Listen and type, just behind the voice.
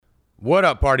What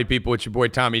up, party people? It's your boy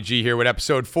Tommy G here with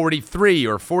episode 43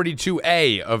 or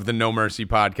 42A of the No Mercy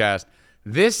podcast.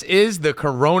 This is the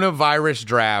coronavirus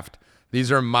draft.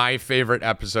 These are my favorite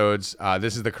episodes.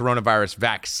 This is the coronavirus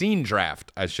vaccine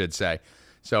draft, I should say.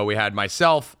 So we had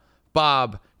myself,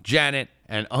 Bob, Janet,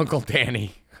 and Uncle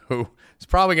Danny, who is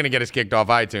probably going to get us kicked off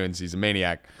iTunes. He's a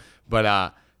maniac.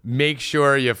 But make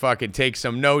sure you fucking take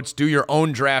some notes, do your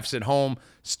own drafts at home,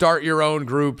 start your own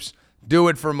groups. Do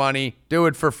it for money, do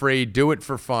it for free, do it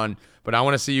for fun. But I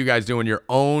want to see you guys doing your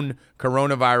own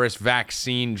coronavirus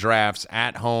vaccine drafts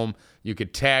at home. You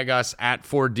could tag us at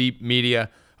 4Deep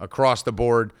Media across the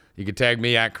board. You could tag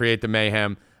me at Create the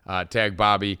Mayhem, tag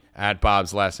Bobby at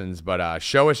Bob's Lessons. But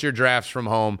show us your drafts from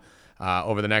home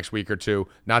over the next week or two.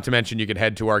 Not to mention you could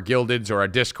head to our Guildeds or our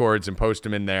Discords and post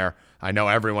them in there. I know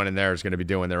everyone in there is going to be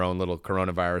doing their own little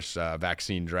coronavirus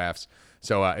vaccine drafts.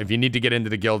 So if you need to get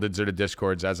into the Guildeds or the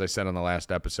Discords, as I said on the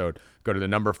last episode, go to the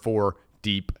number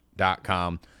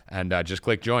 4deep.com and just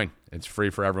click join. It's free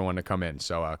for everyone to come in.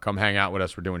 So come hang out with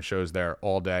us. We're doing shows there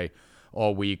all day,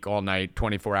 all week, all night,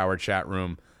 24-hour chat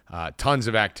room. Tons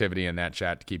of activity in that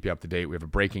chat to keep you up to date. We have a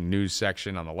breaking news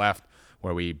section on the left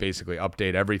where we basically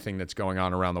update everything that's going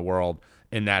on around the world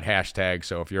in that hashtag.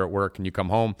 So if you're at work and you come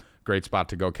home, great spot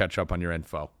to go catch up on your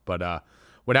info. But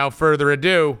without further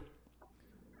ado,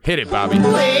 hit it, Bobby.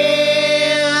 Well,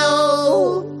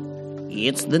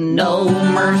 it's the No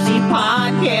Mercy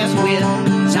podcast with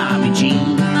Tommy G.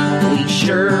 We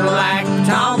sure like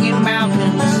talking about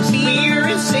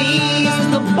conspiracies.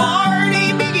 The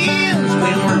party begins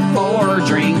when we're 4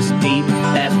 drinks deep.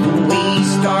 That's when we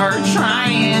start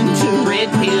trying to red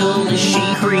pill the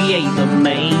sheet. Create the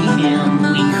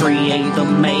mayhem. We create the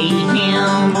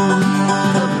mayhem.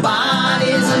 The bot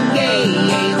is a gay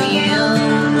alien.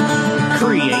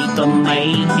 Create the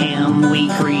mayhem, we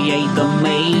create the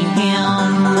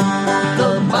mayhem.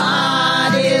 The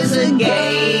bot is a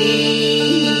gay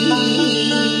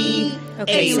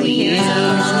Okay, so here's a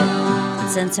question.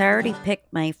 Since I already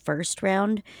picked my first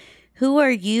round, who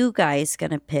are you guys going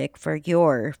to pick for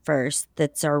your first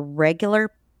that's our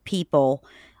regular people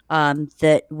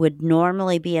that would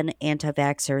normally be an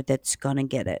anti-vaxxer that's going to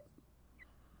get it?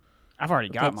 I've already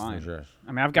got mine.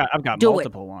 I mean, I've got Do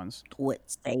multiple ones. Do it.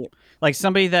 Say it. Like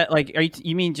somebody that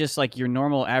you mean just like your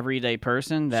normal everyday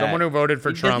person that Someone who voted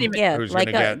for Trump, Yeah, who's like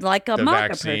going to get like a the MAGA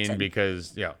vaccine person.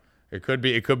 because it could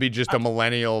be just a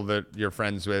millennial that you're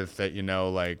friends with that do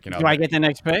I that- get the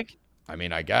next pick? I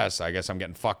mean, I guess I'm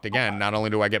getting fucked again. Not only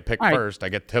do I get picked All right. first, I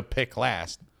get to pick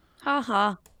last. Ha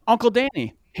ha. Uncle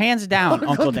Danny, hands down,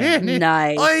 Uncle Danny.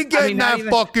 Nice. I ain't getting not that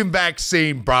even- fucking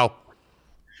vaccine, bro.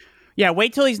 Yeah,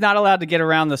 wait till he's not allowed to get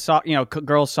around the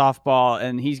girls softball,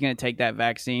 and he's going to take that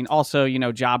vaccine. Also,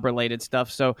 job related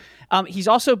stuff. So he's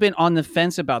also been on the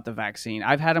fence about the vaccine.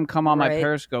 I've had him come on my Right.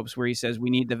 periscopes where he says we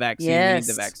need the vaccine, we Yes.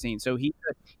 need the vaccine. So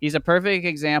he's a perfect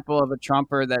example of a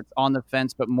Trumper that's on the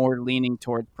fence but more leaning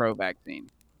towards pro-vaccine.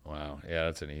 Wow, yeah,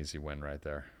 that's an easy win right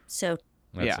there. So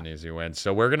That's an easy win.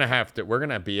 So we're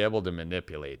gonna be able to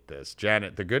manipulate this,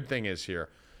 Janet. The good thing is here.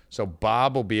 So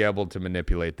Bob will be able to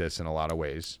manipulate this in a lot of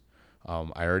ways.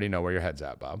 I already know where your head's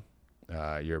at, Bob.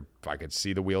 I could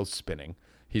see the wheels spinning.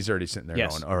 He's already sitting there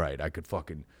Yes. going, all right, I could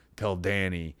fucking tell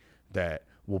Danny that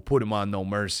we'll put him on No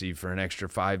Mercy for an extra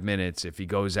 5 minutes if he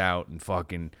goes out and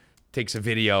fucking takes a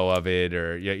video of it.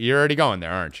 Or you're already going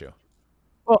there, aren't you?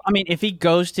 Well, I mean, if he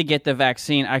goes to get the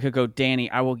vaccine, I could go, Danny,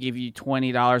 I will give you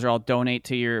 $20 or I'll donate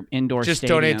to your indoor Just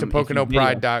stadium. donate to if you Pocono video.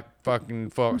 Pride dot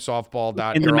fucking softball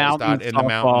dot In the girls mountains, dot in the softball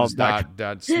mountains dot-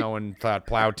 dot snow and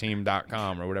plow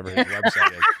team.com or whatever his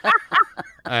website is.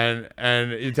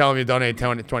 And you tell him you donate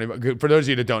 20 for those of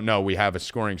you that don't know, we have a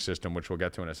scoring system which we'll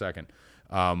get to in a second.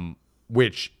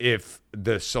 Which if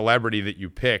the celebrity that you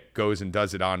pick goes and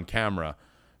does it on camera,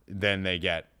 then they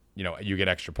get you get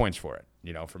extra points for it,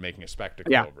 for making a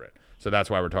spectacle over it. So that's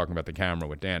why we're talking about the camera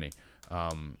with Danny.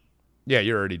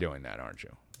 You're already doing that, aren't you?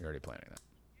 You're already planning that.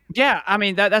 Yeah, I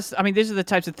mean these are the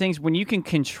types of things when you can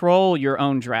control your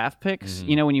own draft picks.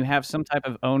 When you have some type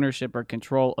of ownership or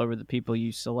control over the people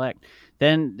you select,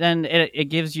 then it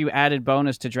gives you added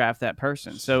bonus to draft that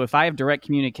person. So if I have direct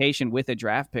communication with a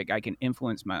draft pick, I can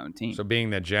influence my own team. So being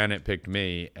that Janet picked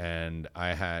me and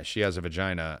she has a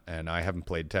vagina and I haven't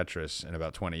played Tetris in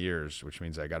about 20 years, which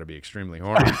means I got to be extremely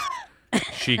horny.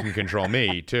 She can control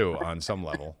me too on some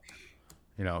level.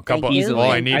 A couple. Thank you. All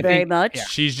I Thank need you very much.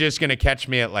 She's just gonna catch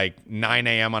me at like 9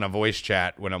 a.m. on a voice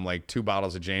chat when I'm like 2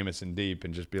 bottles of Jameson deep,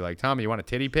 and just be like, "Tommy, you want a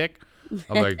titty pic?"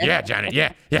 I'm like, "Yeah, Janet,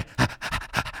 yeah."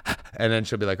 And then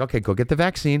she'll be like, okay, go get the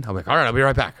vaccine. I'm like, all right, I'll be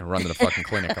right back. And run to the fucking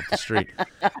clinic up the street.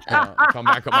 Come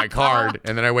back with my card.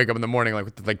 And then I wake up in the morning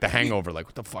like the hangover. Like,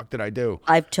 what the fuck did I do?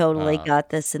 I've totally got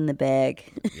this in the bag.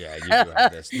 Yeah, you do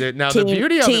have this. Now, Team, the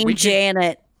beauty of Team it,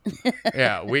 Janet.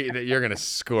 yeah, you're going to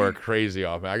score crazy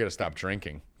off. I got to stop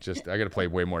drinking. I got to play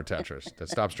way more Tetris. That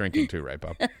stops drinking too, right,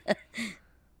 Bob?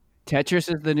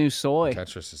 Tetris is the new soy.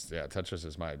 Tetris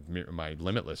is my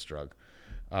limitless drug.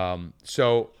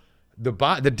 So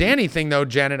the Danny thing though,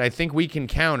 Janet, I think we can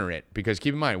counter it because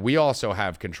keep in mind we also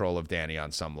have control of Danny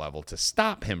on some level to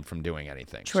stop him from doing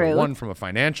anything. True. So one, from a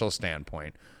financial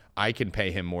standpoint, I can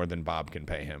pay him more than Bob can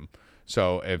pay him.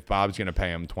 So if Bob's going to pay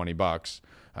him $20,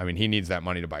 I mean he needs that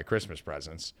money to buy Christmas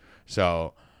presents.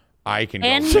 So I can.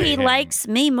 And go pay he him. likes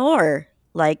me more.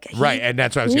 Like Right, and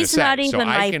that's what I was going to he's say. not even so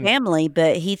my family,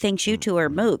 but he thinks you two are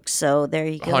mooks. So there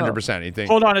you go. 100%. He thinks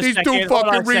Hold on a these second, two hold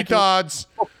on fucking a second. retards.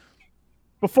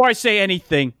 Before I say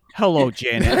anything, hello,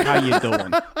 Janet. How you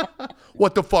doing?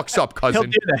 What the fuck's up, He'll cousin?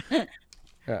 do that.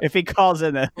 If he calls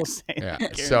in, then he'll say Yeah.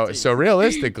 that. So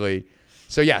realistically,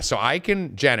 so I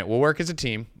can, Janet, we'll work as a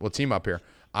team. We'll team up here.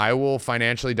 I will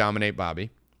financially dominate Bobby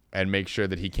and make sure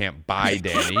that he can't buy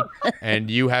Danny. And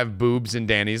you have boobs in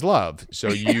Danny's love. So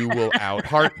you will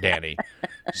out-heart Danny.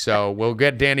 So we'll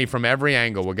get Danny from every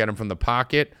angle. We'll get him from the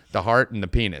pocket, the heart, and the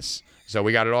penis. So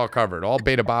we got it all covered. All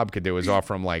Beta Bob could do is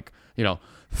offer him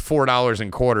 $4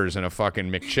 in quarters and a fucking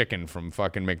McChicken from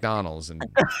fucking McDonald's. And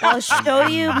I'll show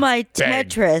you my Bang.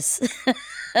 Tetris.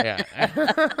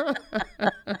 yeah.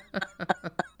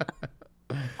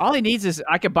 All he needs is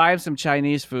I could buy him some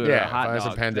Chinese food or a Yeah, hot buy us a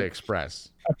dog. Panda Express.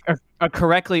 A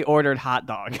correctly ordered hot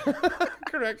dog.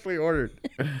 Correctly ordered.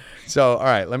 So, all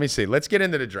right, let me see. Let's get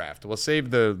into the draft. We'll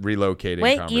save the relocating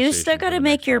Wait, conversation you still for got to the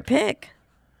make next your one. pick.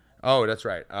 Oh, that's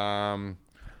right.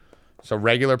 So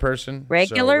regular person?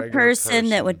 Regular person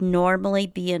that would normally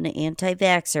be an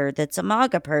anti-vaxxer that's a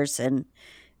MAGA person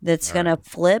that's going to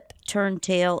flip, turn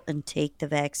tail, and take the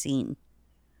vaccine.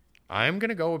 I'm going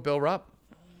to go with Bill Rupp.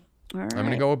 All right. I'm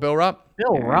going to go with Bill Rupp.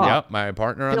 Bill Rupp? Yep, my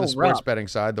partner on Bill the sports Rupp. betting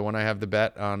side, the one I have the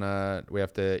bet on, we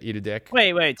have to eat a dick.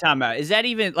 Wait, time out. Is that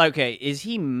even okay? Is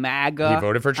he MAGA? He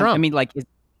voted for Trump. I mean,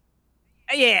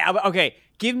 yeah. Okay,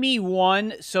 give me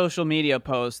one social media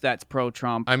post that's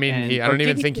pro-Trump. I mean, I don't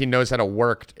even think he knows how to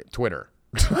work Twitter.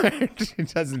 he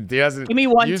doesn't Give me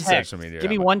one use text. social media. Give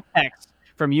me that much. one text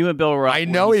from you and Bill Rupp. I where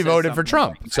know he says voted for something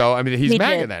Trump. like- So I mean, he's He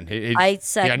MAGA did. then. I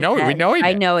second we know that. he did.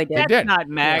 I know he did. He did. That's not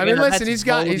MAGA. I mean, listen, that's he's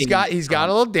got voting. a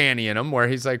little Danny in him where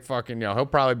he's like fucking, he'll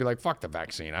probably be like, fuck the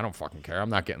vaccine. I don't fucking care. I'm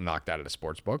not getting knocked out of the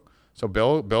sports book. So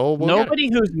Bill will get it. Nobody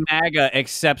who's MAGA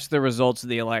accepts the results of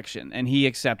the election, and he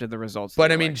accepted the results. But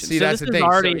of I the mean, election. see, So that's this the is thing.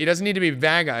 Already, So he doesn't need to be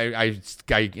MAGA.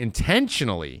 I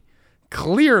intentionally,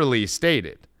 clearly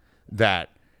stated that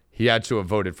he had to have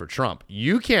voted for Trump.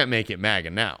 You can't make it MAGA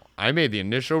now. I made the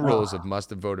initial rules of must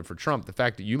have voted for Trump. The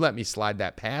fact that you let me slide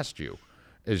that past you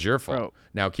is your fault. Bro,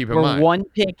 Now, keep in we're mind. one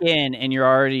pick in, and you're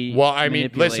already. Well, I mean,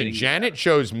 listen, manipulating. Janet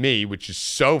chose me, which is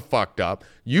so fucked up.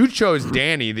 You chose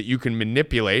Danny that you can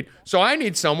manipulate. So I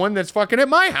need someone that's fucking at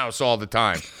my house all the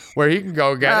time where he can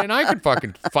go get it and I can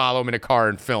fucking follow him in a car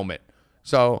and film it.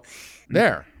 So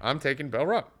there, I'm taking Bill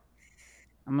Rupp.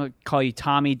 I'm gonna call you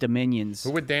Tommy Dominions.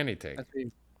 Who would Danny take?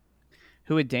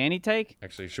 Who would Danny take?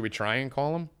 Actually, should we try and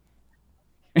call him?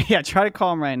 Yeah, try to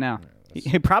call him right now.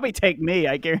 He'll probably take me.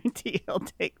 I guarantee he'll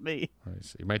take me. Let me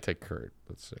see. He might take Kurt.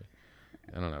 Let's see.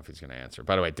 I don't know if he's going to answer.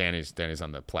 By the way, Danny's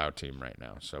on the plow team right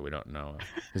now, so we don't know.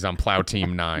 He's on plow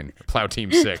team 9, plow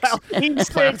team 6.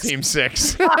 Plow team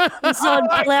 6. He's on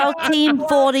Plow Team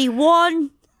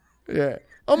 41. Yeah.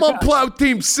 I'm on plow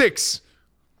team 6.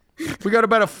 We got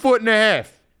about a foot and a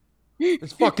half.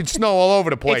 There's fucking snow all over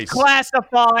the place. It's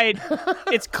classified.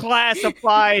 It's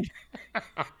classified.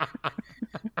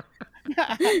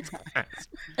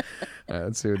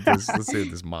 Let's see what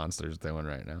this monster's doing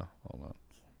right now. Hold on.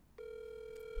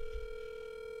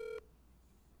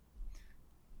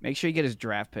 Make sure you get his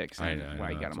draft picks. I know. Why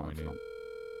you got that's him what on we the need. phone.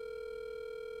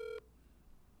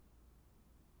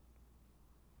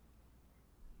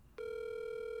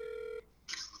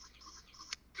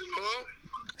 Hello?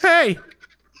 Hey,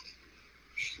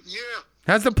 Yeah,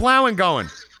 how's the plowing going?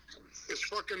 it's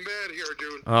fucking bad here,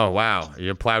 dude. Oh, wow.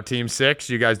 You plow team 6?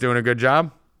 You guys doing a good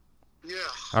job? Yeah,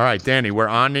 All right, Danny, we're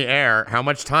on the air. How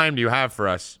much time do you have for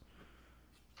us?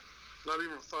 not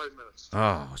even 5 minutes.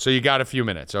 Oh, so you got a few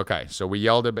minutes. Okay, so we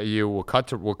yelled at you. We'll cut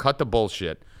the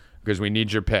bullshit because we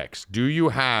need your picks. Do you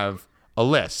have a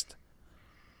list?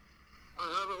 I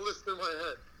have a list in my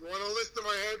head. You want a list in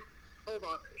my head? Hold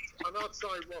on. I'm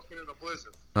outside walking in a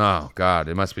blizzard. Oh, God,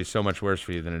 it must be so much worse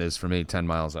for you than it is for me 10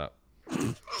 miles up.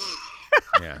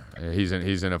 Yeah, he's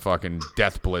in a fucking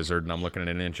death blizzard, and I'm looking at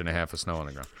an inch and a half of snow on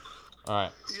the ground. All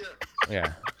right. Yeah.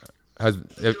 Yeah.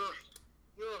 You're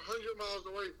 100 miles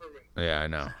away from me. Yeah, I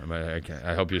know.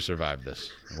 I hope you survive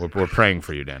this. We're praying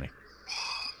for you, Danny.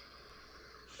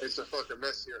 It's a fucking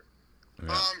mess here.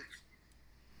 Yeah.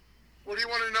 What do you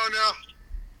want to know now?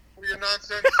 What your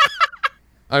nonsense?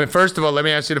 I mean, first of all, let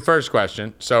me ask you the first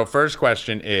question. So, first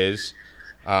question is,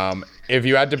 if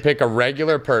you had to pick a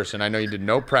regular person, I know you did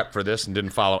no prep for this and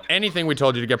didn't follow anything we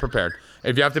told you to get prepared.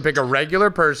 If you have to pick a regular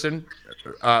person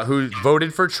who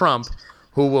voted for Trump,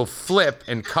 who will flip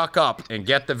and cuck up and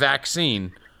get the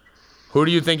vaccine, who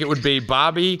do you think it would be?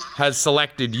 Bobby has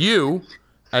selected you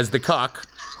as the cuck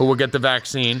who will get the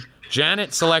vaccine.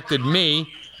 Janet selected me,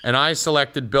 and I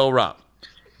selected Bill Rupp.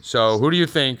 So, who do you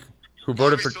think who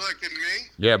voted Bobby for? selected me.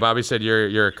 Yeah, Bobby said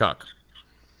you're a cuck.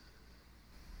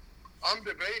 I'm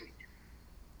debating.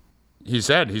 He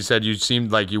said you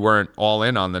seemed like you weren't all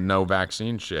in on the no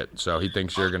vaccine shit, so he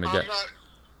thinks you're gonna get.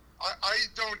 I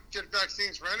don't get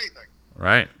vaccines for anything.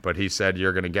 Right, but he said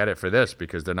you're gonna get it for this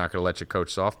because they're not gonna let you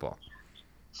coach softball.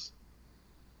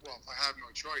 Well, if I have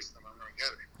no choice, then I'm gonna get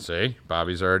it. See,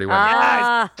 Bobby's already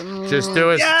winning. Just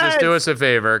do us a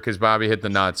favor, because Bobby hit the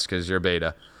nuts because you're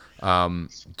beta.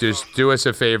 Just do us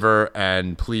a favor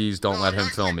and please don't let him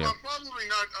film you. I'm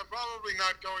probably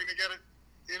not going to get it.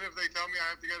 Even if they tell me I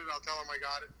have to get it, I'll tell them I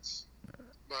got it.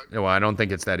 But Well, I don't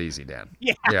think it's that easy, Dan.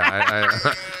 Yeah.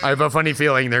 I have a funny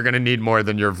feeling they're gonna need more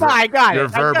than your I got your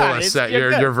it. I verbal got it.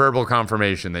 You're good. your verbal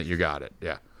confirmation that you got it. Yeah.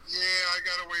 yeah, I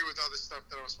got away with other stuff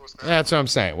that I was supposed to have. That's what I'm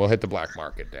saying. We'll hit the black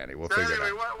market, Danny. We'll figure it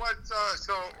Anyway, out.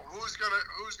 so who's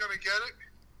gonna get it?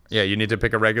 Yeah, you need to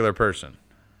pick a regular person.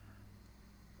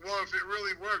 Well, if it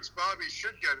really works, Bobby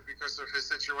should get it because of his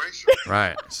situation.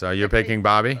 Right. So you're picking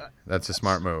Bobby? That's a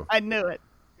smart move. I knew it.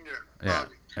 Yeah.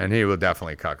 Bobby. And he will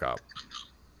definitely cuck up.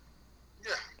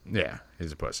 Yeah. Yeah,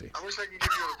 he's a pussy. I wish I could give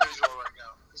you a visual right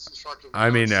now. This is fucking. I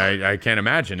mean, I can't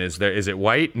imagine. Is it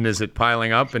white and is it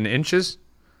piling up in inches?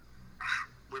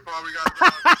 We probably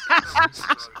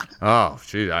got. Oh,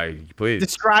 gee, please.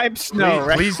 Describe snow,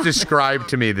 right? Please describe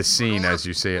to me the scene as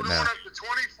you see it We're now. going up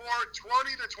to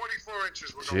 20 to 24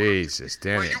 inches. We're going Jesus, up to.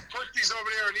 Well, Danny. you put these over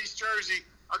there in East Jersey.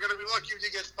 I'm gonna be lucky if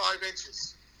you get 5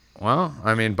 inches. Well,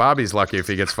 I mean, Bobby's lucky if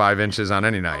he gets 5 inches on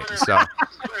any night. So, and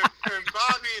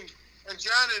Bobby and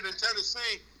Janet in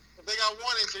Tennessee, if they got 1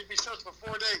 inch, they'd be shut for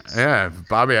 4 days. yeah, if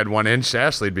Bobby had 1 inch,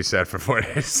 Ashley'd be set for 4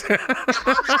 days.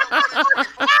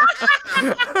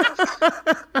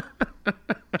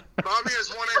 Bobby has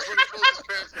 1 inch when he pulls his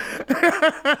pants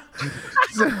down.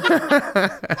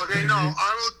 Okay, no,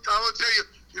 I will tell you.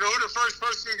 You know who the first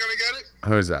person is gonna get it?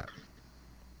 Who's that?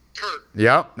 Kurt.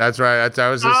 Yep, that's right. That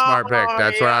was a smart pick.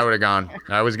 That's where yeah. I would have gone.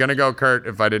 I was gonna go Kurt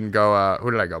if I didn't go.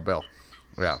 Who did I go? Bill.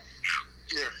 Yeah,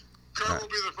 Yeah, Kurt will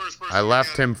be the first person. I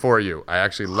left him for you. I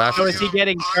actually left. So him. is he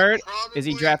getting Kurt? Is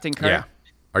he drafting Kurt? Yeah.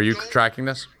 Are you tracking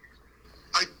this?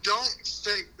 I don't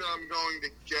think that I'm going to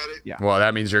get it. Yeah. Well,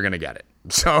 that means you're gonna get it.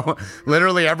 So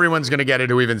literally everyone's gonna get it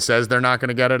who even says they're not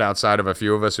gonna get it, outside of a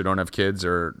few of us who don't have kids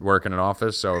or work in an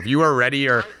office. So if you are ready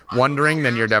or wondering,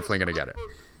 then you're definitely gonna get it.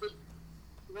 But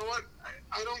you know what?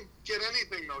 I don't get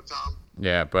anything though, Tom.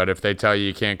 Yeah, but if they tell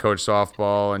you can't coach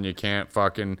softball and you can't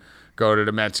fucking go to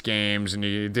the Mets games and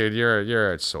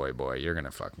you're a soy boy, you're gonna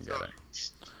fucking get it.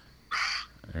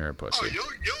 You're a Oh, pussy. if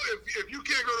you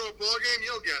can't go to a ball game,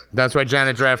 you'll get it. That's why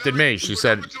Janet drafted me. She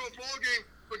said, Going to a ball game,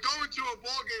 but going to a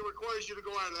ball game requires you to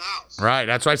go out of the house. right,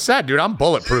 that's what I said, dude. I'm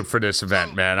bulletproof for this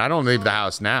event, man. I don't leave the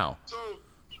house now. So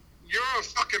you're a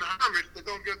fucking hermit that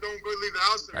don't go leave the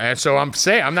house. And so I'm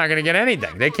saying I'm not gonna get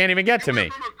anything. They can't even get to You me.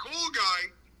 went from a cool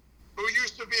guy who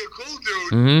used to be a cool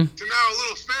dude Mm-hmm. to now a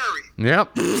little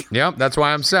fairy. Yep. That's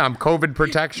why I'm saying I'm COVID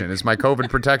protection. It's my COVID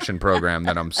protection program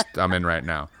that I'm in right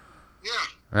now.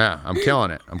 Yeah, Yeah, I'm killing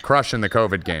it. I'm crushing the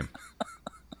COVID game.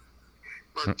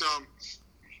 but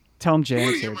Tell him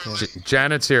Janet's here too.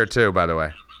 Janet's here too, by the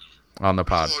way, on the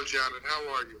pod. hello, Janet.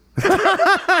 How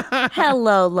are you?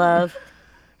 Hello, love.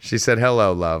 She said,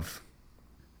 "Hello, love."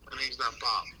 My name's not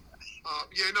Bob.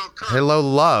 Yeah, no, Kurt. Hello,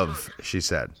 love. She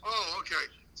said. Oh, okay.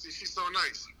 See, she's so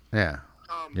nice. Yeah,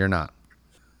 you're not.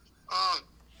 Uh,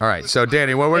 All right. So,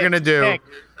 Danny, what we're gonna do, Nick.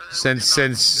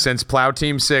 since Plow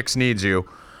Team 6 needs you,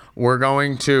 we're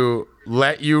going to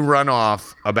let you run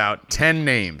off about 10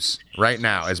 names right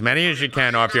now, as many as you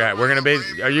can off your head. We're gonna be.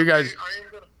 Are you guys?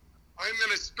 I'm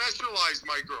gonna specialize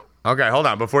my group. Okay, hold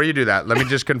on. Before you do that, let me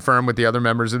just confirm with the other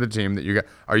members of the team that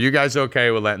are you guys okay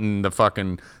with letting the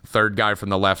fucking third guy from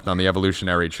the left on the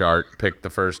evolutionary chart pick the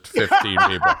first 15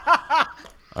 people?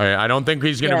 All right, I don't think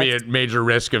he's going to be Yes. at major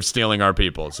risk of stealing our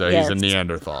people, so he's a Yes.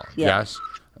 Neanderthal. Yes. Yes?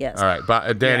 Yes. All right,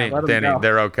 but Danny, let 'em go.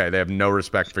 they're okay. They have no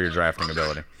respect for your drafting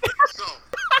ability. So,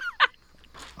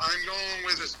 I'm going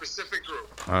with a specific group.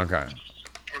 Okay.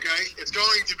 Okay? It's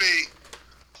going to be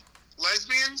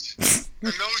lesbians and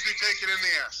those who take it in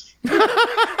the ass.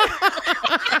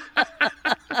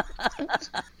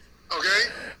 Okay?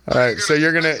 All right, so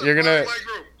you're gonna My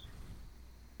group.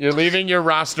 you're leaving your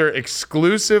roster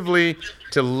exclusively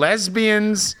to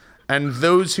lesbians and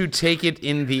those who take it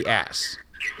in the ass.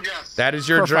 Yes. That is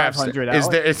your For draft. 500, Is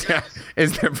there Alex.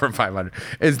 is there for 500?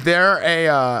 Is there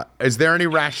any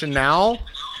rationale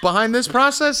behind this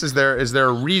process? Is there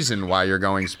a reason why you're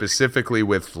going specifically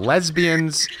with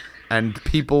lesbians and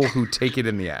people who take it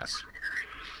in the ass?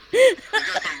 Because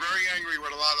I'm very angry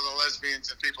with a lot of the lesbians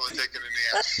and people that take it in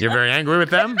the ass. You're very angry with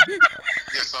them?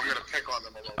 Yes, I'm going to pick on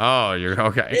them a little. Oh, you're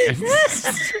okay.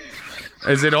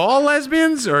 Is it all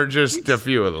lesbians or just a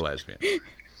few of the lesbians?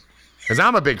 Because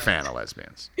I'm a big fan of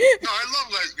lesbians. No, I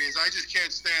love lesbians. I just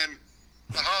can't stand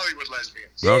the Hollywood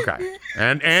lesbians. Okay.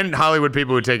 And Hollywood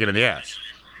people who take it in the ass.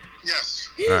 Yes.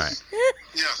 All right.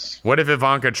 Yes. What if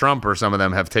Ivanka Trump or some of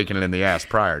them have taken it in the ass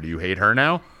prior? Do you hate her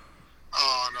now?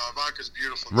 Oh, no, Ivanka's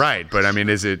beautiful. Right, but I mean,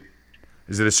 is it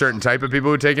a certain type of people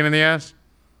who take it in the ass?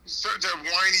 They're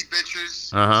whiny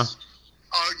bitches. Uh-huh.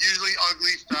 Usually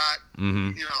ugly, fat.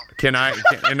 Mm-hmm. You know. Can I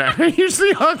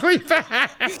usually ugly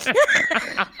fat? I'm going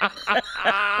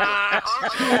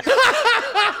to give you an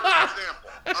example.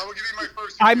 I will give you my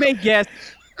first I may guess.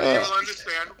 example. You will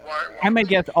understand why. I may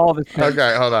guess all the things.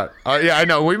 Okay, hold on. Yeah, I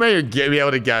know. We may be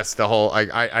able to guess the whole.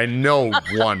 I know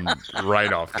one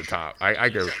right off the top. I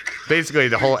could basically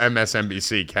the whole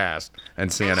MSNBC cast and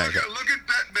CNN. Look at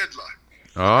Bette Midler.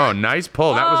 Oh, nice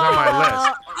pull. That was on my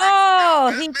list.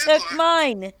 Oh, he took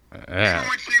mine. Even Yeah.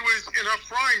 when she was in her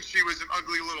prime, she was an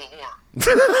ugly little whore.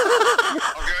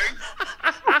 Okay?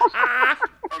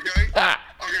 Okay?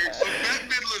 Okay, so Bette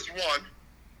Midler's one.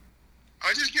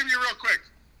 I'll just give you real quick,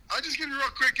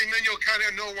 and then you'll kind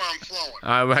of know where I'm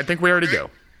flowing. I think we already do.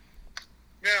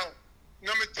 Now,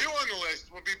 number 2 on the list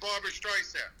will be Barbara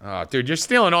Streisand. Oh, dude, you're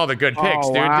stealing all the good picks,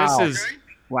 Oh, dude. wow. This is. Okay?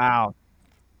 Wow.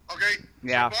 Okay?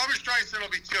 Yeah. So Barbara Streisand will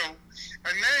be 2.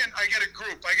 And then I get a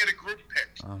group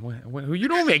pick. You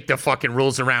don't make the fucking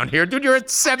rules around here, dude. You're a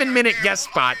 7-minute guest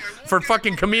spot for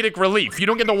fucking comedic relief. You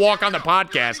don't get to walk on the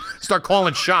podcast, start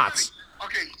calling shots.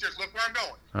 Okay, just look where I'm going.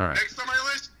 All right. Next on my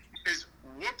list is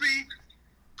Whoopi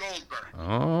Goldberg.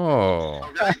 Oh.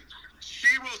 Okay? She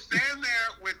will stand there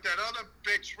with that other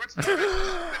bitch. What's the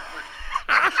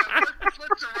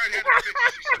right-handed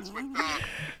bitch she sits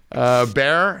with?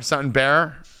 Bear? Something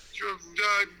Bear?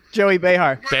 Joey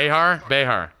Behar. Behar?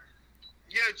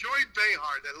 Yeah, Joy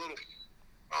Behar, that little.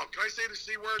 Oh, can I say the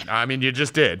C word? I mean, you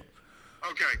just did.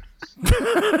 Okay. Joy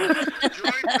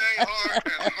Behar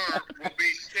and her will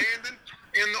be standing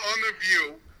on the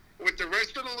View with the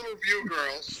rest of the little View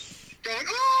girls going,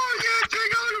 oh, yeah,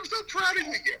 Jake, I'm so proud of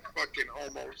you, you fucking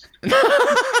homos.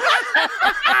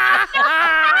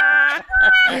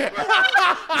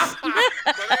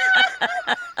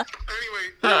 Anyway,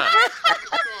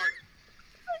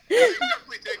 you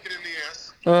definitely take it in the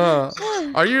ass.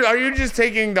 Are you just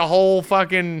taking the whole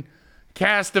fucking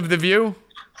cast of The View?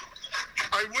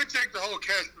 I would take the whole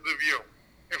cast of The View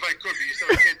if I could, but you said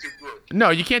I can't do group. No,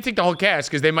 you can't take the whole cast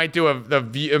because they might do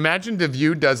imagine The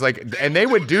View does like, and they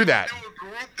would do that.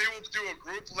 They will do a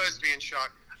group lesbian shot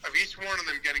of each one of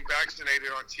them getting vaccinated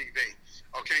on TV.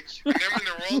 Okay, and then when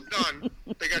they're all done,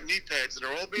 they got knee pads and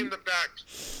they're all being in the back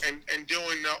and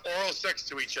doing oral sex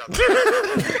to each other.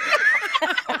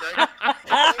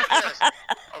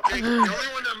 Okay, the only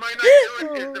one that might not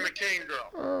do it is the McCain girl.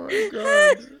 Oh my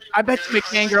god. I bet the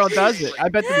McCain girl does it.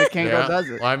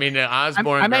 Well, I mean, the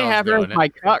Osborne I may girl's have her as doing it. my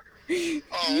cuck.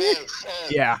 Oh,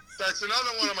 Yeah. That's another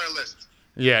one on my list.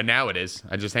 Yeah, now it is.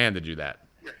 I just handed you that.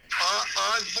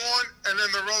 Osborne, and then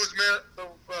the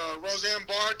Roseanne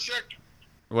Barr chick.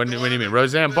 What do you mean?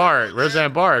 Roseanne Barr.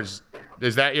 Roseanne Barr.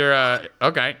 Is that your,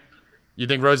 okay. You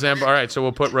think Roseanne Barr? All right, so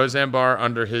we'll put Roseanne Barr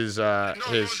under his, No, Roseanne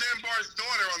Barr's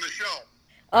daughter on the show.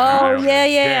 Oh,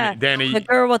 yeah. Danny, the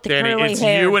girl with the curly it's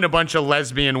hair. you and a bunch of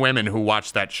lesbian women who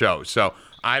watch that show. So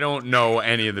I don't know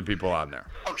any of the people on there.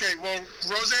 Okay, well,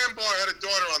 Roseanne Barr had a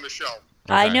daughter on the show.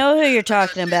 I know who you're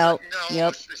talking about. No,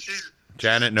 Yep.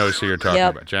 Janet knows who you're talking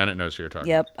Yep. about. Janet knows who you're talking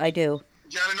Yep, I do.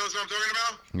 Janet knows what I'm talking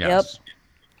about? about. Yes.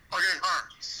 Okay, her.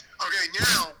 Okay,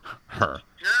 now Her.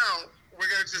 we're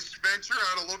going to just venture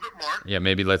out a little bit more. Yeah,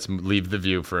 maybe let's leave The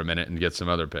View for a minute and get some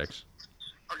other picks.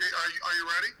 Okay, are you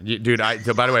ready? Dude,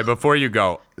 so by the way, before you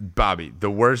go, Bobby, the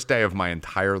worst day of my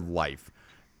entire life,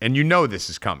 and you know this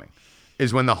is coming,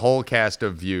 is when the whole cast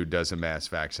of View does a mass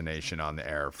vaccination on the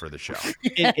air for the show.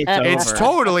 It's It's over.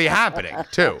 totally happening,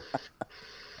 too.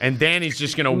 And Danny's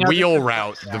just going to wheel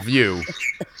route the View.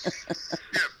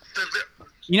 Yeah,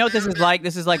 You know what this is like?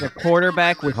 This is like a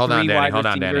quarterback with Hold on, three Danny. wide Hold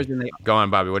on, receivers, Danny. and they, Go on,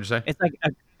 Bobby. What'd you say? it's like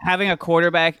having a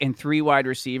quarterback and 3 wide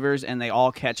receivers, and they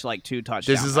all catch like 2 touchdowns.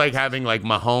 This is like having like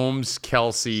Mahomes,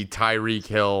 Kelsey, Tyreek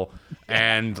Hill,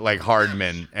 and like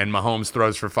Hardman, and Mahomes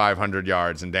throws for 500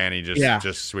 yards, and Danny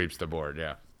just sweeps the board.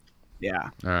 Yeah. yeah.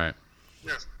 All right.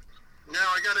 yes. Now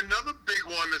I got another big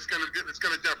one that's gonna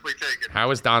definitely take it. How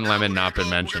has Don Now Lemon we're not gonna been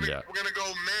go- mentioned we're yet? gonna, We're gonna go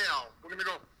male. We're gonna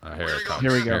go. Here we're it gonna comes. go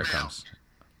Here we go. Here it male, comes.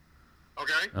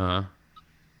 Okay. Uh-huh.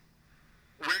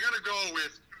 We're gonna go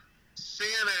with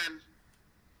CNN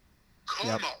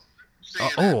Como.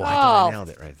 CNN. Oh, I thought I Oh, nailed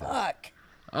it right there. fuck.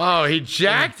 Oh, he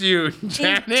jacked you,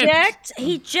 Janet.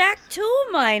 He jacked 2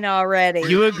 of mine already.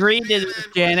 You agreed to this,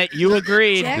 Janet. You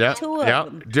agreed. Jack- Yep, 2 of yep.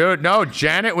 them. Dude, no,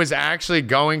 Janet was actually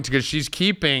going to, because she's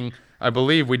keeping, I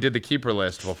believe we did the keeper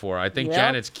list before. I think Yep.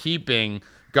 Janet's keeping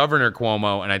Governor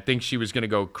Cuomo, and I think she was going to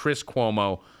go Chris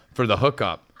Cuomo for the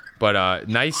hookup. But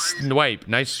nice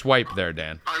swipe there,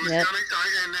 Dan. I was Yep.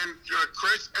 and then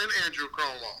Chris and Andrew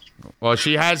Cuomo. Well,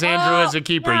 she has Andrew Oh, as a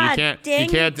keeper. God you can't. dang You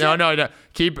can't. it, No.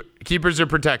 Keepers are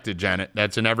protected, Janet.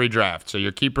 That's in every draft. So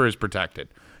your keeper is protected.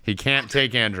 He can't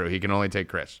take Andrew. He can only take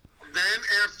Chris. Then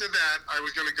after that, I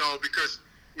was going to go because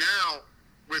now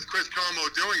with Chris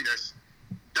Cuomo doing this,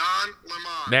 Don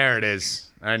Lemon. There it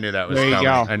is. I knew that was There you coming.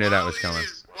 go. I knew that was coming.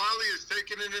 While he is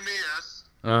taking it in the ass,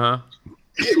 Uh huh.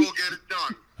 he will get it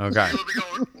done. Okay. He will be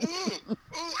going, ooh,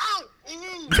 ooh, ow,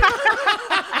 ooh.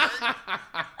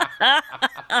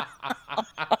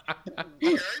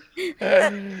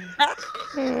 Okay?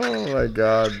 Oh my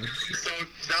God. So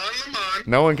Don Lemon,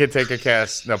 No one can take a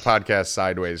podcast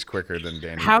sideways quicker than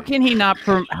Danny. How B. can he not?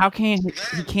 How can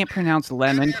he can't pronounce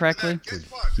lemon correctly? guess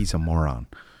what? He's a moron.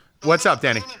 What's up,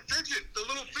 Danny? The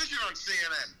little fidget on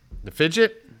CNN. The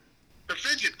fidget? The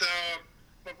fidget,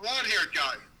 the blonde-haired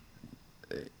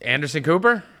guy. Anderson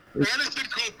Cooper? Anderson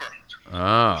Cooper.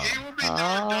 Oh. He will be doing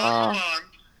Don Lemon,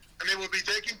 and they will be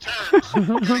taking turns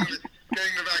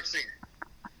getting the vaccine.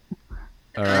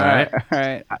 All right. All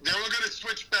right. Then we're going to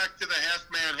switch back to the half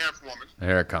man, half woman,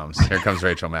 Here it comes. Here comes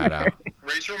Rachel Maddow.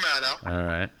 Rachel Maddow. All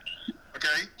right.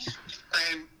 Okay,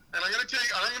 and I'm going to tell you,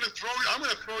 I'm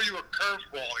going to throw you a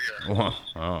curveball here, Whoa.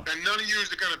 Oh. and none of you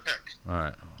are going to pick. All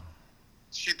right.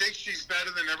 She thinks she's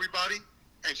better than everybody,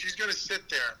 and she's going to sit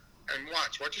there and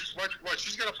watch. Watch.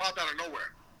 She's going to pop out of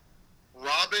nowhere.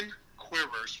 Robin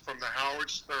Quivers from the Howard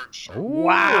Stern Show.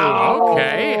 Wow.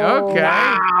 Okay.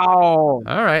 Wow.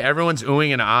 All right. Everyone's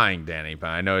oohing and eyeing Danny, but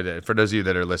I know that for those of you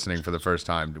that are listening for the first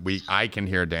time, I can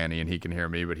hear Danny and he can hear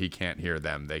me, but he can't hear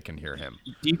them. They can hear him.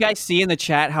 Do you guys see in the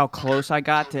chat how close I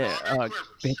got to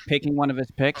picking one of his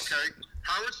picks? Okay.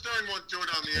 Howard Stern won't do it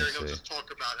on the air. Let's He'll see. just talk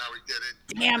about how he did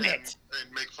it. Damn it.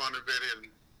 And make fun of it. And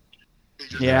he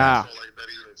just Yeah. an asshole like that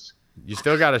he is. You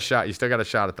still got a shot. You still got a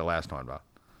shot at the last one, Bob.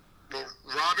 Well,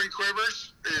 Robin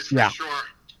Quivers is for Yeah. sure.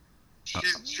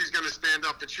 She's going to stand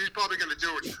up, and she's probably going to do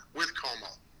it with Como.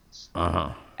 Uh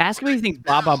huh. Ask him if he thinks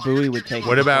Baba Booey would take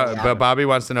What it. about? But Bobby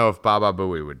wants to know if Baba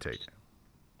Booey would take it.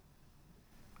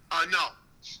 No.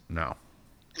 No.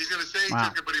 He's going to say he Wow.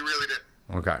 took it, but he really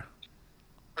didn't. Okay.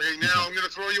 Okay, now I'm going to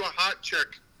throw you a hot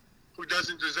chick who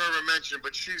doesn't deserve a mention,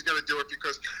 but she's going to do it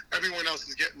because everyone else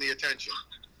is getting the attention.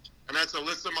 And that's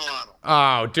Alyssa Milano.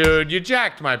 Oh, dude, you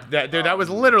jacked that was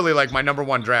literally like my number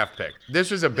 1 draft pick.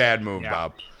 This was a bad move,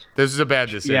 Bob. This is a bad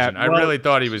decision. I well, really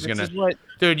thought he was this gonna. is what-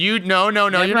 Dude, no, you're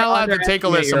not Never allowed to take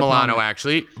underestimate Alyssa your Milano. opponent.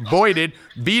 Actually, voided,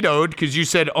 vetoed, because you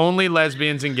said only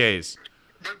lesbians and gays.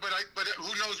 But who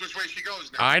knows which way she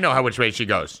goes now? I know which way she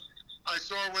goes. I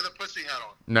saw her with a pussy hat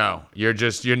on. No, you're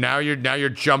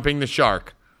jumping the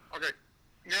shark. Okay,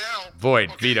 now. Void,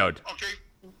 okay, vetoed. Okay,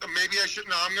 maybe I should.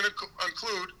 Now I'm going to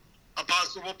include a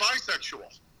possible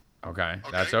bisexual. Okay,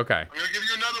 that's okay. I'm going to give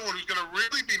you another one who's going to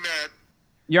really be mad.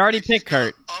 You already picked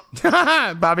Kurt.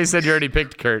 Bobby said you already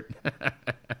picked Kurt.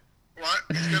 What?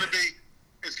 It's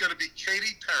going to be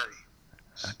Katy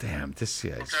Perry. Damn, this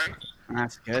guy's. Okay.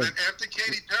 That's And good. then after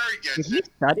Katy Perry Did gets he it,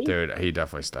 study? Dude, he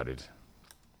definitely studied.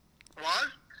 what?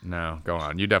 No, go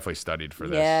on. You definitely studied for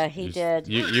this. Yeah, he You- did.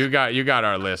 You got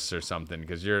our lists or something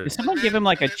because you're. Did someone give him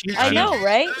like a cheat I sheet? know,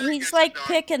 right? Taylor He's gets like done.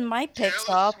 picking my picks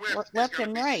Taylor off Swift is left gonna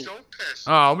and be right. So pissed.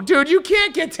 Oh, dude, you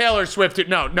can't get Taylor Swift to.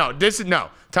 No. This is no.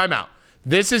 Time out.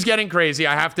 This is getting crazy.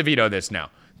 I have to veto this now.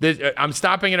 I'm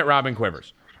stopping it at Robin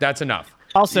Quivers. That's enough.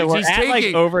 Also, we're He's at like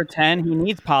taking- over 10. He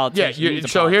needs Yeah. politics. He needs a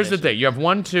So here's the politician. thing. You have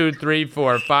 1, 2, 3,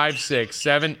 4, 5, 6,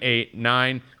 7, 8,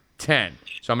 9, 10.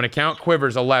 So I'm going to count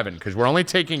Quivers 11 because we're only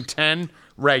taking 10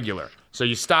 regular. So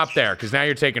you stop there because now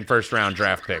you're taking first round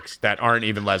draft picks that aren't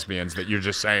even lesbians that you're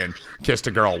just saying kissed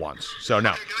a girl once. So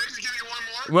no. Can I just give you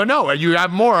one more? Well, no, you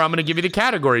have more. I'm going to give you the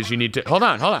categories you need to. Hold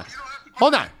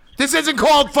on. This isn't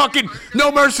called fucking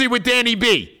No Mercy with Danny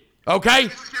B. Okay?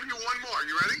 Just give you one more.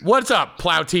 You ready? What's up,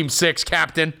 Plow Team 6,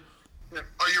 Captain? Are you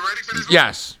ready for this one?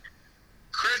 Yes.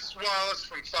 Chris Wallace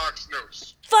from Fox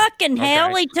News. Fucking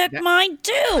hell, he took mine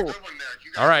too. Good one there.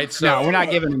 You got All right, so. No, we're not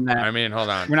giving him that. I mean, hold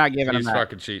on. We're not giving him He's that.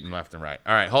 fucking cheating left and right.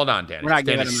 All right, hold on, Danny. We're not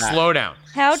Danny, giving him that. slow down.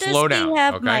 How does slow he down,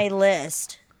 have okay? my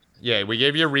list? Yeah, we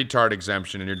gave you a retard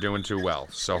exemption, and you're doing too well.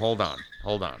 So hold on.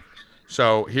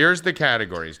 So here's the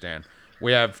categories, Dan.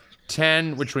 We have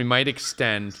 10, which we might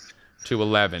extend to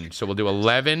 11. So we'll do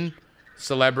 11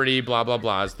 celebrity blah, blah,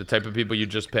 blahs, the type of people you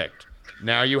just picked.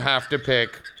 Now you have to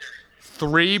pick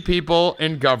 3 people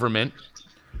in government.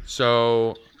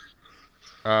 So,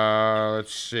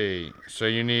 let's see. So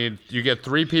you get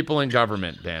 3 people in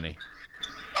government, Danny.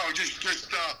 Oh, just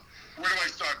where do I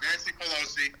start? Nancy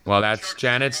Pelosi. Well, that's Chuck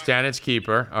Janet's Schumer,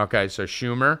 keeper. Okay, so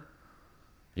Schumer.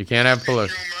 You can't have Pelosi.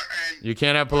 Schumer, and You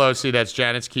can't have Pelosi. That's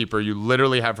Janet's keeper. You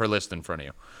literally have her list in front of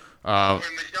you. and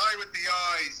the guy with the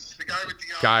eyes. The guy with the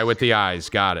eyes. Guy with the eyes.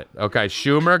 Got it. Okay,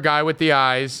 Schumer, guy with the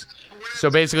eyes. So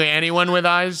basically anyone with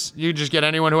eyes? You just get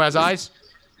anyone who has eyes?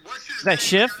 What's his Is that name?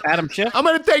 Schiff? Adam Schiff? I'm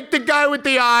going to take the guy with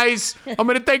the eyes. I'm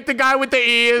going to take the guy with the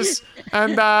ears.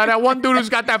 And that one dude who's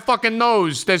got that fucking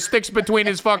nose that sticks between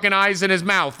his fucking eyes and his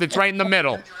mouth. It's right in the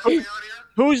middle. Help me out here?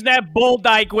 Who's that bull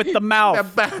dyke with the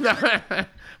mouth?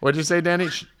 What'd you say, Danny?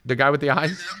 The guy with the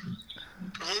eyes?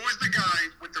 Who was the guy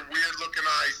with the weird-looking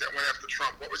eyes that went after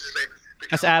Trump? What was his name? The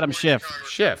That's California Adam Schiff. Congressman.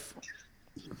 Schiff.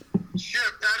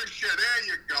 Schiff. Adam Schiff. There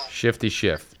you go. Shifty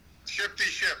Schiff. Shifty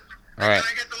Schiff. All right.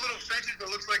 Can I get the little sentence that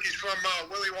looks like he's from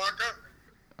Willy Wonka?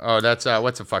 Oh, that's,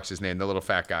 what's the fuck's his name? The little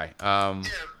fat guy. Yeah.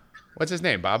 What's his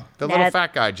name, Bob? The little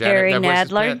fat guy, Janet. Harry that wears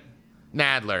his Nadler? pant-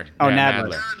 Nadler. Oh, Yeah, Nadler.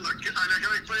 Look, can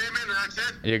I play him in and that's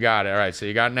it? You got it. All right. So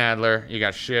you got Nadler, you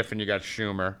got Schiff, and you got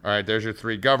Schumer. All right. There's your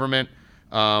 3 government.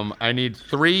 I need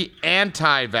 3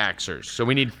 anti-vaxxers. So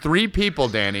we need 3 people,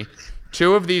 Danny.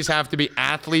 2 of these have to be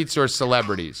athletes or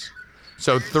celebrities.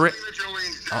 So 3. Angelina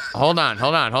Jolie's dad. Hold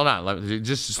on. Let me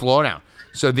just slow down.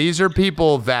 So these are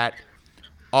people that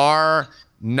are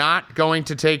not going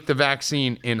to take the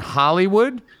vaccine in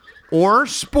Hollywood or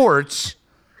sports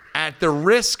at the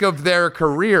risk of their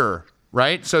career,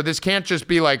 right? So this can't just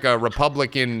be like a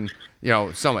Republican,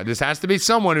 someone. This has to be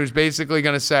someone who's basically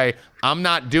going to say, I'm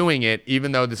not doing it,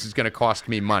 even though this is going to cost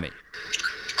me money.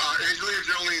 Angelina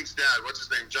Jolie's dad. What's his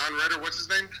name? John Ritter. What's his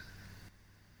name?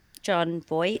 John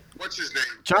Voight. What's his name?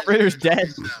 John Ritter's dead.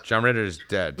 John Ritter is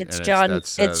dead. It's and John-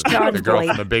 That's, it's John the girl Voight.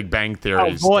 from The Big Bang Theory. Oh,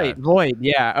 is Void. dead. Void.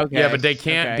 Yeah, okay. Yeah, but they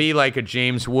can't Okay. be like a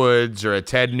James Woods or a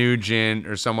Ted Nugent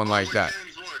or someone like that.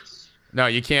 James Woods. No,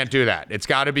 you can't do that. It's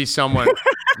got to be someone.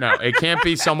 No, it can't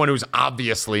be someone who's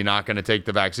obviously not going to take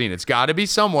the vaccine. It's got to be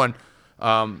someone.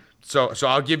 So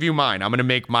I'll give you mine. I'm going to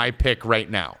make my pick right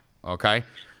now. Okay.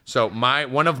 So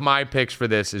one of my picks for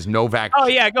this is Novak. Oh,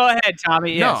 yeah, go ahead,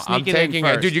 Tommy. Yeah, No, sneak I'm it in taking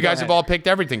first. dude. You Go guys ahead. have all picked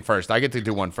everything first. I get to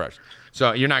do one first.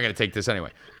 So you're not going to take this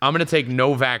anyway. I'm going to take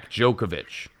Novak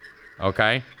Djokovic.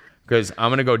 Okay. Because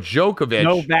I'm going to go Djokovic.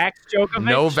 Novak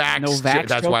Djokovic? Novak.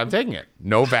 That's why I'm taking it.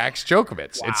 Novak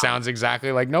Djokovic. Wow. It sounds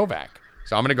exactly like Novak.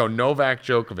 So I'm going to go Novak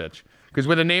Djokovic. Because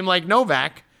with a name like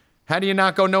Novak, how do you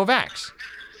not go Novaks?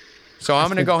 So I'm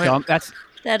going to go him.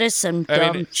 That is some I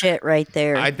mean, dumb shit right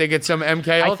there. I think it's some MK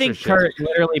Ultra I think shit. Kurt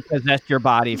literally possessed your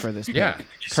body for this pick. Yeah.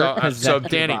 Kurt possessed your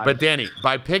Danny, body. but Danny,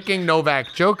 by picking Novak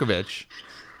Djokovic,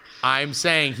 I'm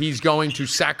saying he's going to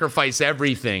sacrifice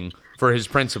everything for his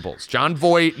principles. John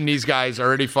Voight and these guys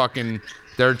already fucking,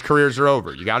 their careers are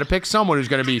over. You got to pick someone who's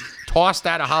going to be tossed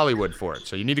out of Hollywood for it.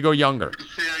 So you need to go younger.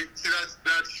 See,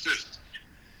 that's just.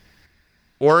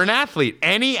 Or an athlete.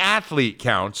 Any athlete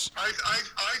counts. I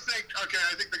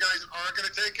think the guys are going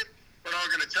to take it, but aren't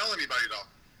going to tell anybody though.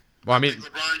 Well, I I mean, think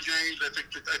LeBron James.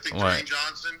 I think What? Dwayne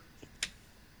Johnson.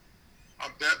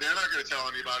 They're not going to tell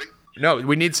anybody. no,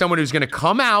 we need someone who's going to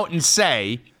come out and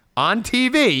say on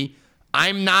TV,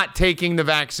 I'm not taking the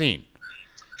vaccine.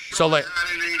 So like,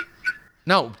 Hannity,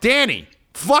 no, Danny,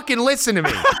 fucking listen to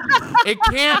me. It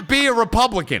can't be a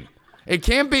Republican. It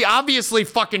can't be, obviously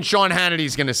fucking Sean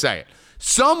Hannity's going to say it.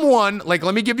 Someone, like,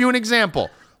 let me give you an example.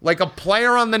 Like a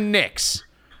player on the Knicks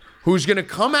who's going to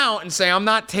come out and say, I'm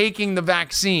not taking the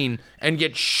vaccine and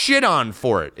get shit on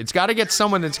for it. It's got to get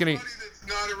someone that's going to...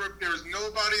 There's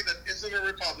nobody that isn't a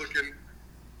Republican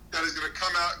that is going to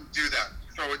come out and do that.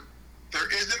 So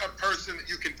there isn't a person that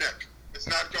you can pick. It's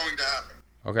not going to happen.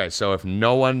 Okay, so if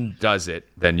no one does it,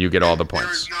 then you get all the There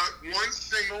points. is not one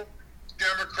single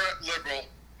Democrat liberal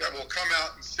that will come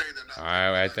out and say they're not.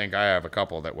 I think I have a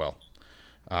couple that will.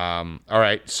 All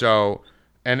right, so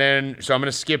I'm going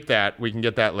to skip that. We can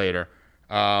get that later.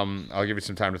 I'll give you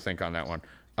some time to think on that one.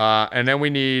 And then we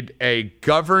need a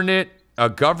government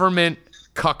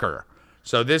cucker.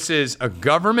 So this is a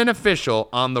government official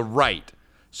on the right.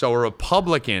 So a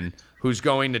Republican who's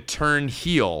going to turn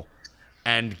heel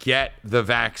and get the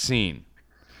vaccine.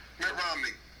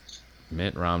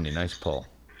 Mitt Romney, nice pull.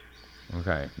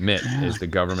 Okay, Mitt is the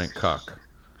government cuck.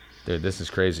 Dude, this is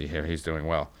crazy here. He's doing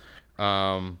well.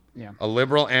 Yeah. A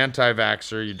liberal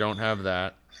anti-vaxxer. You don't have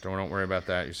that. Don't worry about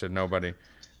that. You said nobody.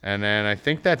 And then I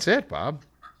think that's it, Bob.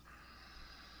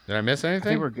 Did I miss anything?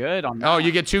 I think we're good on that. Oh,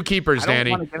 you get 2 keepers,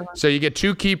 Danny. So you get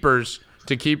 2 keepers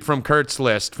to keep from Kurt's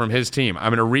list from his team.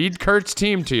 I'm going to read Kurt's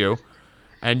team to you,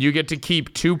 and you get to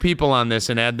keep 2 people on this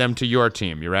and add them to your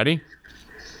team. You ready?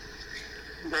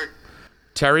 Okay.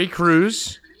 Terry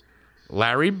Crews,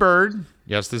 Larry Bird.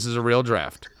 Yes, this is a real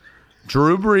draft.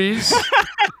 Drew Brees,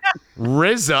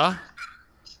 RZA,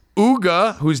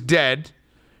 Uga, who's dead,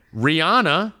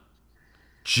 Rihanna,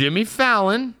 Jimmy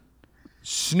Fallon,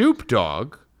 Snoop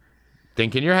Dogg.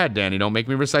 Think in your head, Danny. Don't make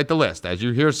me recite the list. As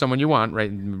you hear someone you want,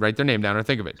 write their name down or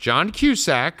think of it. John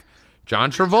Cusack,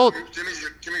 John Travolta.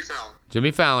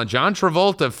 Jimmy Fallon. John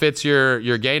Travolta fits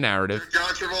your gay narrative. John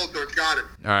Travolta, got it.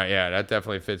 All right, yeah, that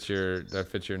definitely fits your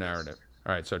narrative.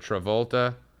 All right, so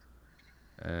Travolta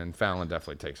and Fallon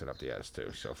definitely takes it up the ass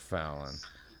too. So Fallon.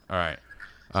 All right.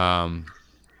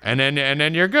 And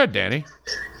then you're good, Danny.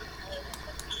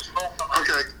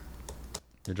 Okay.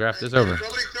 Your draft is over. If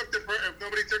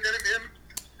nobody took him,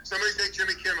 somebody take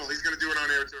Jimmy Kimmel. He's going to do it on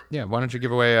air too. Yeah, why don't you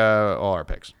give away all our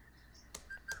picks?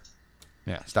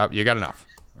 Yeah, stop. You got enough.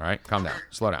 All right, calm down.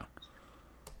 Slow down.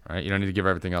 All right, you don't need to give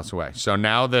everything else away. So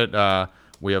now that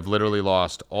we have literally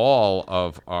lost all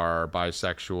of our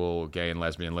bisexual, gay, and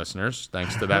lesbian listeners,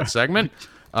 thanks to that segment,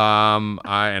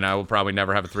 I will probably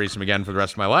never have a threesome again for the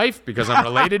rest of my life because I'm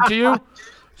related to you.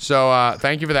 So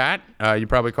thank you for that. You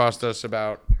probably cost us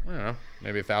about, I don't know,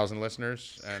 maybe 1,000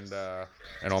 listeners and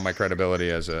all my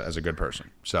credibility as a good person.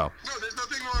 So No, there's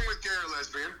nothing wrong with gay or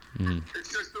lesbian. Mm-hmm.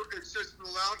 It's just the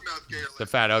loudmouth gay or lesbian. the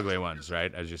fat, ugly ones,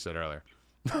 right? As you said earlier.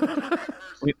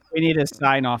 We need a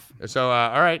sign off. So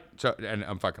all right. So and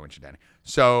I'm fucking with you, Danny.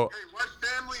 So Hey, what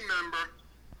family member?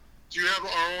 Do you have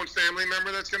our own family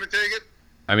member that's going to take it?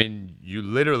 I mean, you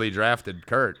literally drafted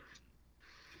Kurt.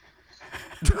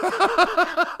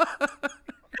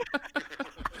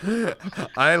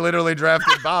 I literally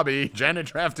drafted Bobby. Janet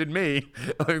drafted me.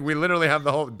 We literally have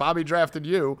the whole. Bobby drafted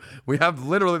you. We have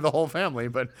literally the whole family.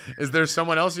 But is there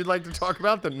someone else you'd like to talk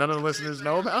about that none of the listeners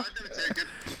know about? I'm going to take it.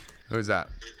 Who's that?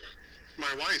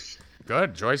 My wife.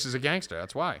 Good. Joyce is a gangster.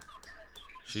 That's why.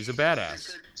 She's a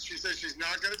badass. She said she's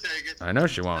not going to take it. I know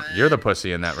she won't. You're the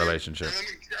pussy in that relationship.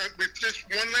 And with just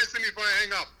one last thing before I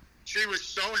hang up. She was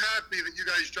so happy that you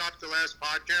guys dropped the last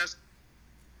podcast.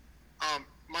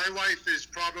 My wife is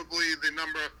probably the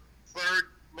third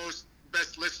most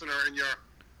best listener in your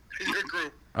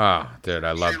group. Oh, dude,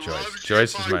 I love She Joyce. loves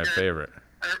Joyce your is my podcast. favorite.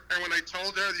 And when I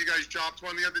told her that you guys dropped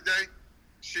one the other day,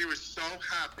 she was so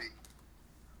happy.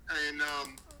 And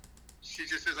she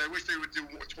just says, I wish they would do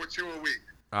 2 a week.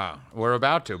 We're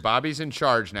about to. Bobby's in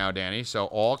charge now, Danny. So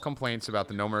all complaints about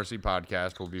the No Mercy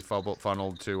podcast will be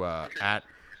funneled to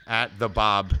at the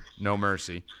Bob No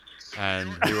Mercy, and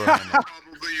he will handle it.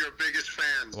 Probably your biggest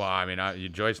fan. Well, I mean,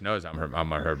 Joyce knows I'm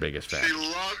her biggest fan.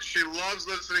 She loves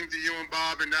listening to you and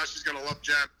Bob, and now she's gonna love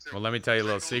Jen too. Well, let me tell you a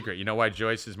little secret. You know why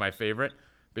Joyce is my favorite?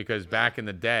 Because back in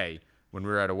the day when we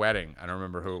were at a wedding, I don't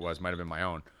remember who it was, might have been my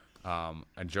own.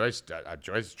 And Joyce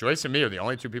and me are the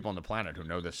only 2 people on the planet who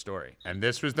know this story. And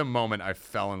this was the moment I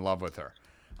fell in love with her.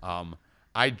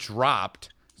 I dropped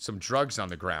some drugs on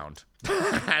the ground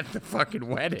at the fucking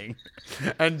wedding,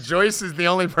 and Joyce is the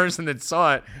only person that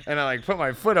saw it. And I put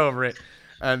my foot over it,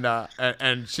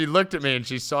 and she looked at me and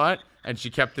she saw it, and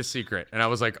she kept the secret. And I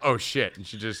was like, oh shit! And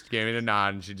she just gave me the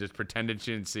nod, and she just pretended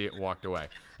she didn't see it, and walked away.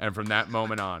 And from that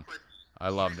moment on, I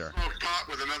loved her. Smoked pot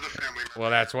with another family member. Well,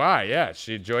 that's why. Yeah,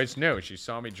 Joyce knew. She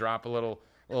saw me drop a little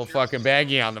fucking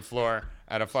baggie on the floor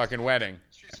at a fucking wedding.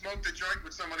 She smoked a joint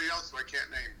with somebody else who I can't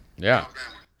name. Yeah. Family.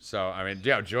 So I mean,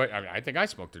 yeah, I think I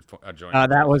smoked a joint.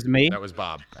 That was me. That was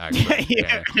Bob. Actually,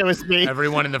 Yeah, it was me.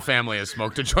 Everyone in the family has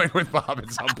smoked a joint with Bob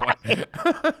at some point.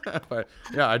 But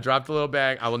yeah, I dropped a little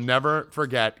bag. I will never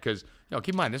forget because keep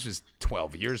in mind this was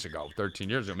 12 years ago, 13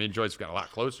 years ago. Me and Joyce got a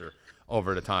lot closer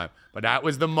over the time. But that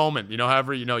was the moment.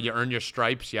 However, you earn your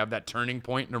stripes. You have that turning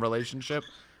point in a relationship.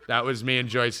 That was me and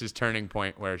Joyce's turning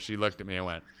point where she looked at me and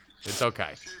went, "It's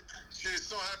okay." She's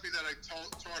so happy that I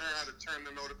taught her how to turn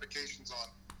the notifications on.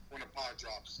 when a pod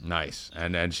drops. Nice.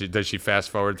 And does she fast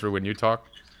forward through when you talk?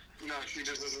 No, she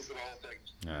just listens to the whole thing.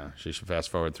 Yeah, she should fast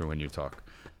forward through when you talk.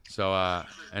 So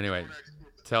anyway,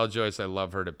 tell Joyce I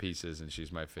love her to pieces, and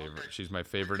she's my favorite. She's my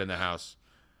favorite in the house,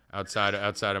 outside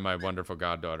of my wonderful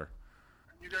goddaughter.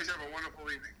 You guys have a wonderful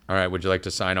evening. All right, would you like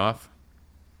to sign off?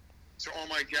 To all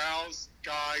my gals,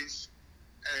 guys,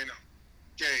 and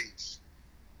gays,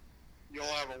 you'll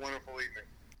have a wonderful evening.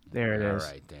 There it is. All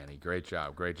right, Danny. Great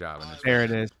job. Great job. And There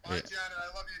it is. Bye, Janet.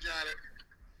 I love you, Janet.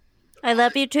 I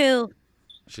love you too.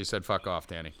 she said, "Fuck off,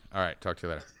 Danny." All right, talk to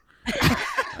you later.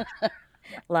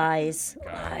 Lies.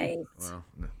 God. Lies. Well,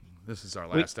 this is our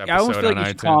last episode I almost feel like on you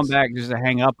should iTunes. call him back just to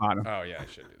hang up on him. Oh yeah, I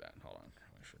should do that. Hold on,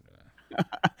 I should do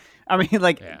that. I mean,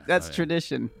 like, Yeah, that's yeah.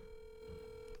 tradition.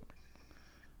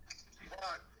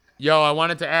 What? Yo, I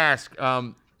wanted to ask, how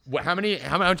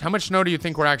much snow do you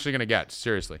think we're actually gonna get?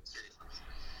 Seriously.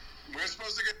 We're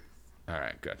supposed to get. All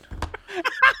right, good.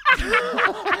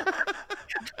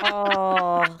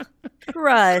 Oh,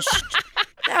 crushed.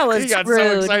 That was He got so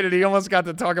rude. excited he almost got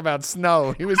to talk about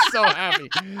snow. He was so happy.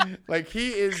 Like, he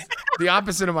is the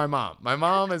opposite of my mom. My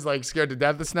mom is like scared to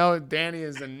death of snow. Danny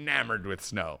is enamored with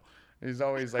snow. He's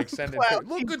always like sending.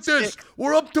 Look at this.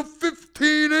 We're up to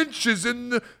 15 inches in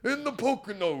the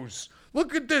Poconos.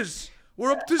 Look at this.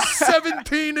 We're up to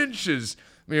 17 inches.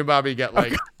 Me and Bobby get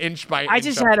like inch by inch. I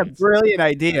just had a updates. brilliant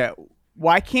idea.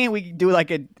 Why can't we do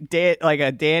like a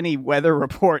Danny weather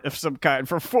report of some kind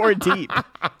for 4 Deep?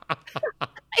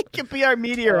 It could be our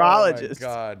meteorologist. Oh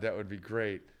my God, that would be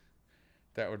great.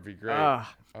 That would be great.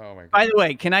 Ah. Oh my God. By the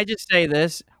way, can I just say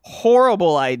this?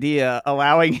 Horrible idea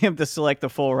allowing him to select the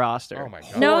full roster. Oh my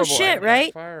God. No Horrible shit, idea.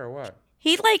 right? Fire or what?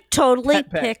 He like totally Pet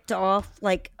peck. picked off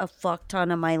like a fuck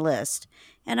ton of my list,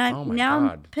 and Oh my I'm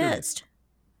God, dude. pissed.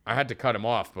 I had to cut him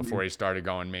off before he started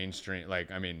going mainstream.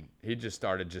 Like, I mean, he just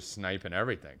started just sniping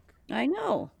everything. I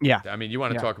know. Yeah. I mean, you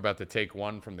want to Yeah. talk about the take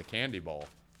one from the candy bowl.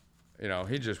 You know,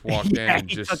 he just walked in Yeah, and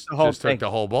he just took the whole took thing. the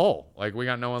whole bowl. Like, we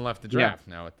got no one left to Yeah. draft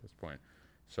now at this point.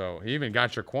 So he even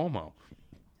got your Cuomo.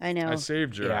 I know. I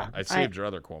saved your Yeah. I saved your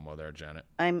other Cuomo there, Janet.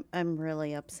 I'm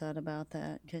really upset about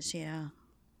that because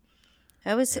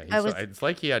I was Yeah, I was it's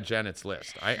like he had Janet's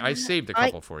list. I saved a I-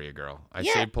 couple for you, girl. I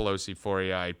Yeah. saved Pelosi for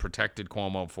you. I protected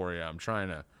Cuomo for you. I'm trying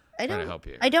to help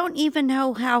you. I don't even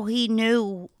know how he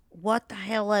knew what the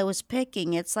hell I was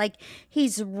picking. It's like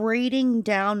he's reading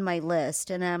down my list,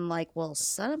 and I'm like, well,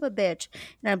 son of a bitch,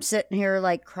 and I'm sitting here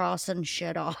like crossing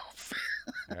shit off.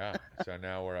 Yeah. So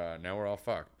now we're all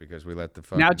fucked because we let the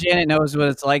fucking Now Janet knows what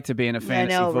it's like to be in a I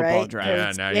fantasy know, football right? draft. Yeah,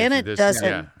 'Cause now you Janet see this- doesn't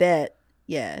yeah. bet.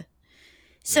 Yeah.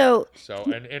 So So,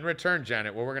 and in return,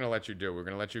 Janet, what we're gonna let you do? We're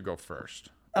gonna let you go first.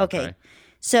 okay.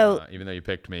 So Even though you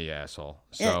picked me, you asshole.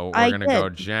 So I we're gonna go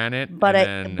did, Janet. but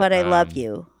and then, I love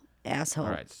you, asshole.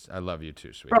 All right, I love you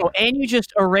too, sweetie. Bro, and you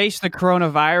just erased the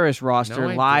coronavirus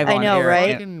roster live I on know, air.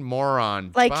 right? Fucking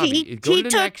moron. Like Bobby, go to he the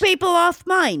took next- people off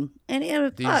mine, and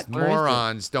These fuck.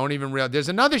 morons don't even realize. There's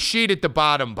another sheet at the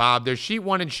bottom, Bob. There's sheet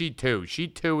 1 and sheet 2.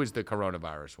 Sheet 2 is the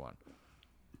coronavirus one.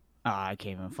 I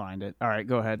can't even find it. All right,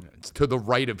 go ahead. It's to the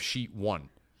right of sheet 1.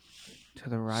 To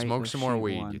the right. Smoke of some more sheet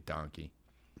weed, one. you donkey.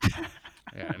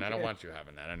 Yeah, and I don't want you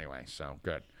having that anyway. So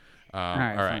good.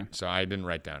 right, all right. fine. So I didn't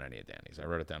write down any of Danny's. I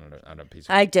wrote it down on a piece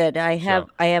of. I did. I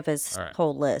have his all right.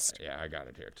 whole list. Yeah, I got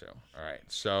it here too. All right.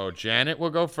 So Janet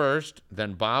will go first,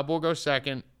 then Bob will go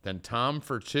second, then Tom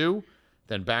for 2,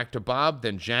 then back to Bob,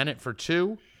 then Janet for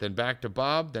 2, then back to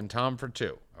Bob, then Tom for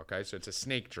 2. Okay, so it's a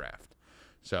snake draft.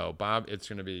 So Bob, it's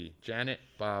going to be Janet,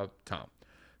 Bob, Tom.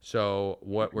 So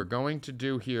what we're going to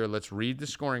do here, let's read the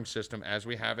scoring system as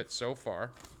we have it so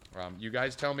far. You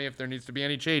guys tell me if there needs to be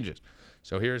any changes.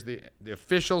 So here's the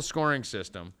official scoring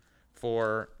system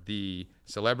for the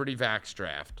Celebrity Vax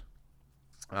Draft.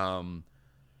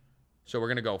 So we're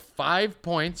going to go 5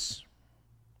 points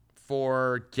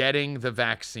for getting the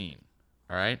vaccine.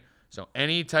 All right? So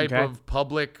any type Okay. of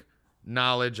public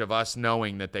knowledge of us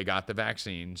knowing that they got the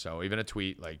vaccine, so even a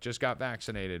tweet like just got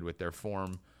vaccinated with their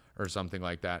form or something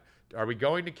like that, are we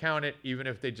going to count it even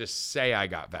if they just say I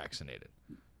got vaccinated?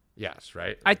 Yes,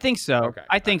 right? I think so. Okay,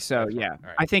 I think all so. right, that's Yeah. fine. All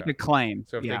right, I think so- a claim.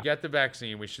 So if yeah. they get the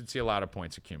vaccine, we should see a lot of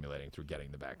points accumulating through getting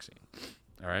the vaccine.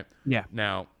 All right? Yeah.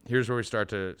 Now, here's where we start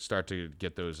to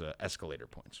get those escalator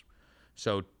points.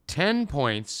 So 10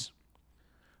 points.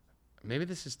 Maybe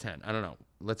this is 10. I don't know.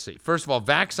 Let's see. First of all,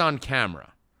 Vax on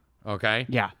camera. Okay?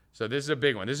 Yeah. So this is a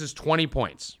big one. This is 20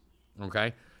 points.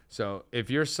 Okay? So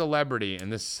if you're a celebrity,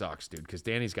 and this sucks, dude, because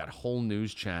Danny's got whole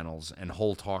news channels and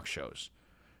whole talk shows.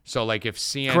 So, like, if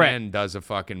CNN Correct. does a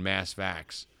fucking mass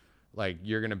vax, like,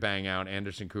 you're going to bang out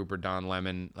Anderson Cooper, Don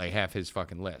Lemon, like, half his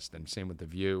fucking list. And same with The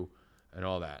View and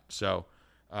all that. So,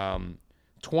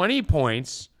 20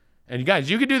 points. And you guys,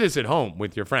 you could do this at home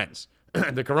with your friends.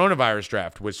 The coronavirus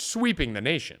draft was sweeping the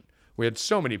nation. We had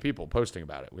so many people posting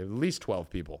about it. We had at least 12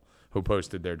 people who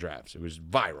posted their drafts. It was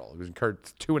viral. It was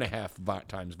Kurt's 2.5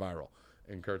 times viral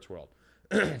in Kurt's world.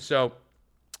 So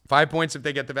 5 points if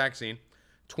they get the vaccine.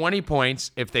 20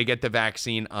 points if they get the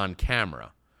vaccine on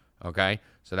camera. Okay?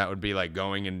 So that would be like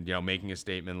going and, making a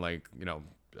statement like,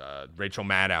 Rachel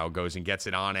Maddow goes and gets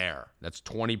it on air. That's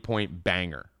 20-point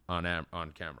banger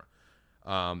on camera.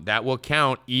 That will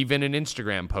count even an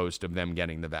Instagram post of them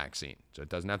getting the vaccine. So it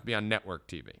doesn't have to be on network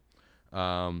TV.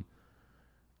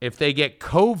 If they get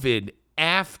COVID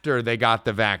after they got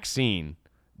the vaccine,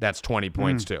 that's 20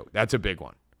 points too. That's a big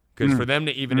one. Because for them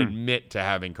to even admit to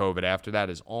having COVID after that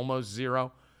is almost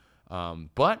zero.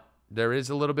 But there is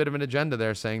a little bit of an agenda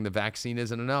there saying the vaccine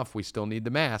isn't enough. We still need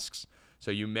the masks.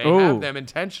 So you may have them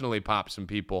intentionally pop some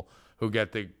people who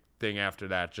get the thing after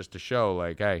that just to show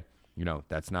like, hey,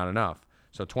 that's not enough.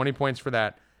 So 20 points for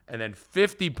that. And then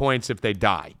 50 points if they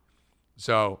die.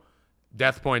 So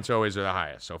death points always are the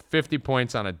highest. So 50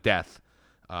 points on a death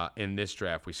in this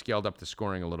draft. We scaled up the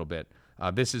scoring a little bit.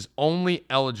 This is only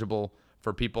eligible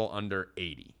for people under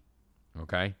 80.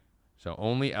 Okay? So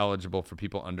only eligible for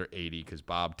people under 80 because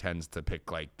Bob tends to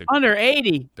pick like the under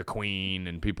 80, the Queen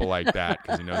and people like that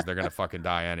because he knows they're going to fucking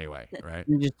die anyway, right?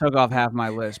 You just took off half my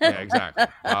list. Yeah, exactly.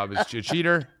 Bob is a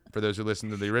cheater. For those who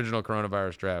listen to the original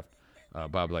coronavirus draft,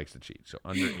 Bob likes to cheat. So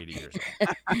under 80 years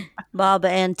old. Bob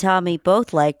and Tommy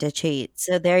both like to cheat.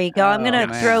 So there you go. I'm going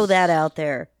to throw that out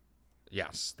there.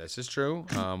 Yes, this is true.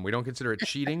 We don't consider it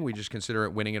cheating. We just consider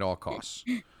it winning at all costs.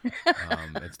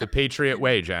 It's the Patriot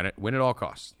way, Janet. Win at all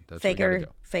costs. That's what we gotta do.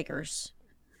 Figures.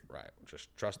 Right. Just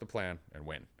trust the plan and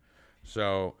win.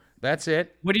 So that's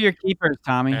it. What are your keepers,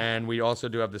 Tommy? And we also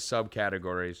do have the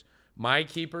subcategories. My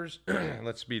keepers,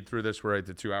 let's speed through this. We're at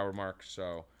the 2-hour mark.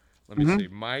 So let me see.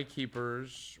 My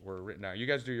keepers were written out. You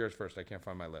guys do yours first. I can't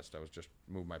find my list. I was just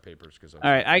moving my papers because. All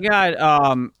right.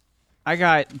 I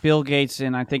got Bill Gates,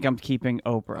 and I think I'm keeping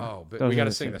Oprah. Oh, but we got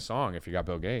to sing the song if you got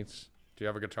Bill Gates. Do you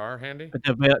have a guitar handy? But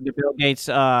the Bill Gates,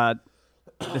 the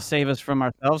Save Us From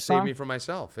Ourselves song? Save Me From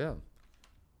Myself, yeah.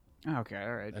 Okay,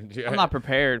 all right. I'm not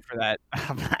prepared for that. I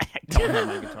don't have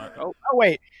my guitar. Oh,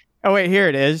 wait, here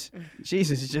it is.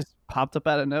 Jesus, it just popped up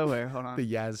out of nowhere. Hold on.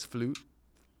 The Yaz flute.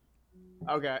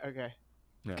 Okay.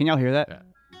 Yeah. Can y'all hear that? Yeah.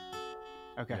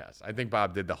 Okay. Yes, I think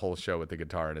Bob did the whole show with the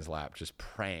guitar in his lap, just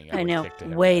praying. I know, kick to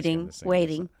him waiting.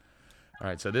 All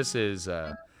right, so this is,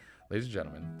 ladies and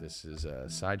gentlemen, this is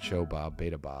Sideshow Bob,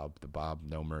 Beta Bob, the Bob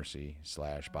No Mercy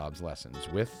 / Bob's Lessons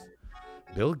with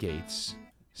Bill Gates,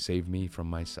 Save Me From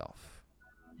Myself.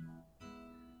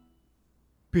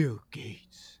 Bill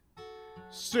Gates,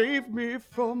 save me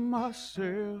from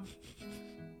myself.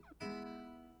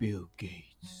 Bill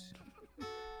Gates,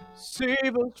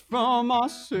 save us from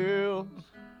ourselves.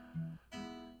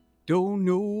 Don't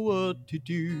know what to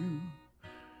do.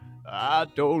 I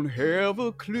don't have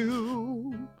a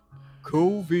clue.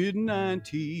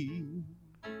 COVID-19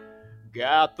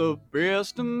 got the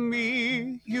best of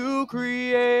me. You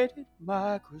created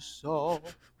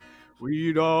Microsoft.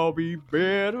 We'd all be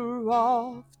better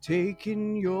off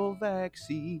taking your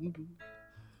vaccine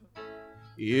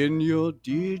in your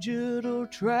digital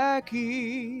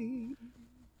tracking.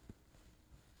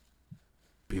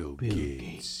 Bill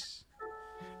Gates.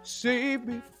 Save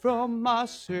me from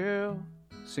myself.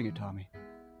 Sing it, Tommy.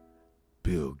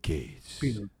 Bill Gates.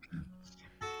 Bill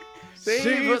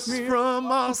Save us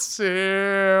from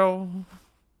ourselves.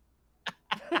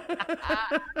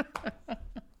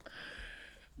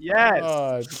 Yes.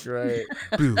 Oh, it's great.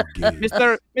 Bill Gates.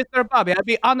 Mr. Bobby, I'd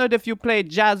be honored if you played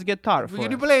jazz guitar for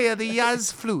Can you us. play the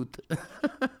Yaz flute?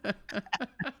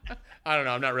 I don't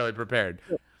know. I'm not really prepared.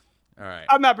 All right.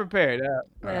 I'm not prepared.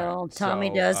 Well, right, Tommy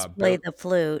so, does play the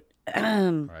flute.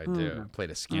 I do. I played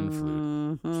a skin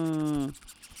flute. Mhm.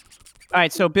 All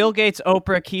right, so Bill Gates,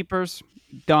 Oprah, keepers,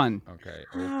 done. Okay.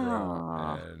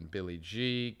 Oprah and Billy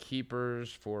G.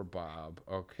 Keepers for Bob.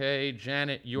 Okay.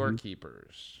 Janet, your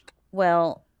keepers.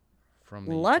 Well, From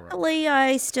the luckily,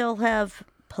 I still have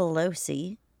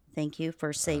Pelosi. Thank you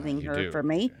for saving You her do. for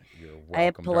me. You're welcome, I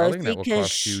have darling. That Pelosi will 'cause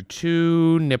cost you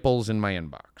 2 nipples in my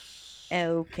inbox.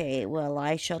 Okay, well,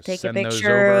 I shall Just take a send those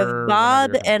picture over of Bob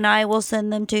whenever you're and I will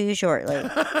send them to you shortly.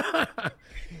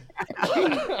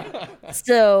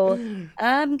 So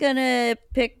I'm gonna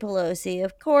pick Pelosi,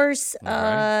 of course.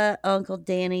 Okay. Uncle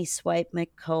Danny Swipe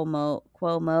Cuomo.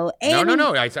 No. And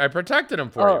I protected him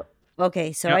for you.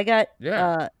 okay, so I got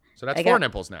Yeah. So that's I 4 got-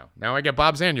 nipples now. Now I get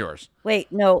Bob's and yours. wait,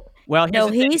 no, Well, no,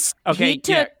 here's the thing. he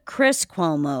took Chris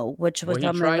Cuomo, which was Well, he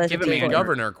on my tried list giving me before.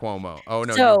 Governor Cuomo. Oh,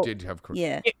 no, So, you did have Chris.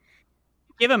 Yeah.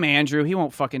 Give him Andrew. He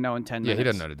won't fucking know in 10 Yeah, minutes. he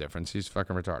doesn't know the difference. He's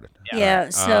fucking retarded. Yeah,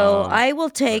 so Um, I will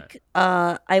take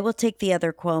the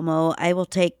other Cuomo. I will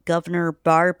take Governor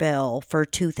Barbell for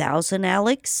 2000,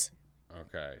 Alex.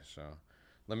 Okay, so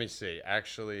let me see.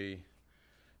 Actually,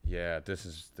 yeah, this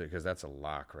is because that's a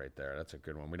lock right there. That's a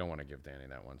good one. We don't want to give Danny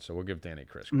that one, so we'll give Danny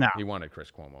Chris. No. He wanted Chris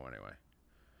Cuomo anyway.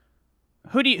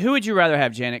 Who would you rather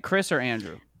have, Janet? Chris or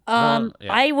Andrew? Yeah.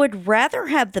 I would rather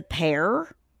have the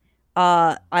pair.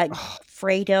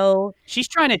 Fredo. She's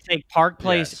trying to take Park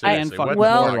Place Yeah, and seriously, fucking what the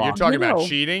Well, fuck? You're talking about no.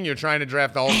 cheating? You're trying to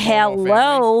draft the whole Cuomo family?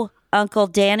 Hello, Uncle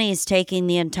Danny's taking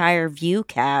the entire View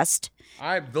cast.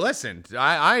 I listened.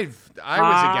 I was against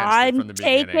it from the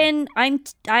beginning.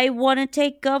 I want to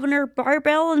take Governor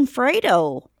Barbell and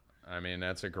Fredo. I mean,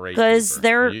 that's a great 'Cause keeper.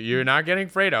 they're- You're not getting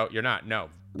Fredo. You're not. No.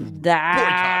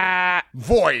 That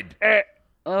Void. okay,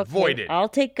 Voided. I'll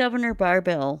take Governor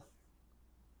Barbell.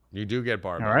 You do get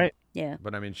Barbara. All right. Yeah.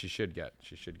 But I mean, she should get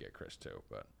Chris too.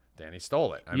 But Danny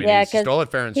stole it. I mean, Yeah, he stole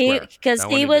it fair and square. Because That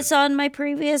one he was did. on my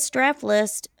previous draft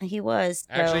list. He was.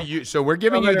 So. Actually, so we're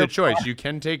giving you the choice. You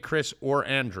can take Chris or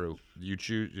Andrew. You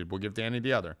choose. We'll give Danny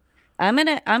the other. I'm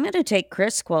gonna take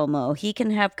Chris Cuomo. He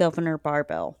can have Governor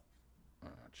Barbell. Oh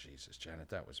Jesus, Janet,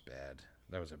 that was bad.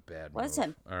 That was a bad Wasn't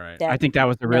move. All right. that- I think that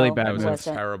was a really No, bad That was move.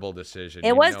 wasn't. a terrible decision. It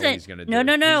You know wasn't. he's gonna No, do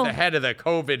no, it. no. He's the head of the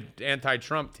COVID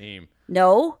anti-Trump team.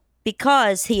 No,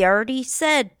 because he already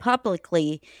said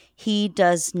publicly he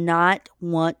does not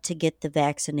want to get the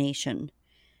vaccination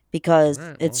because All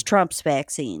right, it's Trump's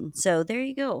vaccine. So there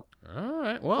you go. All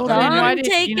right. Well, So I mean, why I'm did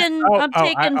you taking know- I'm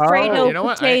taking Fredo you know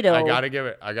what? Potato. I gotta give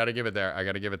it. I gotta give it there. I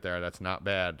gotta give it there. That's not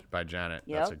bad by Janet.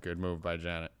 That's Yep. a good move by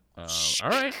Janet. All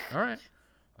right. All right.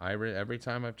 Every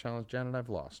time I've challenged Janet, I've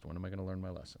lost. When am I going to learn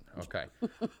my lesson? Okay.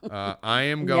 I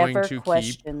am going Never to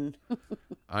question.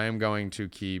 I am going to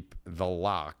keep the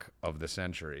lock of the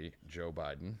century, Joe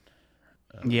Biden.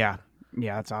 Yeah,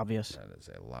 that's obvious. That is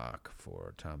a lock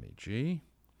for Tommy G.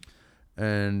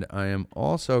 And I am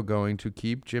also going to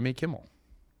keep Jimmy Kimmel.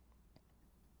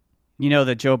 You know,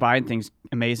 the Joe Biden thing's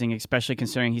amazing, especially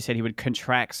considering he said he would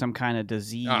contract some kind of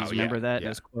disease. Oh, yeah, Remember that? yeah.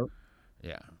 His quote?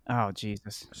 Yeah. Oh,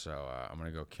 Jesus. So I'm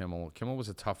going to go Kimmel. Kimmel was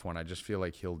a tough one. I just feel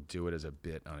like he'll do it as a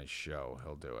bit on his show.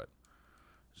 He'll do it.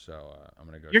 So I'm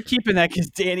going to go. You're keeping that because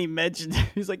Danny mentioned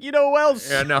He's like, you know who else?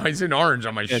 Yeah, no, he's in orange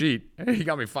on my sheet. He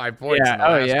got me 5 points Yeah, in the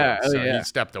oh, last yeah, one. oh, So yeah. he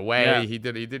stepped away. Yeah. He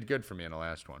did good for me in the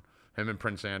last one. Him and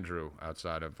Prince Andrew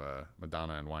outside of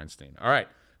Madonna and Weinstein. All right,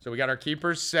 so we got our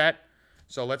keepers set.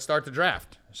 So let's start the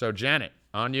draft. So Janet,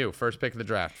 on you. First pick of the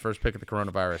draft. First pick of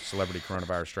the celebrity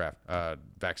coronavirus draft,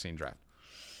 vaccine draft.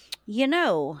 You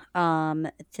know,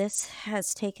 this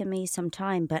has taken me some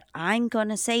time, but I'm going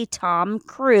to say Tom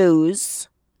Cruise.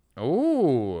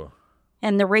 Ooh.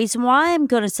 And the reason why I'm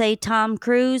going to say Tom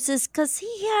Cruise is because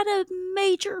he had a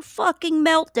major fucking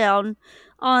meltdown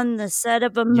on the set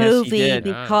of a Yes, he movie did.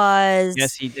 because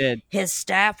Yes, he did. his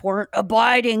staff weren't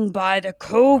abiding by the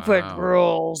COVID Wow.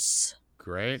 rules.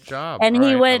 Great job. And All he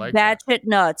right, I went like that. batshit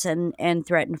nuts and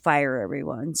threatened to fire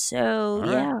everyone. So, All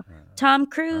right. yeah. Tom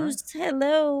Cruise,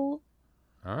 hello.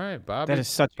 All right, Bobby. That is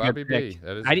such a Bobby good B. pick.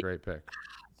 That is I a di- great pick.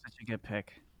 Such a good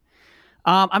pick.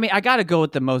 I mean, I got to go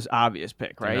with the most obvious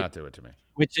pick, Do right? not do it to me.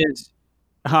 Which is,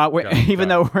 go, even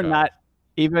though we're go. not,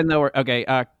 even though we're okay.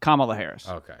 Kamala Harris.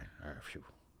 Okay. All right. Phew.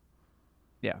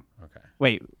 Yeah. Okay.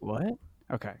 Wait, what?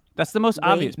 Okay, that's the most Wait.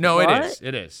 obvious. No, What? it is.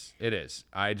 It is. It is.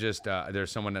 I just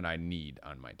there's someone that I need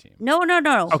on my team. No.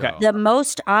 Okay. The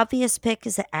most obvious pick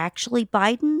is actually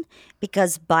Biden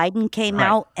because Biden came Right.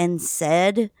 out and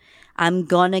said, I'm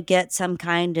going to get some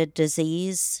kind of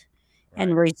disease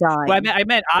and resign. Well, I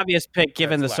meant obvious pick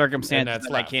given That's the left. circumstances. And that's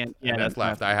that left. I can't. Yeah, and that's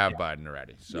left. I have yeah. Biden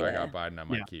already, so I got Biden on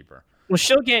my Yeah. keeper. Well,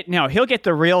 he'll get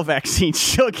the real vaccine.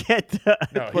 She'll get the.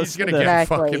 No, he's gonna get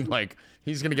Exactly. fucking like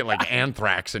he's gonna get like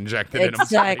anthrax injected in him to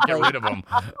Exactly. get rid of him.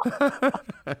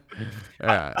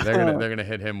 Yeah, they're gonna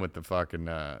hit him with the fucking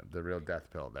the real death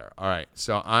pill there. All right,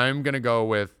 so I'm gonna go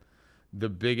with the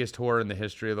biggest whore in the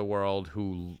history of the world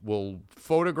who will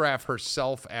photograph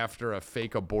herself after a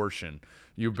fake abortion.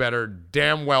 You better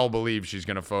damn well believe she's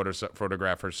gonna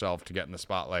photograph herself to get in the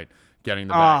spotlight, getting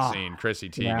the vaccine. Chrissy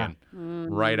Teigen,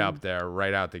 right up there,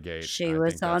 right out the gate. She I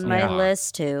was think that's on a my lock.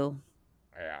 list too.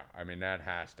 Yeah, I mean that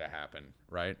has to happen,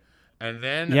 right? And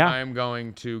then Yeah. I'm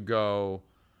going to go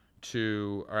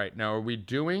to. All right, now are we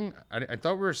doing? I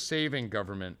thought we were saving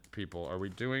government people. Are we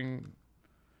doing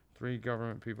 3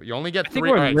 government people? You only get think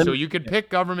 3. we're All right, so lim- you could pick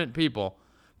government people,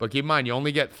 but keep in mind you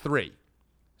only get 3.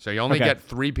 So you only Okay. get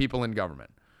 3 people in government.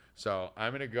 So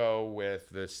I'm gonna go with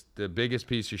the biggest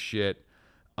piece of shit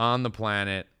on the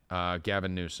planet,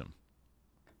 Gavin Newsom,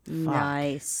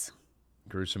 Nice.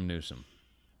 Gruesome Newsom.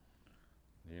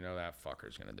 You know that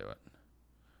fucker's going to do it.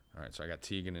 All right, so I got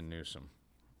Tegan and Newsom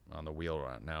on the wheel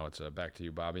round. Now it's back to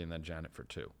you, Bobby, and then Janet for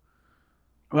 2.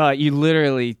 Well, you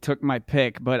literally took my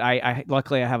pick, but I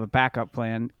luckily I have a backup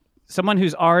plan. Someone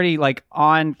who's already like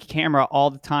on camera all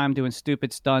the time doing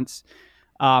stupid stunts.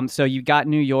 So you got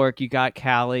New York, you got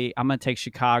Cali. I'm gonna take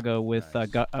Chicago with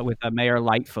Mayor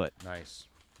Lightfoot. Nice.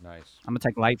 I'm gonna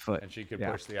take Lightfoot. And she could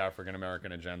push the African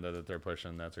American agenda that they're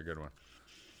pushing. That's a good one.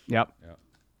 Yep.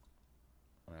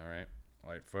 All right,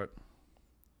 Lightfoot.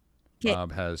 Okay.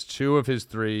 Bob has 2 of his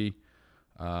 3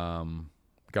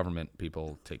 government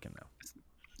people taken now.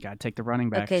 Gotta take the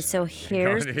running back. Okay, so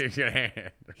here's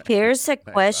a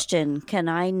question. Can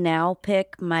I now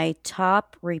pick my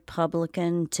top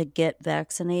Republican to get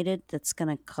vaccinated that's going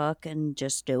to cuck and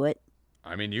just do it?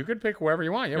 I mean, you could pick whoever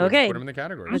you want. Yeah, Okay. we'll put them in the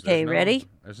categories. Okay, ready?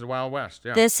 This is Wild West,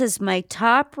 yeah. This is my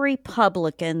top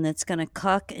Republican that's going to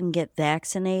cuck and get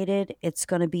vaccinated. It's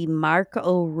going to be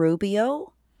Marco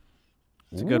Rubio.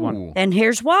 It's a good one. Ooh. And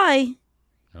here's why.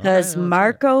 Because Okay, let's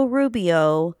Marco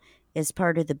Rubio is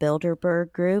part of the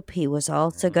Bilderberg group. He was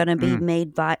also going to be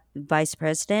made vice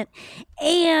president.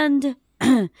 And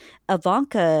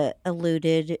Ivanka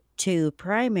alluded to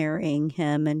primarying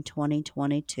him in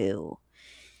 2022.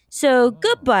 So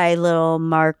goodbye, little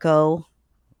Marco.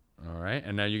 All right,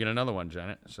 and now you get another one,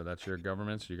 Janet. So that's your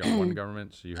government. So you got one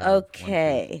government. So you have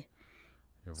Okay.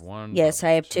 You have one. Yes, I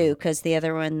have 2 because the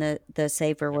other one, the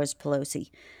saver was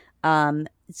Pelosi.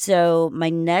 So my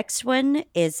next one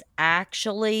is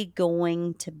actually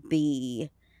going to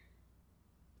be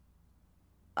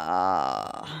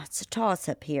it's a toss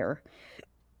up here.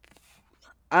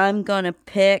 I'm going to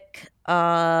pick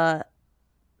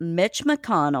Mitch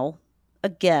McConnell.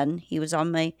 Again, he was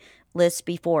on my list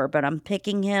before, but I'm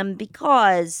picking him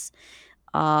because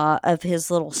of his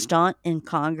little stunt in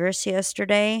Congress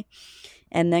yesterday.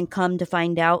 And then come to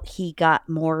find out he got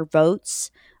more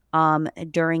votes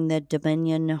during the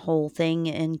Dominion whole thing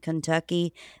in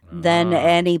Kentucky than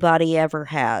anybody ever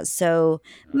has. So,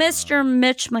 Mr.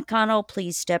 Mitch McConnell,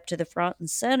 please step to the front and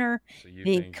center So you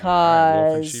think, all right,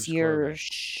 wolf in because sheep's you're clothing. a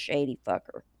shady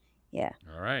fucker. Yeah.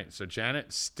 All right, so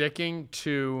Janet sticking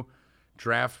to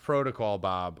draft protocol,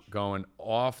 Bob, going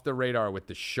off the radar with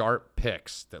the sharp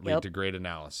picks that lead Yep. to great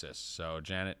analysis. So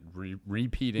Janet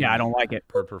repeating. Yeah, I don't like it.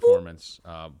 her performance.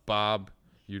 Bob,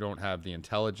 you don't have the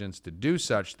intelligence to do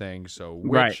such things. So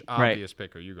which Right. obvious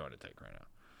pick are you going to take right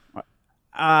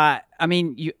now? I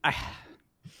mean,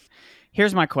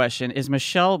 here's my question: is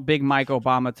Michelle Big Mike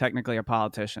Obama technically a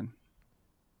politician?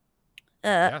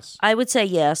 Yes. I would say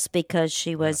yes because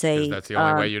she was 'Cause that's the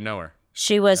only way you know her.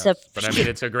 she was Yes. But I mean,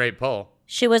 it's a great pull.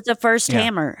 she was the first Yeah.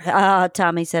 hammer.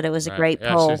 Tommy said it was a Right. great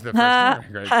Yeah, poll. she's the first hammer.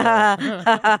 Great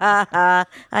poll.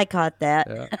 I caught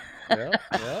that.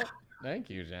 Yeah.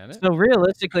 Thank you, Janet. So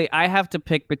realistically, I have to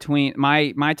pick between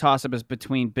my toss up is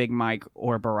between Big Mike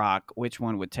or Barack. Which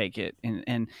one would take it?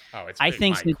 And Oh, it's I Big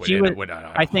think Mike since would you in would, it with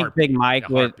a I think heartbeat, Big Mike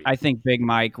a would. heartbeat. I think Big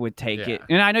Mike would take Yeah. it.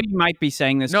 And I know you might be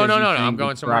saying this. No, 'cause no, you no, no. think I'm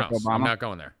going somewhere Barack else. Obama. I'm not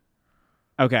going there.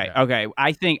 Okay, Yeah. okay.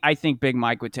 I think Big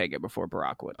Mike would take it before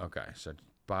Barack would. Okay, so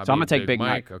Bobby, So I'm gonna take Big Big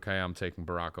Mike. Okay, I'm taking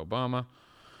Barack Obama.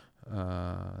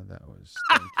 That was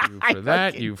thank you for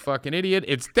that, you fucking idiot.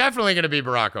 It's definitely going to be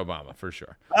Barack Obama for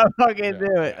sure. I'll fucking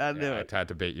I had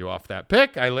to bait you off that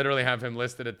pick. I literally have him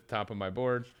listed at the top of my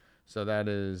board. So that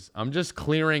is, I'm just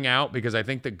clearing out because I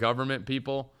think the government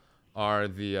people are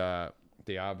the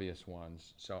obvious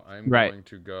ones. So I'm Right. going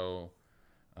to go.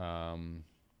 I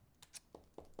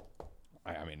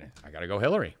mean, I got to go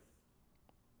Hillary.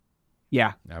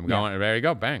 Yeah. I'm going. There you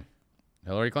go. Bang.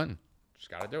 Hillary Clinton. Just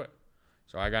got to do it.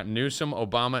 So I got Newsom,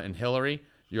 Obama, and Hillary.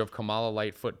 You have Kamala,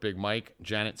 Lightfoot, Big Mike.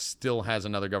 Janet still has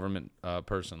another government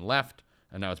person left.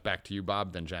 And now it's back to you,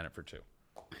 Bob, then Janet for 2.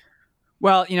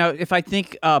 Well, you know, if I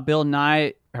think Bill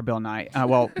Nye.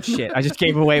 Well, shit. I just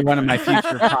gave away one of my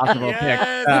future possible Yes,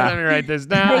 picks. let me write this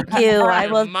down. Thank you. I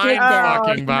will dig Mind that.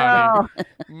 fucking Bobby.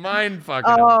 Mind fucking.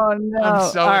 Oh, no. I'm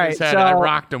so All in right, his head. so- I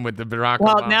rocked him with the Barack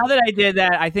Well, Obama. now that I did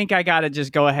that, I think I got to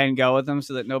just go ahead and go with them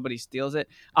so that nobody steals it.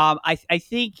 I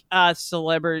think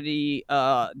celebrity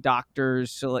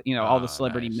doctors, all the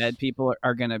celebrity nice. med people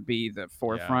are going to be the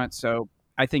forefront. So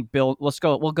I think We'll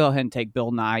go ahead and take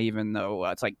Bill Nye, even though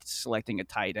it's like selecting a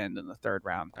tight end in the 3rd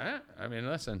round. I mean,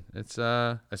 listen, it's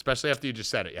especially after you just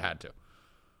said it, you had to.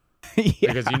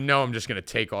 Yeah. Because you know I'm just going to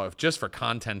take all, just for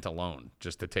content alone,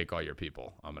 just to take all your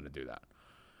people. I'm going to do that.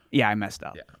 Yeah, I messed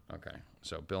up. Yeah. Okay.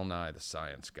 So Bill Nye, the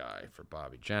science guy for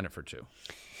Bobby. Janet for 2.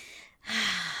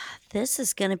 This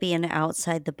is going to be an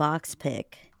outside the box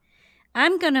pick.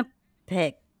 I'm going to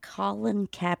pick Colin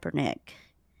Kaepernick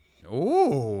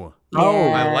Ooh. Oh,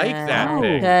 I like that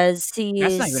pick. Because he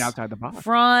That's is not even outside the box.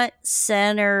 front,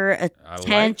 center, I like that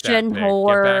attention pick.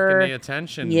 whore. Get back in the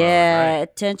attention yeah, mode, right?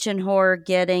 attention whore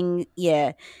getting,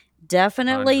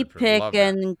 definitely 100%. Love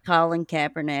that. picking Colin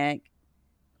Kaepernick.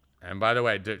 And by the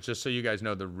way, just so you guys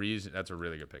know, the reason that's a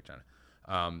really good pick, Janet.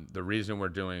 The reason we're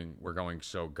going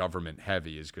so government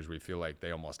heavy is because we feel like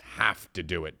they almost have to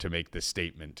do it to make the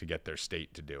statement to get their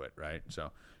state to do it, right?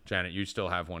 So, Janet, you still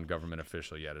have one government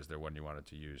official yet? Is there one you wanted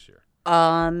to use here?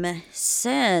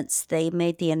 Since they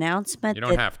made the announcement, You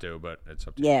don't have to, but it's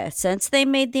up to you. Yeah, since they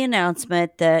made the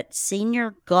announcement that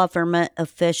senior government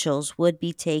officials would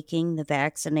be taking the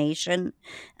vaccination,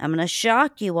 I'm going to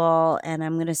shock you all and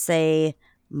I'm going to say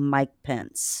Mike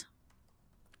Pence.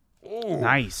 Ooh.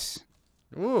 Nice.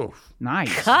 Ooh. Nice.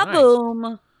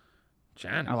 Kaboom!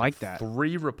 Janet, I like that.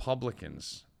 3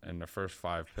 Republicans in the first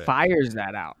 5 picks. Fires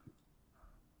that out.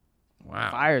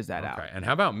 Wow. Fires that out. Okay. And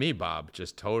how about me, Bob?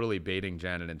 Just totally baiting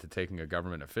Janet into taking a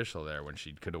government official there when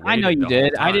she could have I waited know you the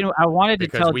did. whole I time. didn't. I wanted to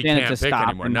Because tell we Janet can't to pick stop.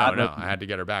 anymore. and No, not no. let me- I had to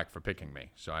get her back for picking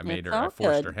me. So I made It's her. I all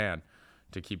forced good. her hand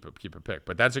to keep a pick.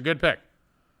 But that's a good pick.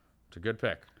 It's a good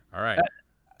pick. All right,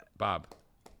 Bob.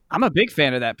 I'm a big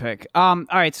fan of that pick. All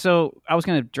right, so I was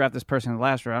going to draft this person in the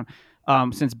last round.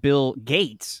 Since Bill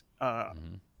Gates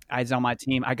is on my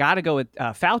team, I got to go with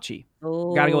Fauci.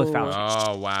 Got to go with Fauci.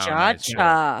 Oh wow. nice pick.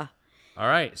 Cha-cha. All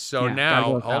right. So Yeah, gotta go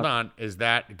now, with hold Fauci. on. Is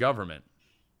that government?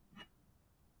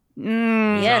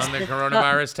 Yes, On the the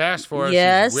coronavirus task force.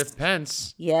 Yes. With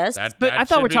Pence. Yes. That, But that I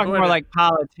thought should we're be talking good. more like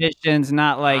politicians,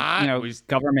 not like we-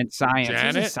 government science. He's a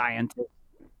Janet? scientist.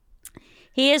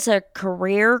 He is a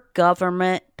career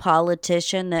government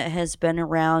politician that has been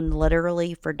around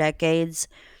literally for decades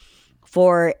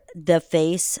for the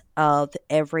face of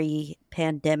every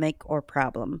pandemic or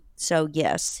problem. So,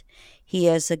 yes, he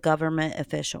is a government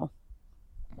official.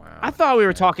 Wow. I thought we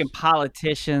were talking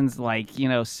politicians, like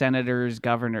senators,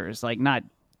 governors, like not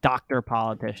doctor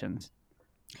politicians.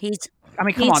 He's I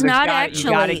mean, come he's on, not you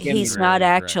gotta actually give me- he's not Right.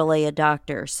 actually a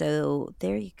doctor. So,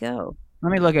 there you go.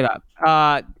 Let me look it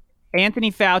up.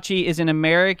 Anthony Fauci is an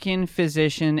American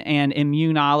physician and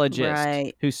immunologist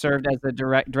Right. who served as the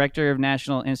director of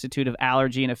National Institute of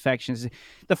Allergy and Infections.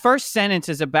 The first sentence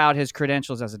is about his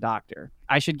credentials as a doctor.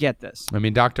 I should get this. I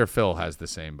mean, Dr. Phil has the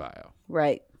same bio.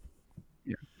 Right.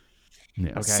 Yeah.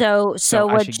 Okay. So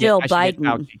I would should Jill get Biden.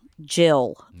 Fauci.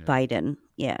 Jill Biden.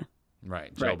 Yeah.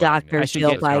 Right. Right. Joe Dr. Biden. I should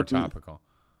Jill get More Biden. topical.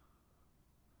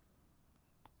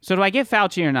 So do I get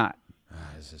Fauci or not?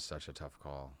 This is such a tough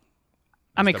call.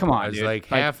 I mean, come on, It's dude. like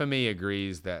half of me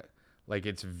agrees that, like,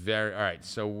 it's very all right.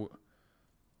 So,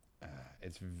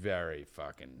 it's very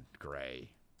fucking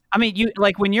gray. I mean, you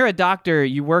like when you're a doctor,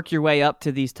 you work your way up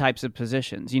to these types of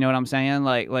positions. You know what I'm saying?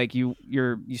 Like you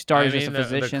start as just a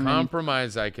physician. The then you-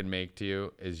 compromise I can make to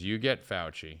you is you get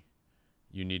Fauci.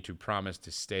 You need to promise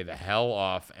to stay the hell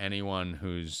off anyone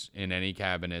who's in any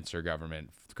cabinets or government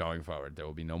going forward. There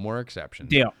will be no more exceptions.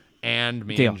 Deal. And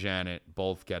me Deal. and Janet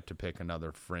both get to pick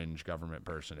another fringe government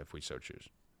person if we so choose.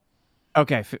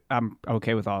 Okay, I'm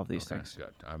okay with all of these things.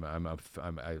 Good. I'm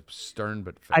stern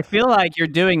but fair. I feel like you're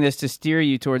doing this to steer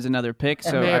you towards another pick, I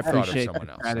so may I have thought of appreciate someone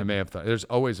that else. strategy. I may have thought. There's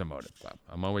always a motive, Bob.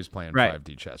 I'm always playing Right.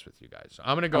 5D chess with you guys. So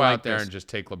I'm going to go I out like there this. and just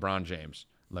take LeBron James.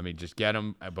 Let me just get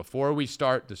him. Before we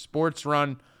start the sports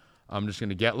run, I'm just going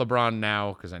to get LeBron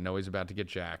now because I know he's about to get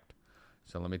jacked.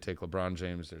 So let me take LeBron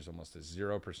James. There's almost a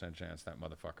 0% chance that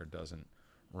motherfucker doesn't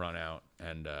run out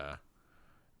and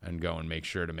go and make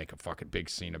sure to make a fucking big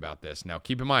scene about this. Now,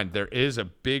 keep in mind, there is a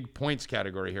big points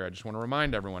category here. I just want to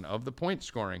remind everyone of the point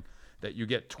scoring that you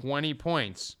get 20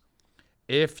 points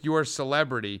if your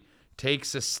celebrity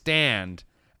takes a stand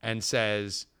and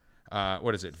says,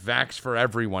 vax for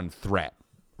everyone threat,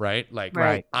 right? Like,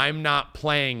 Right. I'm not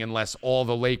playing unless all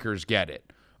the Lakers get it.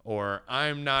 Or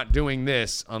I'm not doing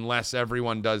this unless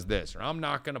everyone does this. Or I'm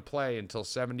not going to play until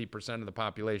 70% of the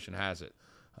population has it.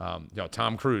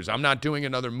 Tom Cruise, I'm not doing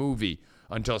another movie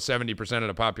until 70% of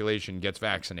the population gets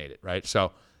vaccinated, right?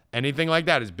 So anything like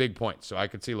that is big points. So I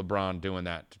could see LeBron doing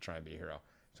that to try and be a hero.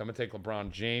 So I'm going to take LeBron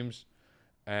James.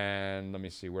 And let me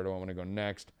see, where do I want to go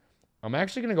next? I'm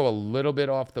actually going to go a little bit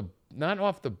not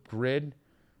off the grid,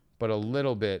 but a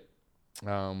little bit.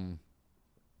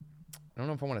 I don't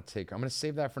know if I want to take her. I'm going to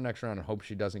save that for next round and hope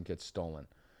she doesn't get stolen.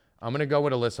 I'm going to go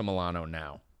with Alyssa Milano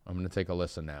now. I'm going to take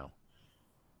Alyssa now.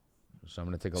 So I'm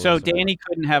going to take Alyssa. So Danny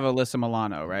couldn't have Alyssa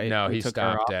Milano, right? No, We he took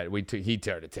her stopped off? at he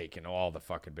started taking all the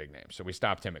fucking big names. So we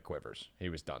stopped him at Quivers. He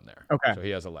was done there. Okay. So he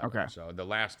has 11. Okay. So the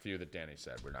last few that Danny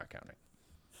said, we're not counting.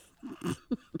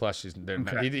 Plus,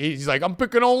 he's like, I'm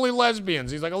picking only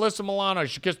lesbians. He's like, Alyssa Milano,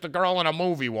 she kissed a girl in a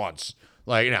movie once.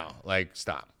 Like, no, like,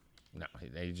 stop. No,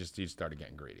 he started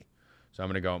getting greedy. So I'm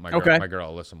going to go with my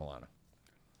girl, Alyssa Milano.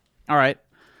 All right.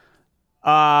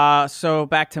 So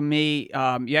back to me.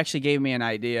 You actually gave me an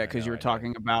idea because you were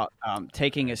talking about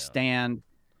taking a stand.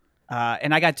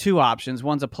 And I got two options.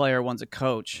 One's a player, one's a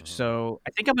coach. Mm-hmm. So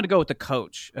I think I'm going to go with the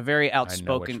coach, a very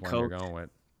outspoken coach. You're going with.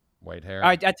 White hair?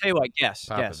 I tell you what, yes.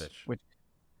 Popovich. Yes.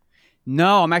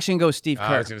 No, I'm actually going to go with Steve Kerr.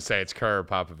 I was going to say it's Kerr or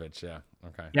Popovich, yeah.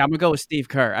 Okay. Yeah, I'm going to go with Steve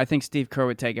Kerr. I think Steve Kerr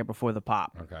would take it before the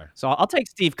Pop. Okay. So I'll take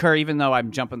Steve Kerr even though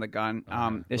I'm jumping the gun.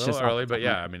 It's just early, but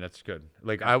yeah, I mean, that's good.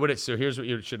 Like so here's what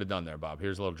you should have done there, Bob.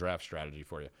 Here's a little draft strategy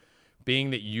for you. Being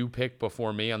that you picked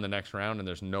before me on the next round and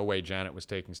there's no way Janet was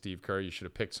taking Steve Kerr, you should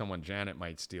have picked someone Janet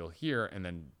might steal here and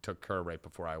then took Kerr right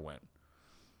before I went.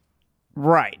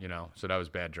 Right. So that was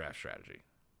bad draft strategy.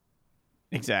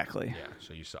 Exactly. Yeah,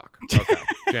 so you suck. Okay,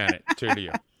 Janet, 2 to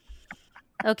you.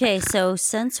 Okay, so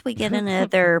since we get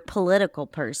another political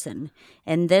person,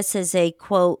 and this is a,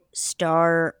 quote,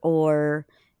 star or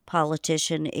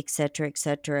politician, et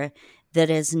cetera, that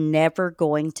is never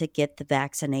going to get the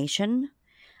vaccination,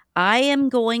 I am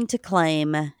going to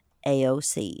claim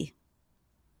AOC.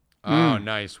 Oh,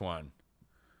 nice one.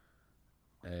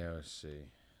 AOC.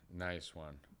 Nice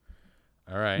one.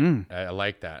 All right. I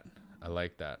like that.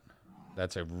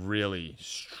 That's a really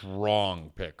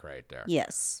strong pick right there.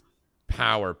 Yes.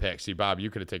 Power pick. See, Bob, you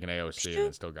could have taken AOC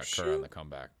and still got Kerr on the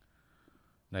comeback.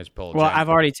 Nice pull. Well, Jen. I've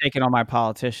already taken all my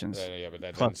politicians. Yeah, but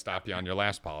that didn't stop you on your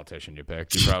last politician you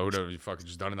picked. You probably would have fucking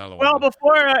just done another one. Well,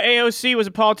 before AOC was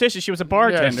a politician, she was a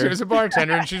bartender. Yeah, she was a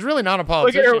bartender, and she's really not a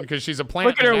politician because she's a plant.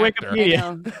 Look at her actor.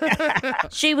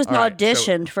 Wikipedia. She was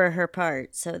auditioned for her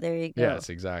part, so there you go. Yes,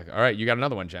 exactly. All right, you got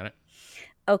another one, Janet.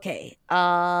 Okay.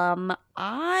 I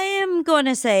am going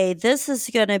to say this is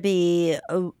going to be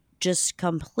just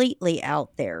completely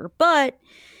out there, but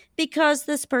because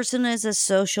this person is a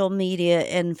social media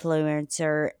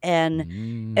influencer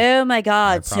and oh my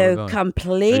God, so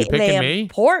completely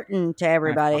important to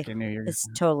everybody. It's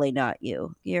totally not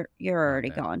you. You're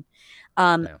already gone.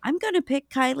 I'm going to pick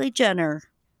Kylie Jenner.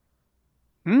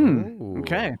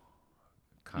 Okay.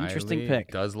 Kylie interesting pick.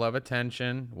 Does love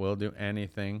attention. Will do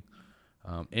anything.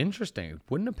 Interesting.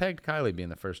 Wouldn't have pegged Kylie being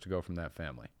the first to go from that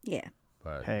family. Yeah.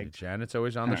 But Janet's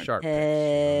always on the sharp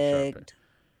pick.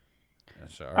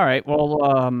 All right.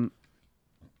 Well,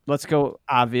 let's go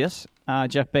obvious.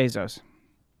 Jeff Bezos.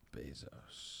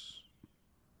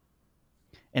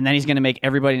 And then he's going to make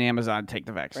everybody in Amazon take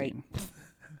the vaccine. Right.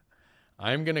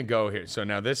 I'm going to go here. So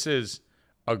now this is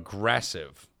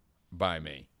aggressive by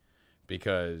me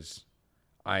because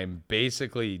I'm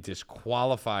basically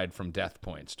disqualified from death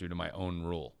points due to my own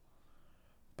rule.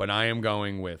 But I am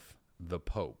going with the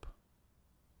Pope.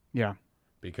 Yeah.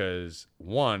 Because,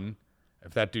 one,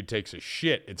 if that dude takes a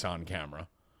shit, it's on camera.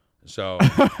 So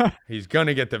he's going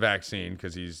to get the vaccine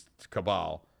because he's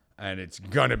cabal, and it's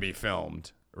going to be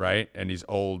filmed, right? And he's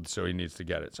old, so he needs to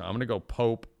get it. So I'm going to go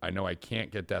Pope. I know I can't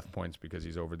get death points because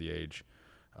he's over the age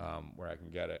where I can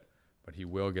get it, but he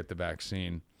will get the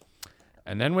vaccine.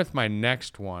 And then with my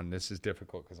next one, this is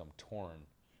difficult because I'm torn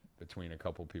between a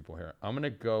couple people here. I'm going to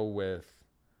go with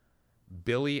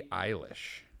Billie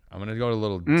Eilish. I'm going to go a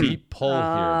little deep pull here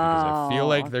because I feel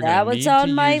like they're going to need to use... That was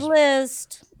on my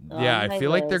list. Yeah, I feel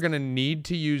like they're going to need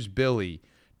to use Billie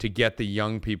to get the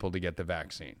young people to get the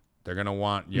vaccine. They're going to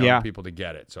want young people to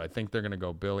get it. So I think they're going to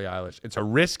go Billie Eilish. It's a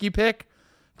risky pick,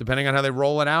 depending on how they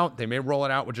roll it out. They may roll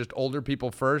it out with just older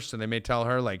people first, and they may tell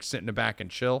her, like, sit in the back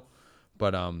and chill.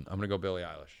 But I'm going to go Billie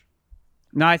Eilish.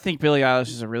 No, I think Billie Eilish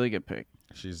is a really good pick.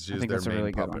 She's their main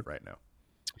really puppet right now.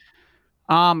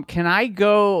 Can I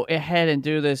go ahead and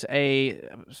do this? A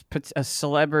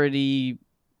celebrity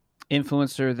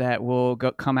influencer that will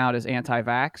come out as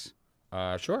anti-vax?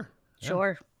 Sure.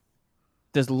 Sure.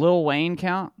 Does Lil Wayne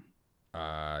count?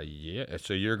 Yeah.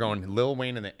 So you're going Lil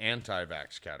Wayne in the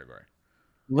anti-vax category.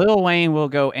 Lil Wayne will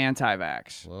go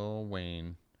anti-vax. Lil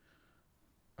Wayne.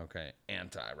 Okay,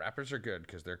 anti. Rappers are good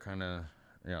because they're kind of,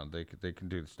 they can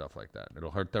do stuff like that.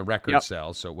 It'll hurt their record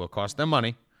sales, so it will cost them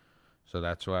money. So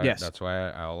that's why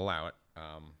I'll allow it.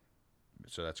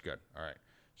 So that's good. All right.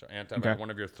 So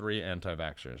one of your 3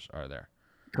 anti-vaxxers are there.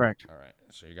 Correct. All right.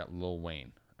 So you got Lil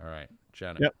Wayne. All right,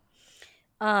 Janet. Yep.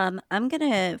 I'm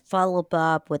gonna follow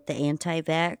Bob with the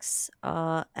anti-vax,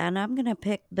 and I'm gonna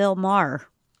pick Bill Maher.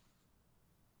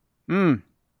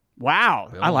 Wow,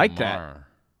 Bill I like Maher. that.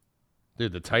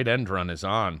 Dude, the tight end run is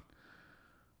on.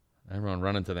 Everyone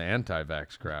running to the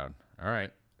anti-vax crowd. All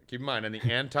right. Keep in mind, and the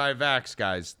anti-vax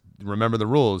guys, remember the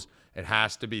rules. It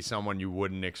has to be someone you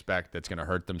wouldn't expect that's going to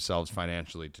hurt themselves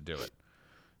financially to do it.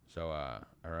 So,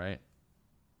 all right.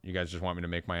 You guys just want me to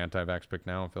make my anti-vax pick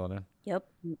now and fill it in? Yep.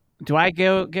 Do I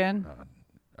go again?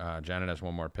 Janet has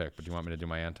one more pick, but do you want me to do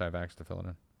my anti-vax to fill it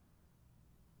in?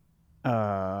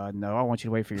 No, I want you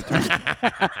to wait for your turn.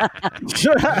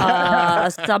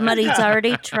 Somebody's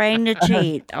already trying to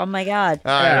cheat. Oh my god,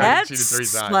 I already cheated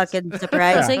that's 3 times. fucking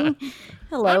surprising.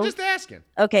 Hello. I'm just asking.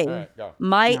 Okay, All right, go.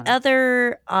 my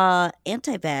other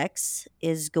anti-vax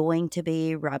is going to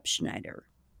be Rob Schneider.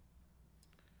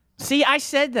 See, I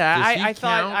said that. Does he I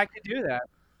thought count? I could do that.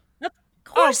 Of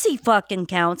course he fucking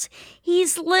counts.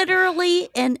 He's literally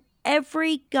in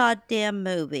every goddamn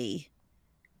movie.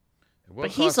 It will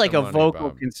But he's cost like him a money, vocal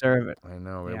Bob. conservative. I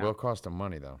know it Yeah. will cost him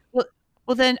money though.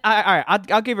 Well, then, all right,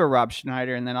 I'll give her Rob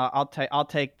Schneider, and then I'll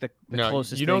take the No,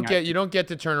 closest. you don't thing get you don't get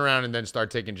to turn around and then start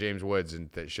taking James Woods and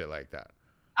shit like that.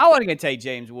 I wasn't gonna take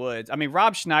James Woods. I mean,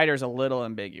 Rob Schneider's a little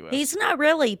ambiguous. He's not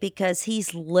really, because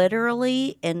he's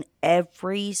literally in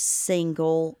every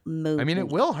single movie. I mean, it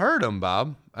will hurt him,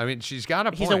 Bob. I mean, she's got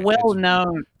a point. He's a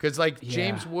well-known. Because like Yeah.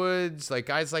 James Woods, like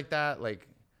guys like that, like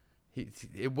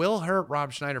it will hurt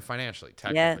Rob Schneider financially.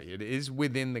 Technically, it is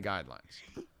within the guidelines.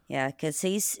 Yeah, because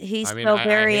he's I mean, still I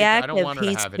very hate- I active. don't want her to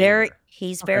He's have it very either.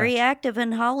 he's very active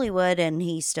in Hollywood, and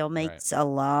he still makes a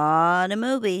lot of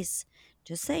movies.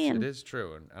 Just saying. It is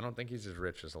true, and I don't think he's as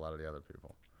rich as a lot of the other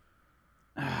people.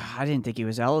 I didn't think he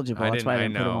was eligible. That's why I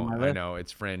didn't put him on my I list. know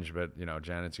it's fringe, but you know,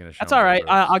 Janet's gonna show. That's me all right.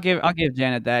 the ropes. I'll give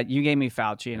Janet that. You gave me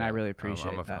Fauci, and I Yeah, really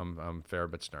appreciate that. I'm fair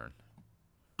but stern.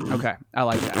 Okay, I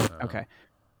like that. Okay.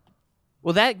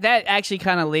 Well, that actually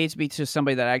kind of leads me to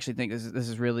somebody that I actually think this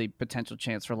is really potential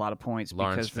chance for a lot of points.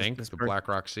 Lawrence because Fink, this the person-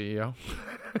 BlackRock CEO.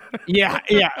 Yeah.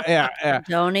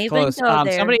 Don't even Close. go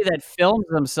there. Somebody that films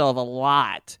themselves a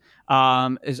lot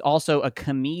is also a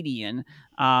comedian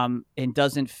and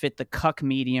doesn't fit the cuck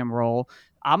medium role.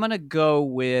 I'm gonna go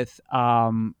with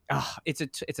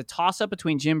it's a toss up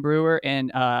between Jim Brewer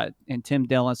and Tim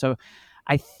Dillon. So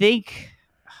I think.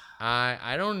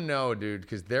 I don't know, dude,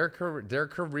 because their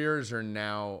careers are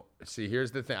now. See, here's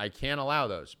the thing: I can't allow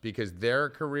those because their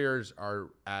careers are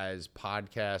as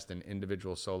podcast and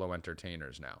individual solo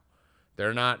entertainers now.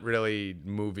 They're not really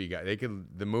movie guys.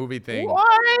 The movie thing.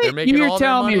 What? They're making You're all their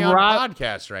telling money me on Rob-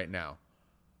 podcasts right now.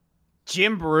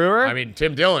 Jim Brewer. I mean,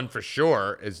 Tim Dillon for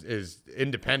sure is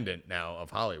independent now of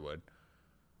Hollywood.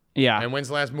 Yeah. And when's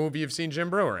the last movie you've seen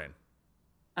Jim Brewer in?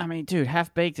 I mean, dude,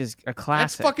 Half Baked is a That's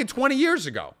classic. fucking 20 years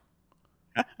ago.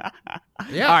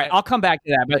 Yeah. All right, I'll come back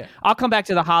to that, but Yeah. I'll come back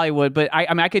to the Hollywood. But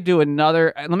I mean, I could do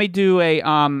another. Let me do a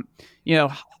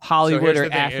Hollywood here's or the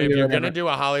thing. athlete. If or you're whatever. gonna do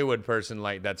a Hollywood person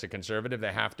like that's a conservative,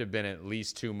 they have to have been in at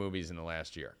least 2 movies in the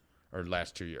last year or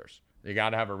last 2 years. You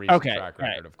got to have a recent track right.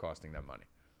 record of costing them money.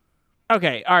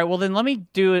 Okay, all right. Well, then let me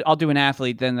do it. I'll do an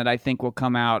athlete then that I think will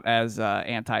come out as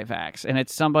anti-vax, and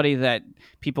it's somebody that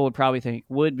people would probably think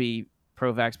would be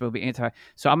pro-vax, but would be anti.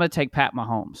 So I'm going to take Pat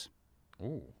Mahomes.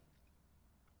 Ooh.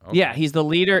 Yeah, he's the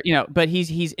leader, but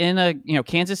he's in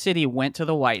Kansas City went to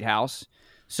the White House,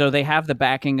 so they have the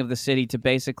backing of the city to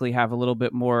basically have a little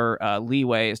bit more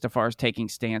leeway as far as taking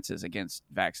stances against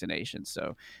vaccinations.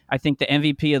 So I think the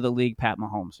MVP of the league, Pat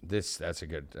Mahomes. That's a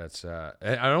good.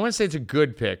 I don't want to say it's a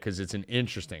good pick because it's an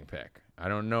interesting pick. I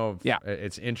don't know if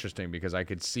it's interesting because I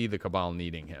could see the cabal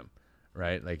needing him,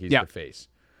 right? Like he's the face.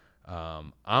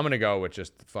 I'm gonna go with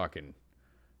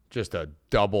just a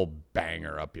double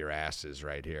banger up your asses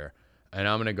right here. And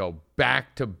I'm going to go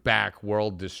back-to-back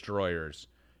world destroyers.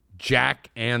 Jack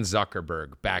and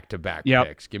Zuckerberg, back-to-back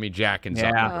picks. Give me Jack and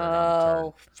Zuckerberg.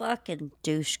 Oh, fucking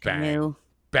douche canoe.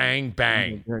 Bang,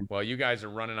 bang. Well, you guys are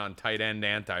running on tight end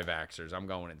anti-vaxxers. I'm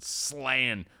going and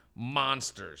slaying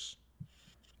monsters.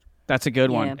 That's a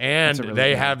good Yeah. one. And That's a really they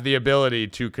good one. have the ability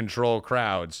to control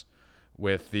crowds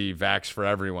with the Vax for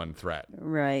Everyone threat.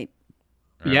 Right.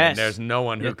 Yes. And there's no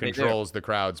one who Yes, they do. controls the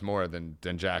crowds more than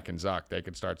Jack and Zuck. They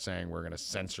could start saying, we're going to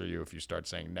censor you if you start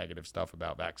saying negative stuff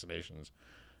about vaccinations.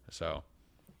 So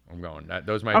I'm going.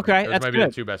 Those might be the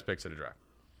good. 2 best picks of the draft.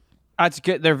 That's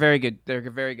good. They're very good. They're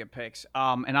very good picks.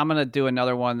 And I'm gonna do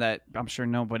another one that I'm sure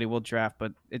nobody will draft,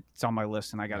 but it's on my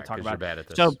list, and I got to talk 'cause about. you're bad at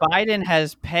this. So Biden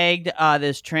has pegged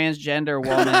this transgender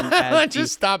woman. as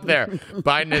Just stop there.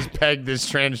 Biden has pegged this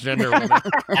transgender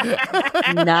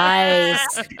woman.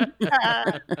 Nice.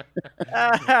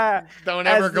 Don't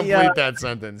ever As the, complete that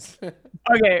sentence.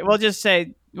 Okay, we'll just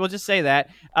say that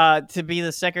to be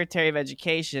the Secretary of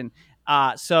Education.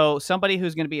 So somebody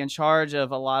who's going to be in charge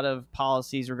of a lot of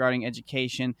policies regarding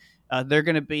education, they're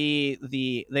going to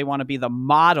be they want to be the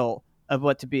model of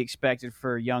what to be expected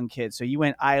for young kids. So you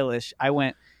went Eilish. I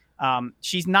went,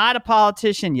 she's not a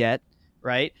politician yet,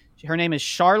 right? Her name is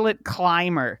Charlotte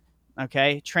Clymer.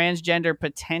 Okay. Transgender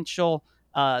potential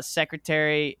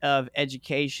Secretary of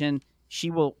Education. She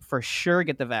will for sure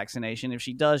get the vaccination. If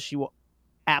she does, she will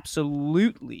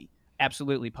absolutely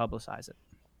publicize it.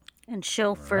 And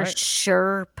she'll for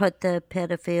sure put the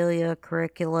pedophilia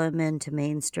curriculum into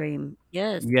mainstream.